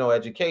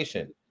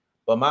education,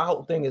 but my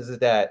whole thing is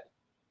that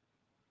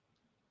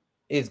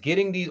is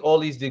getting these all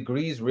these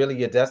degrees really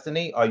your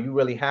destiny? Are you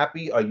really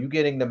happy? Are you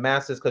getting the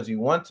masters because you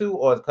want to,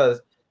 or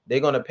because they're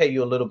going to pay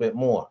you a little bit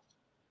more?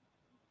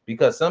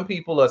 Because some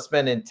people are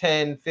spending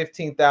 10,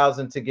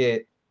 15,000 to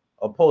get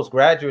a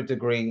postgraduate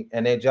degree,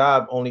 and their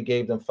job only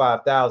gave them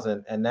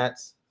 5,000, and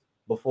that's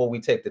before we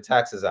take the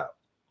taxes out.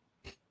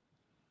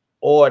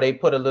 Or they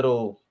put a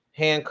little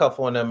handcuff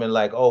on them and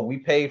like, oh, we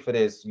paid for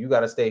this, you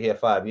got to stay here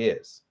 5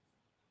 years.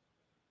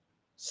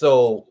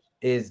 So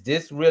is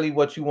this really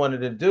what you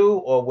wanted to do,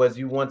 or was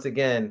you once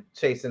again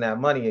chasing that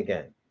money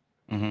again?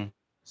 Mm-hmm.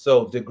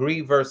 So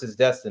degree versus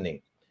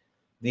destiny.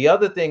 The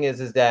other thing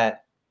is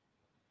that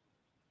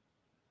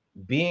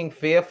being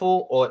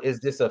fearful, or is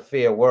this a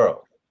fair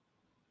world?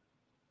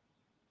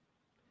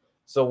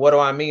 So what do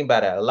I mean by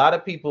that? A lot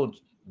of people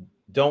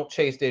don't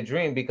chase their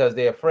dream because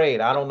they're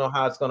afraid. I don't know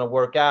how it's going to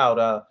work out.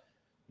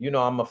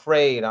 I'm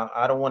afraid.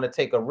 I don't want to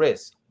take a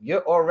risk.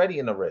 You're already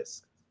in a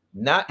risk.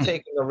 Not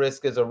taking a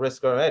risk is a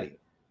risk already.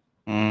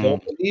 Mm.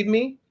 Don't believe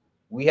me?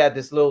 We had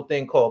this little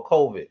thing called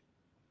COVID,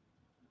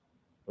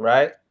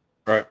 right?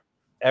 Right.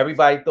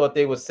 Everybody thought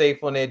they were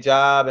safe on their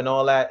job and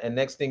all that. And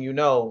next thing you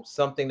know,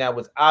 something that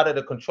was out of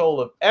the control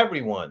of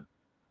everyone,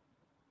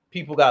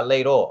 people got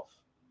laid off.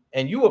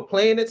 And you were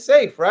playing it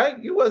safe, right?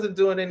 You wasn't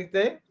doing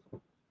anything.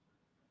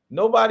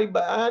 Nobody,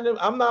 but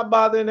I'm not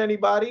bothering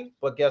anybody.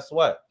 But guess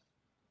what?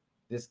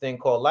 This thing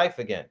called life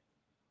again.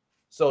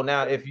 So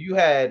now, if you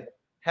had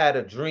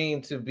a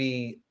dream to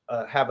be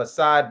have a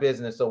side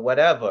business or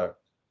whatever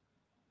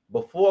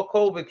before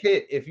COVID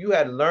hit, if you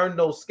had learned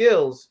those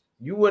skills,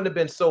 you wouldn't have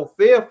been so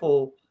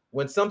fearful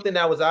when something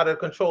that was out of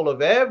control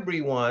of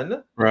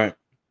everyone. Right.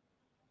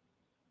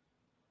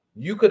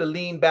 You could have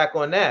leaned back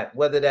on that,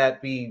 whether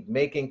that be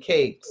making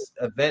cakes,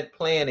 event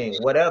planning,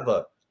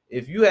 whatever.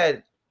 If you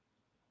had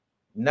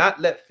not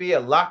let fear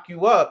lock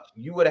you up,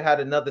 you would have had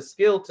another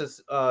skill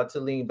to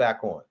lean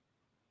back on.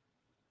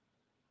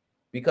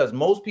 Because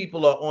most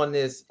people are on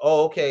this,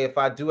 oh, okay, if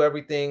I do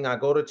everything, I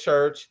go to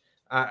church,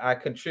 I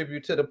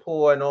contribute to the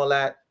poor and all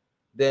that,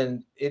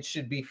 then it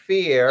should be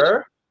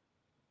fair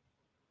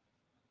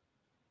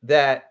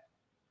that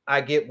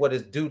I get what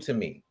is due to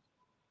me.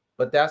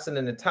 But that's an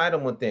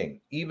entitlement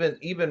thing.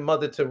 Even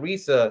Mother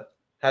Teresa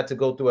had to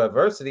go through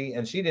adversity,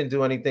 and she didn't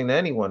do anything to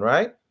anyone,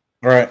 right?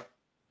 Right.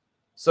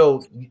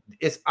 So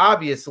it's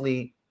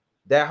obviously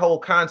that whole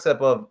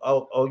concept of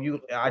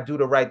I do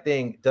the right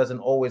thing doesn't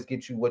always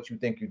get you what you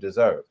think you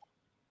deserve,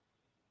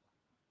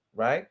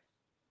 right?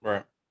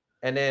 Right.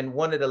 And then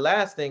one of the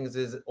last things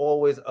is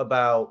always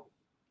about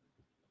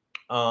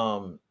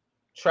um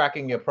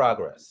tracking your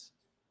progress,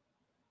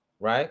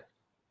 right?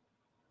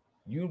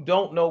 You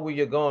don't know where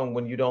you're going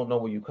when you don't know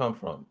where you come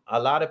from. A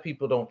lot of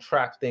people don't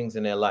track things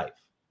in their life.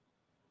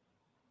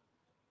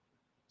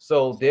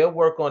 So they'll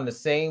work on the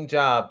same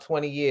job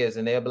 20 years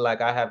and they'll be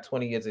like, I have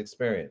 20 years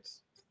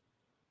experience.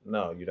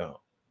 No, you don't.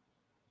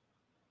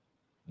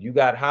 You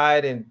got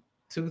hired in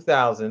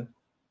 2000.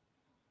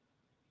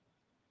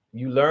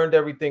 You learned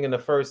everything in the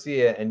first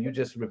year and you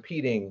just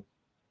repeating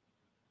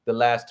the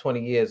last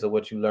 20 years of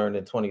what you learned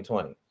in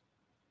 2020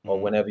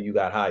 or whenever you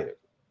got hired.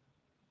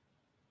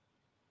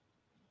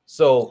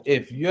 So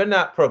if you're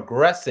not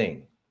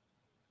progressing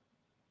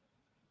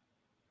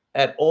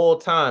at all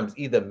times,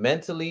 either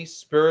mentally,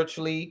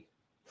 spiritually,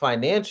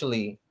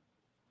 financially,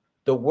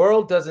 the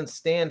world doesn't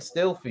stand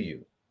still for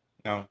you.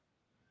 No.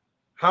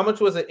 How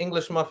much was an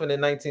English muffin in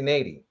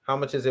 1980? How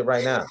much is it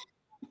right now?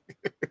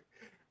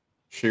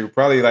 Shoot,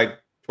 probably like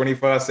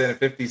 25 cents and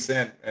 50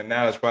 cents, and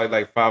now it's probably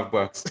like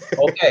 $5.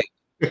 Okay.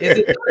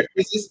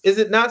 Is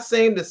it not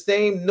the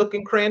same nook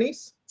and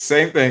crannies?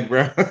 Same thing,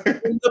 bro.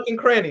 Nook and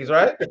crannies,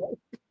 right?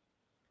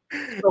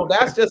 So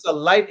that's just a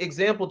light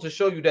example to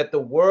show you that the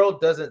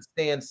world doesn't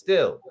stand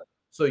still.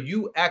 So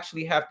you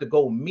actually have to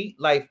go meet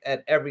life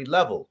at every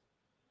level.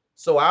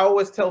 So I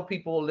always tell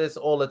people this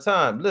all the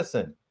time.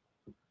 Listen,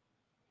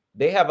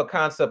 they have a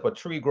concept, a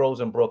tree grows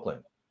in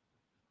Brooklyn,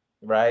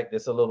 right?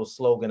 It's a little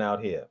slogan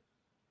out here,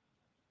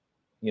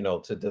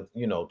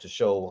 to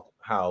show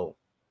how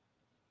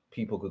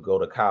people could go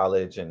to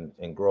college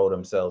and grow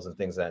themselves and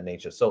things of that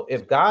nature. So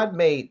if God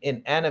made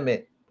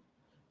inanimate,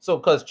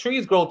 because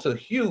trees grow to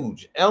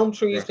huge, elm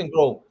trees can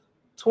grow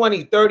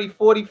 20, 30,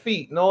 40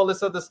 feet and all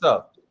this other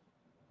stuff.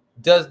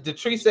 Does the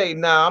tree say,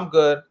 nah, I'm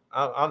good.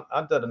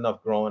 I've done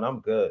enough growing. I'm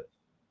good.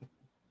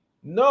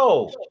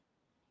 No,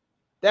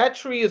 that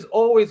tree is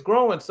always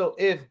growing. So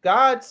if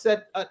God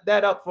set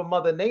that up for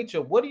Mother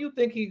Nature, what do you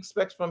think he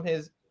expects from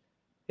his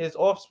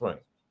offspring?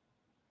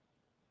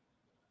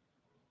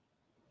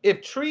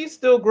 If trees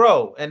still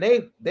grow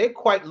and they're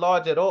quite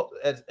large at all,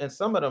 and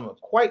some of them are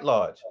quite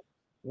large,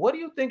 what do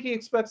you think he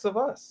expects of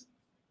us?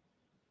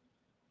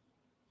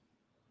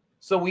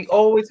 So we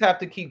always have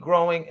to keep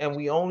growing, and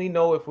we only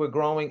know if we're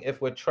growing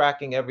if we're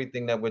tracking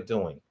everything that we're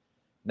doing.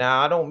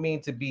 Now, I don't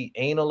mean to be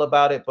anal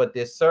about it, but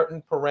there's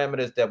certain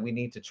parameters that we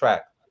need to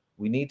track.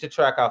 We need to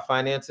track our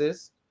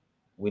finances.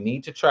 We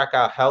need to track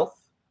our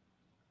health.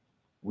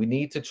 We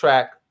need to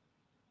track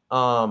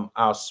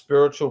our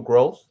spiritual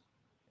growth.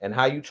 And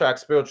how you track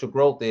spiritual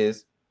growth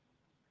is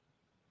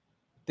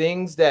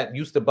things that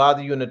used to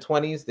bother you in the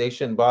 20s, they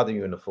shouldn't bother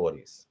you in the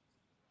 40s.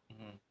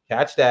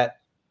 Catch that.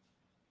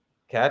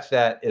 Catch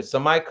that. If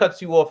somebody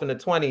cuts you off in the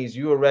 20s,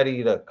 you are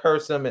ready to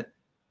curse them. At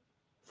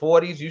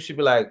 40s, you should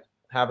be like,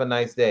 have a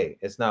nice day.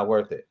 It's not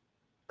worth it.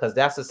 Because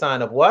that's a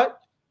sign of what?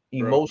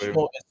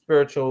 Emotional and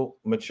spiritual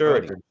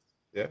maturity.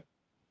 Yeah.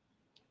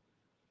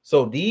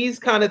 So these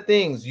kind of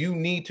things you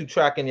need to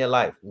track in your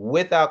life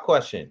without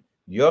question.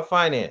 Your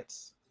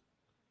finance,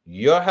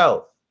 your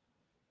health,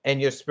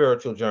 and your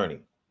spiritual journey.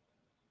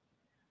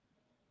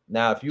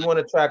 Now, if you want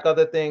to track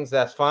other things,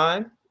 that's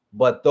fine.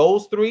 But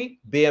those three,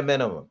 be a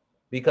minimum.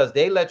 Because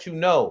they let you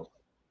know,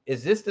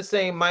 is this the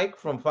same Mike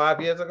from 5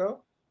 years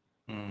ago?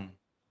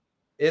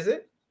 Is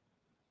it?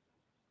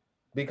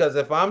 Because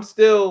if I'm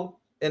still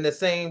in the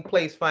same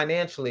place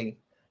financially,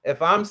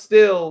 if I'm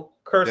still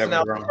cursing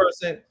out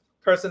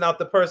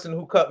the person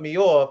who cut me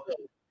off,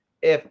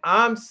 if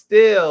I'm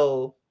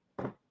still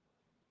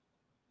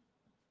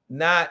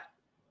not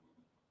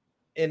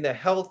in the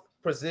health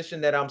position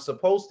that I'm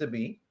supposed to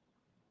be,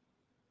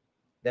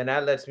 then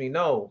that lets me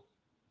know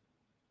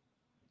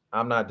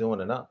I'm not doing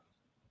enough.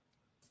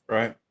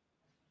 Right.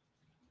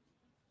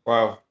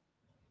 Wow.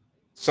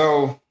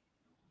 So,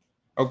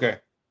 okay.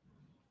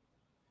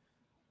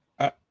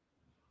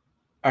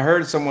 I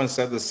heard someone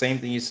said the same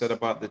thing you said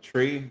about the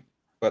tree,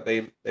 but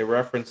they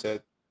reference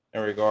it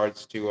in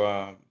regards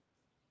to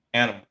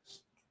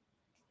animals.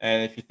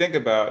 And if you think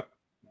about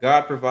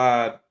God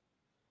provide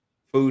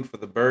food for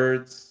the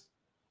birds,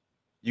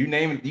 you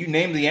name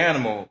the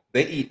animal,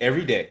 they eat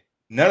every day.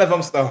 None of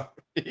them starve.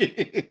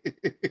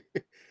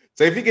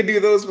 So if he can do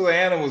those for the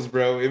animals,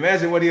 bro,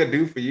 imagine what he'll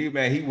do for you,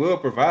 man. He will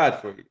provide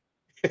for you.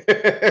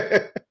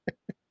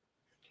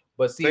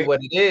 But see what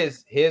it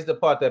is, here's the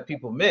part that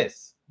people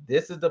miss.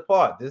 This is the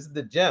part, this is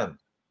the gem.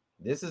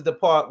 This is the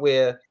part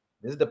where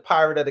this is the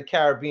Pirate of the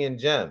Caribbean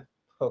gem,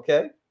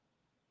 okay?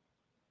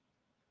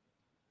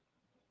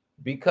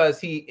 Because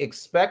he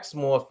expects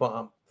more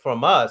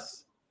from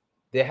us,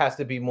 there has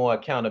to be more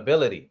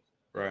accountability.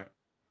 Right.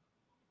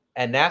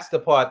 And that's the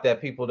part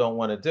that people don't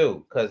want to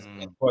do, because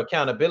for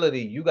accountability,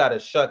 you got to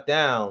shut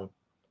down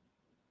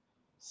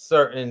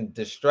certain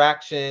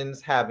distractions,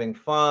 having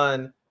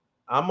fun.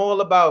 I'm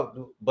all about,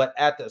 but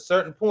at a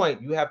certain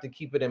point, you have to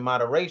keep it in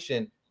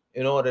moderation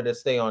in order to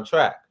stay on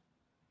track.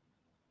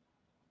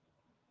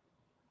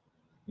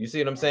 You see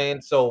what I'm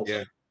saying? So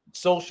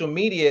social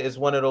media is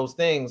one of those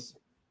things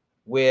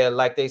where,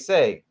 like they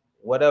say,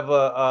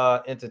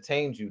 whatever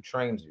entertains you,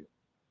 trains you.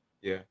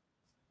 Yeah.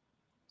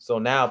 So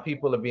now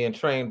people are being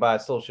trained by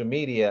social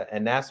media,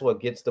 and that's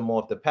what gets them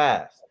off the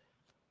path.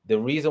 The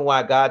reason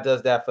why God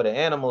does that for the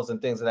animals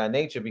and things of that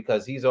nature,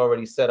 because he's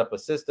already set up a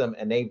system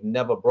and they've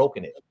never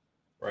broken it.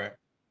 Right.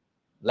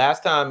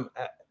 Last time,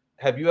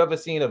 Have you ever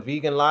seen a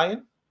vegan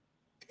lion?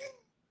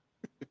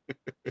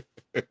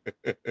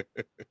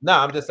 No,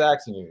 I'm just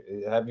asking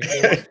you. Have you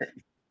seen one?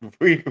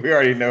 We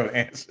already know the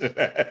answer to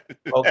that.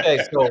 Okay,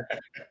 so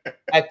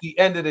at the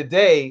end of the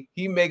day,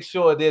 he makes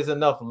sure there's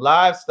enough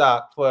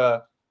livestock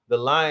for the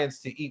lions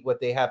to eat what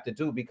they have to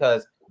do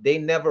because they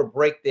never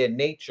break their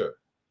nature.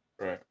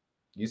 Right.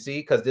 You see,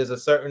 because there's a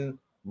certain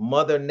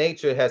mother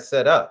nature has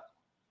set up.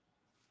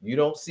 You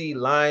don't see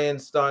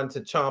lions starting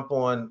to chomp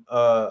on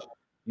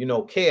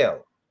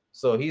kale.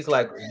 So he's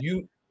like,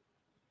 you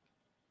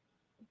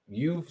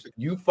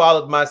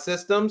followed my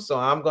system, so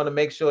I'm going to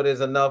make sure there's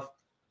enough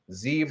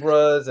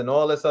zebras and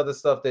all this other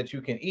stuff that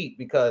you can eat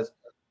because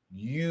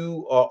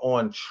you are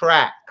on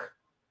track.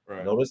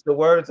 Right. Notice the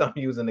words I'm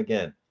using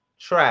again.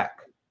 Track.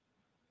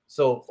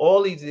 So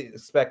all he's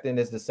expecting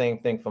is the same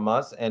thing from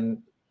us.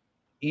 And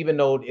even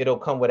though it'll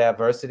come with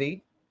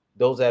adversity,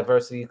 those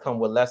adversities come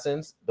with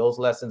lessons. Those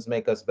lessons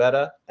make us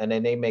better, and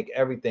then they make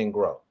everything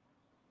grow.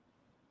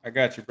 I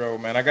got you, bro,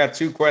 man. I got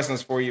 2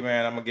 questions for you,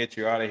 man. I'm gonna get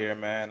you out of here,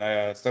 man.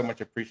 I so much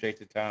appreciate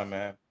your time,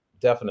 man.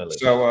 Definitely.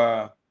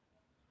 So,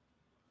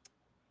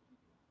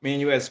 me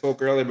and you had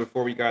spoke earlier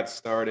before we got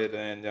started,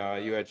 and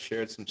you had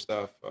shared some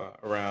stuff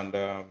around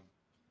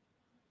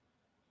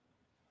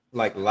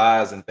like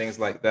lies and things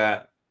like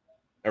that,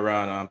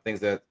 around things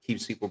that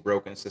keeps people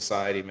broke in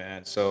society,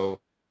 man. So,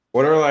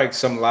 what are like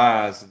some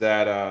lies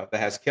that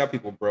has kept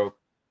people broke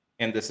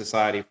in the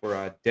society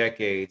for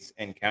decades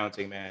and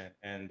counting, man?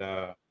 And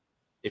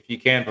if you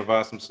can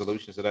provide some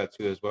solutions to that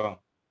too, as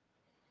well.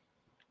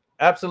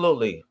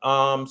 Absolutely.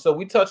 So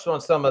we touched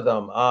on some of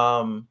them.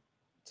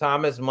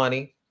 Time is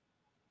money.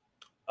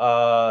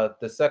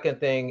 The second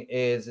thing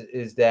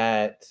is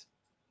that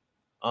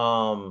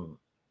um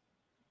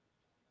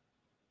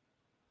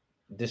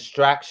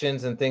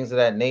distractions and things of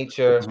that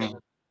nature Hmm.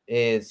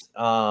 is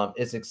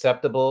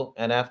acceptable,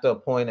 and after a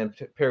point and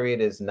period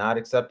is not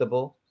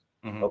acceptable.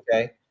 Hmm.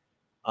 Okay.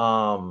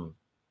 Um,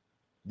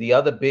 the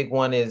other big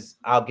one is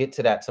I'll get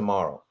to that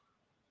tomorrow.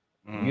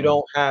 You Hmm.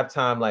 don't have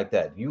time like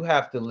that. You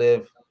have to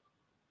live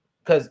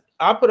because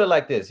I'll put it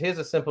like this. Here's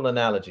a simple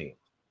analogy.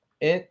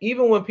 And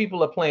even when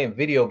people are playing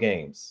video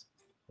games,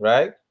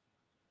 right?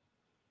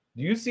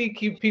 Do you see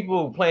keep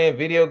people playing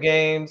video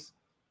games,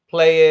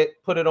 play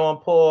it, put it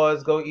on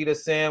pause, go eat a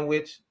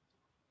sandwich?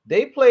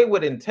 They play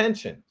with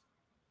intention.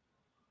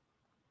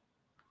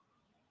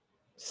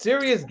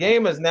 Serious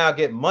gamers now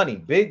get money,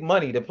 big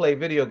money to play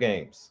video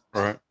games.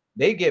 Right.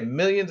 They get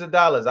millions of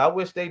dollars. I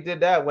wish they did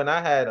that when I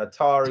had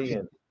Atari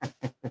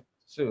and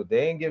shoot,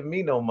 they ain't give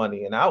me no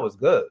money and I was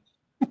good.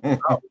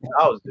 I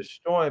was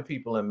destroying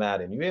people in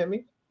Madden. You hear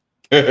me?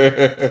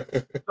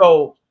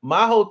 So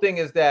my whole thing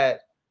is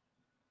that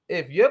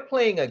if you're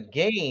playing a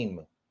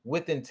game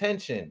with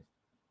intention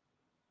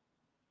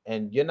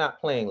and you're not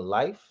playing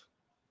life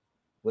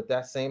with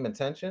that same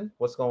intention,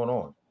 what's going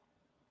on?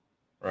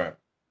 Right.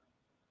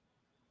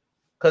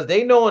 Because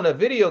they know in a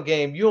video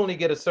game you only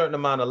get a certain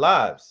amount of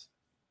lives.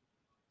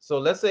 So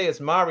let's say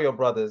it's Mario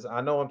Brothers. I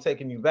know I'm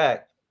taking you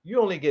back.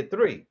 You only get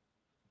 3.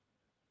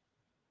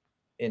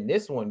 In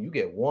this one, you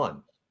get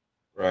 1.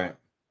 Right.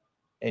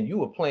 And you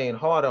were playing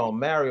harder on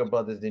Mario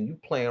Brothers than you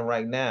playing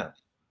right now.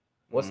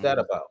 What's that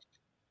Hmm. about?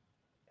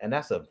 And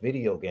that's a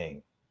video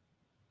game.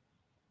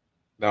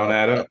 Don't A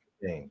add up.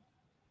 thing.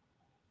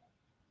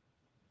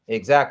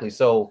 Exactly.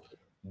 So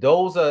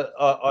those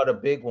are the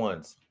big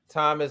ones.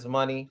 Time is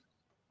money.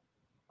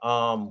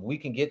 We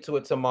can get to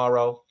it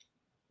tomorrow,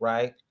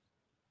 right?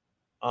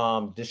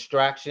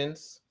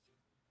 Distractions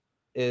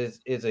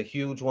is a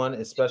huge one,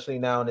 especially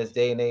now in this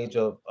day and age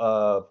of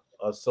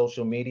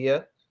social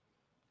media.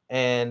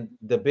 And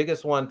the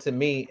biggest one to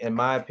me, in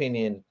my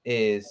opinion,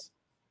 is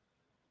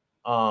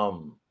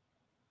um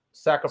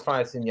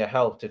sacrificing your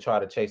health to try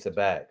to chase a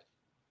bag.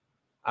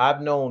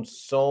 I've known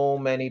so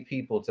many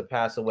people to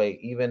pass away,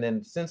 even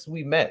in since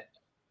we met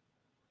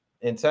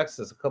in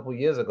Texas a couple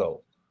years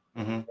ago.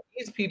 Hmm.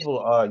 These people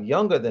are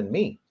younger than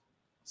me,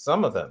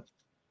 some of them,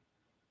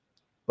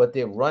 but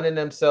they're running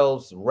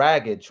themselves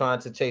ragged trying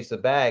to chase a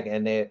bag,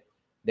 and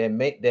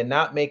they're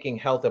not making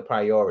health a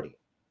priority.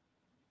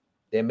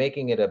 They're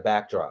making it a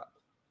backdrop.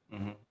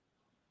 Hmm.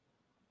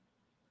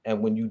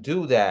 And when you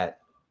do that,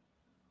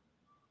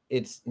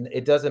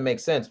 it doesn't make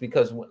sense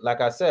because,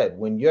 like I said,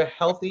 when you're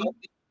healthy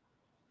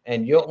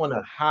and you're on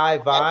a high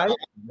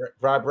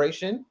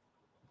vibration,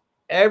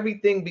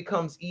 everything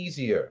becomes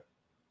easier.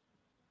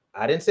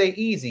 I didn't say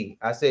easy,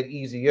 I said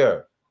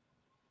easier.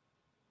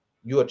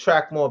 You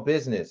attract more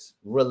business,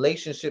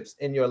 relationships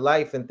in your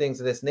life, and things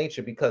of this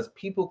nature because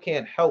people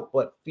can't help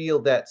but feel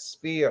that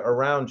sphere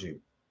around you,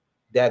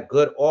 that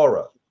good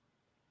aura.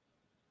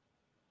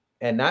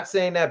 And not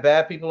saying that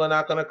bad people are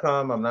not going to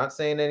come. I'm not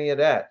saying any of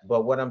that.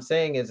 But what I'm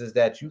saying is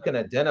that you can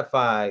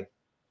identify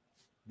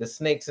the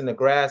snakes in the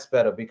grass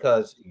better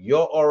because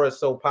your aura is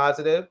so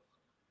positive.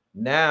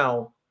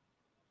 Now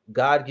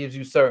God gives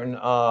you certain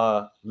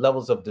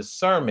levels of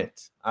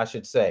discernment, I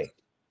should say,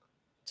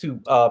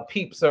 to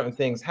peep certain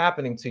things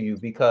happening to you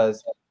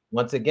because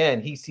once again,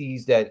 he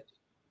sees that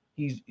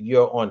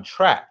you're on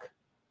track.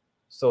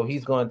 So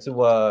he's going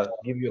to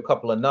give you a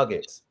couple of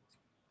nuggets.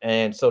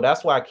 And so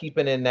that's why I keep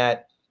it in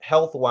that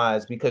health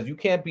wise, because you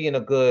can't be in a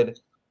good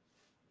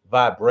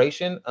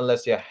vibration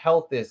unless your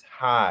health is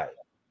high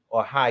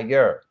or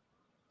higher.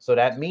 So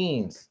that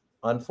means,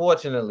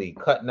 unfortunately,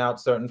 cutting out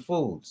certain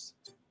foods.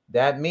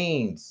 That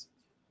means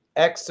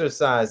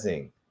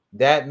exercising.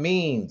 That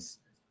means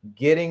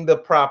getting the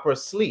proper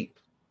sleep.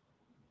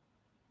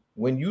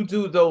 When you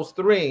do those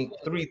three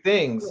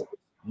things,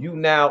 you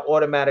now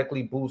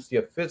automatically boost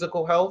your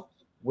physical health,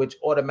 which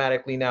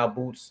automatically now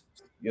boosts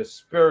your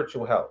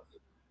spiritual health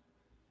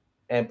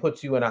and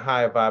puts you in a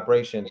higher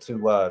vibration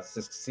to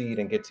succeed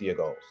and get to your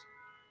goals.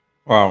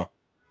 Wow.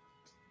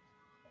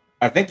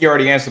 I think you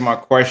already answered my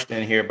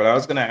question here, but I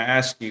was gonna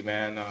ask you,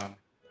 man,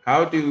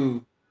 how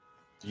do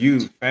you,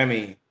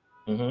 Femi,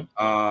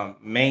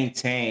 Mm-hmm.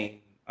 maintain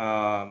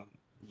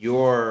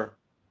your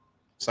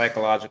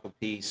psychological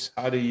peace?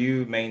 How do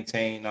you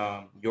maintain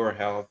your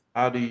health?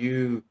 How do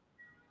you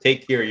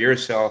take care of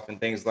yourself and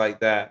things like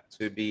that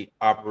to be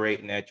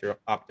operating at your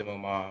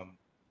optimum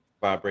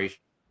vibration?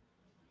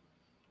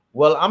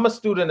 Well, I'm a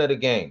student of the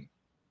game,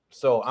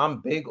 so I'm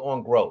big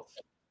on growth,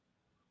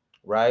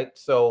 right?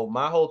 So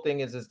my whole thing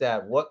is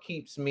that what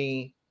keeps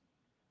me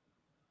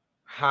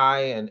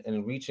high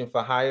and reaching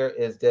for higher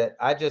is that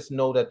I just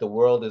know that the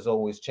world is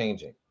always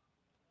changing.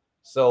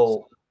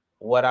 So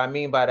what I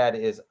mean by that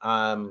is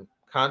I'm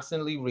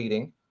constantly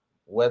reading,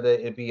 whether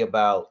it be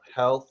about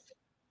health,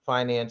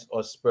 finance,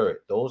 or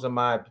spirit. Those are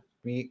my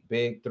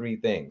big three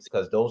things,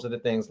 because those are the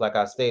things, like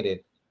I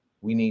stated,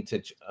 we need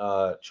to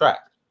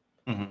track.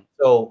 Hmm.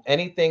 So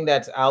anything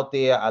that's out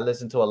there, I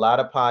listen to a lot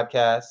of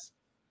podcasts.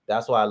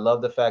 That's why I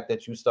love the fact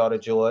that you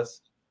started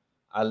yours.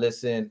 I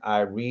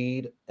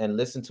read and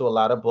listen to a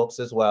lot of books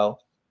as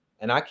well.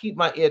 And I keep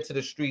my ear to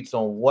the streets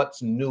on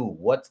what's new,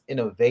 what's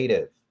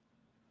innovative.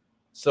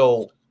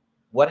 So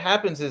what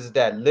happens is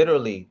that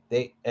literally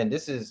and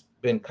this has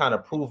been kind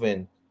of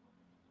proven,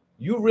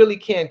 you really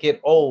can't get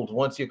old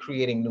once you're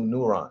creating new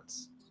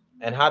neurons.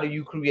 And how do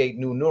you create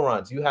new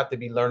neurons? You have to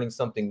be learning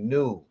something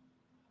new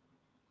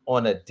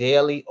on a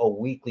daily or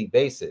weekly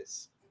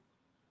basis.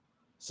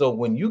 So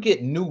when you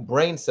get new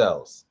brain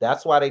cells,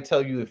 that's why they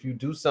tell you if you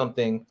do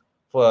something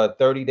for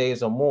 30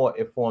 days or more,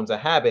 it forms a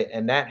habit.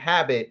 And that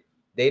habit,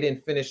 they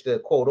didn't finish the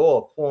quote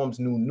off, forms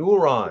new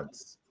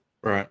neurons.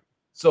 Right,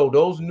 So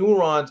those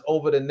neurons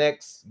over the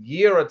next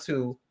year or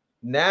two,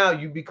 now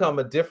you become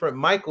a different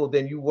Michael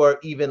than you were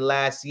even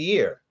last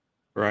year.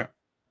 right,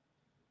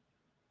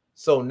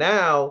 So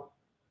now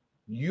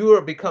you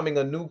are becoming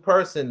a new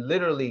person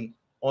literally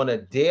on a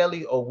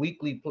daily or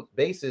weekly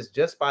basis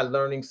just by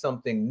learning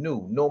something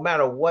new, no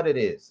matter what it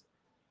is,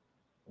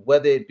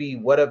 whether it be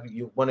whatever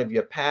you one of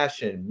your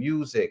passion,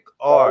 music,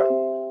 art.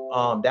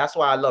 That's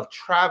why I love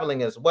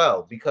traveling as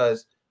well,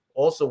 because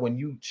also when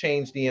you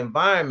change the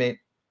environment,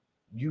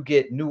 you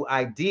get new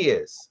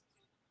ideas.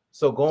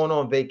 So going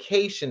on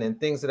vacation and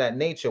things of that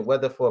nature,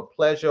 whether for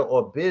pleasure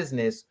or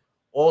business,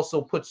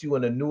 also puts you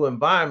in a new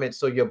environment.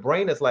 So your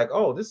brain is like,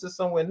 oh, this is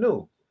somewhere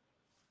new.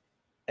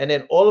 And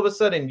then all of a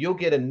sudden you'll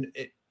get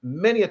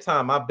many a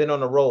time I've been on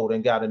the road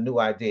and got a new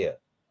idea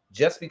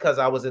just because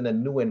I was in a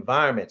new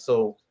environment.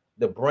 So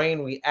the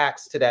brain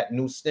reacts to that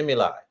new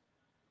stimuli.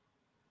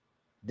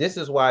 This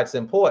is why it's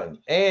important.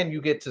 And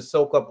you get to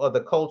soak up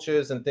other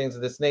cultures and things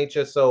of this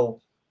nature. So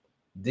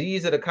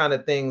these are the kind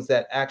of things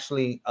that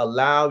actually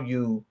allow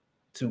you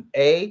to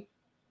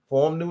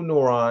form new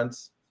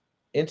neurons,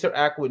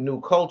 interact with new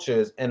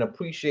cultures, and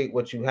appreciate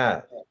what you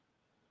have.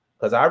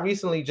 Because I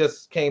recently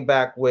just came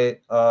back with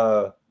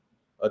a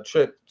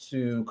trip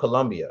to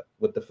Colombia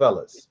with the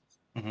fellas.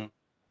 hmm,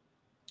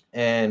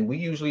 And we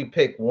usually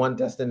pick one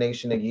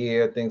destination a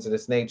year, things of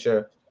this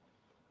nature.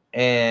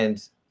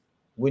 And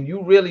when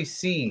you really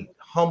see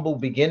humble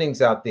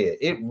beginnings out there,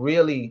 it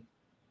really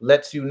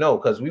lets you know.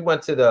 Because we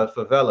went to the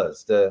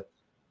favelas, the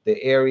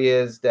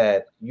areas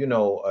that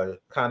are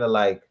kind of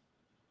like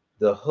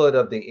the hood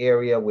of the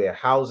area, where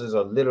houses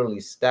are literally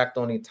stacked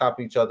on top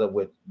of each other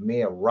with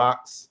mere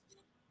rocks,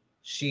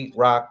 sheet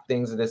rock,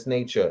 things of this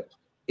nature.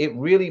 It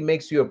really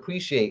makes you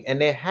appreciate, and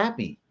they're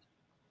happy.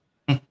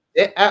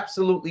 They're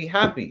absolutely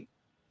happy.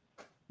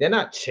 They're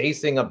not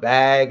chasing a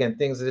bag and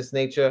things of this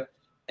nature.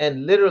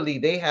 And literally,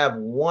 they have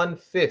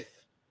 1/5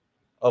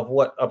 of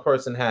what a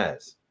person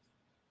has.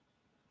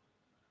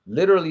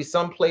 Literally,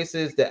 some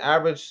places, the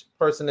average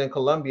person in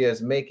Colombia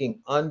is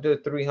making under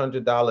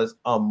 $300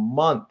 a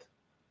month.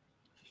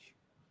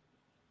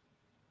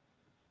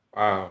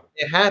 wow.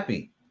 They're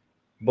happy.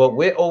 But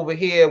we're over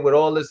here with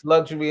all this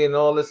luxury and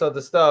all this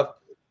other stuff,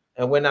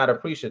 and we're not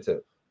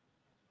appreciative.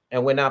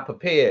 And we're not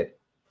prepared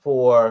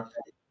for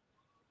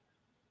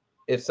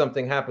if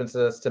something happens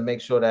to us to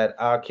make sure that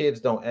our kids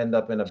don't end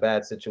up in a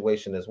bad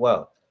situation as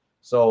well.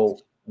 So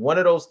one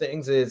of those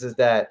things is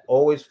that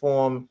always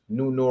form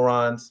new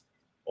neurons,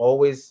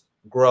 always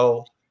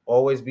grow,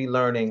 always be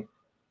learning,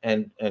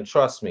 and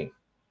trust me,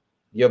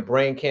 your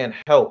brain can't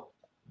help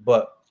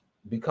but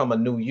become a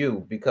new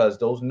you, because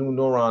those new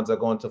neurons are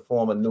going to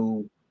form a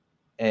new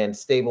and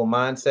stable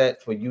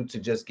mindset for you to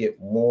just get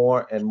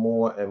more and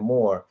more and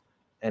more.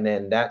 and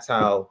then that's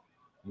how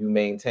you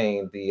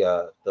maintain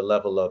the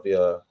level of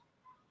your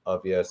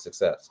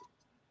success.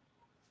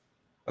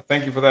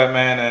 Thank you for that,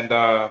 man,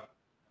 and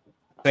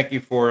thank you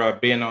for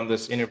being on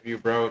this interview,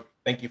 bro.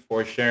 Thank you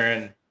for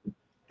sharing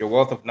your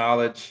wealth of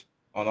knowledge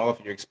on all of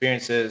your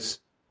experiences,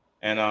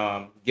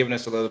 and giving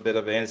us a little bit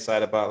of an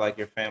insight about like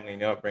your family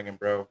and your upbringing,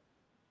 bro.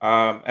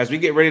 As we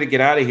get ready to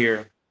get out of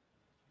here,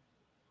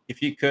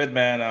 if you could,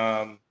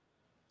 man,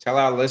 tell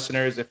our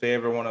listeners if they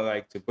ever want to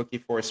like to book you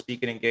for a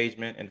speaking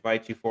engagement,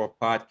 invite you for a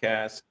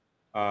podcast,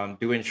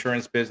 do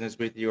insurance business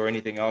with you, or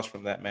anything else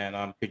from that,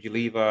 man. Could you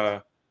leave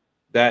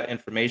that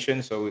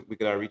information so we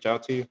could reach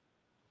out to you?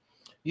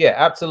 Yeah,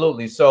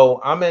 absolutely. So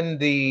I'm in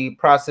the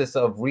process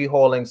of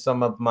rehauling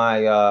some of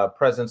my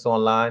presence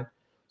online.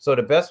 So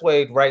the best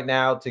way right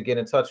now to get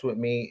in touch with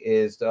me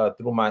is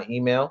through my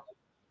email.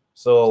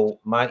 So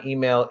my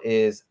email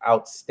is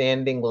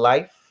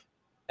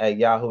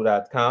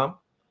outstandinglife@yahoo.com.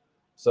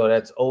 So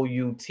that's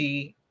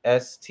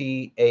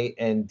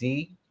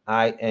outstanding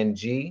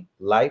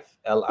life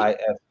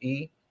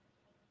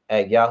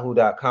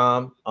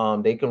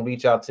life@yahoo.com. They can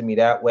reach out to me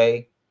that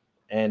way.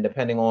 And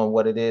depending on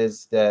what it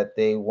is that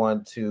they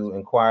want to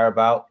inquire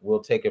about,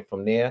 we'll take it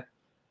from there.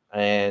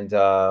 And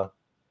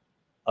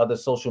other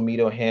social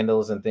media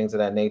handles and things of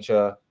that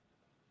nature,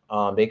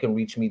 they can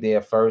reach me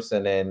there first.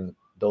 And then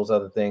those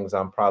other things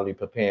I'm probably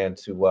preparing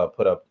to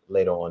put up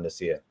later on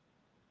this year.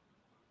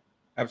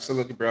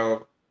 Absolutely,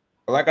 bro.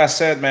 But like I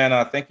said, man,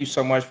 thank you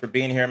so much for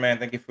being here, man.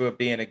 Thank you for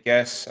being a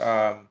guest.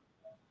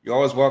 You're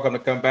always welcome to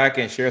come back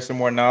and share some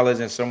more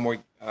knowledge and some more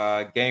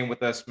game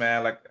with us,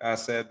 man. Like I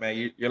said,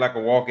 man, you're like a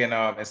walking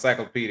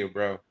encyclopedia,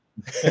 bro.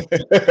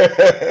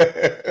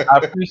 I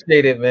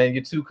appreciate it, man.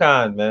 You're too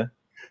kind, man.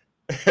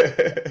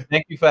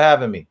 Thank you for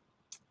having me.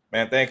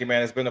 Man, thank you,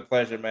 man. It's been a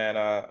pleasure, man.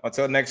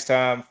 Until next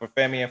time, for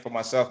Femi and for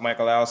myself,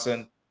 Michael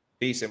Allison,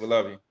 peace and we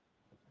love you.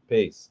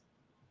 Peace.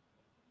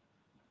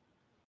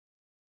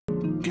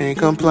 Can't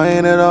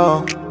complain at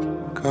all.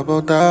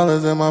 Couple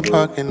dollars in my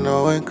pocket,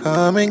 no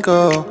income and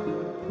go.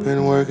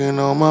 Been working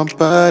on my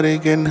body,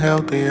 getting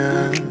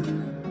healthier.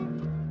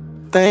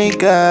 Thank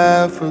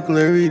God for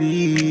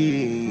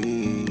clarity.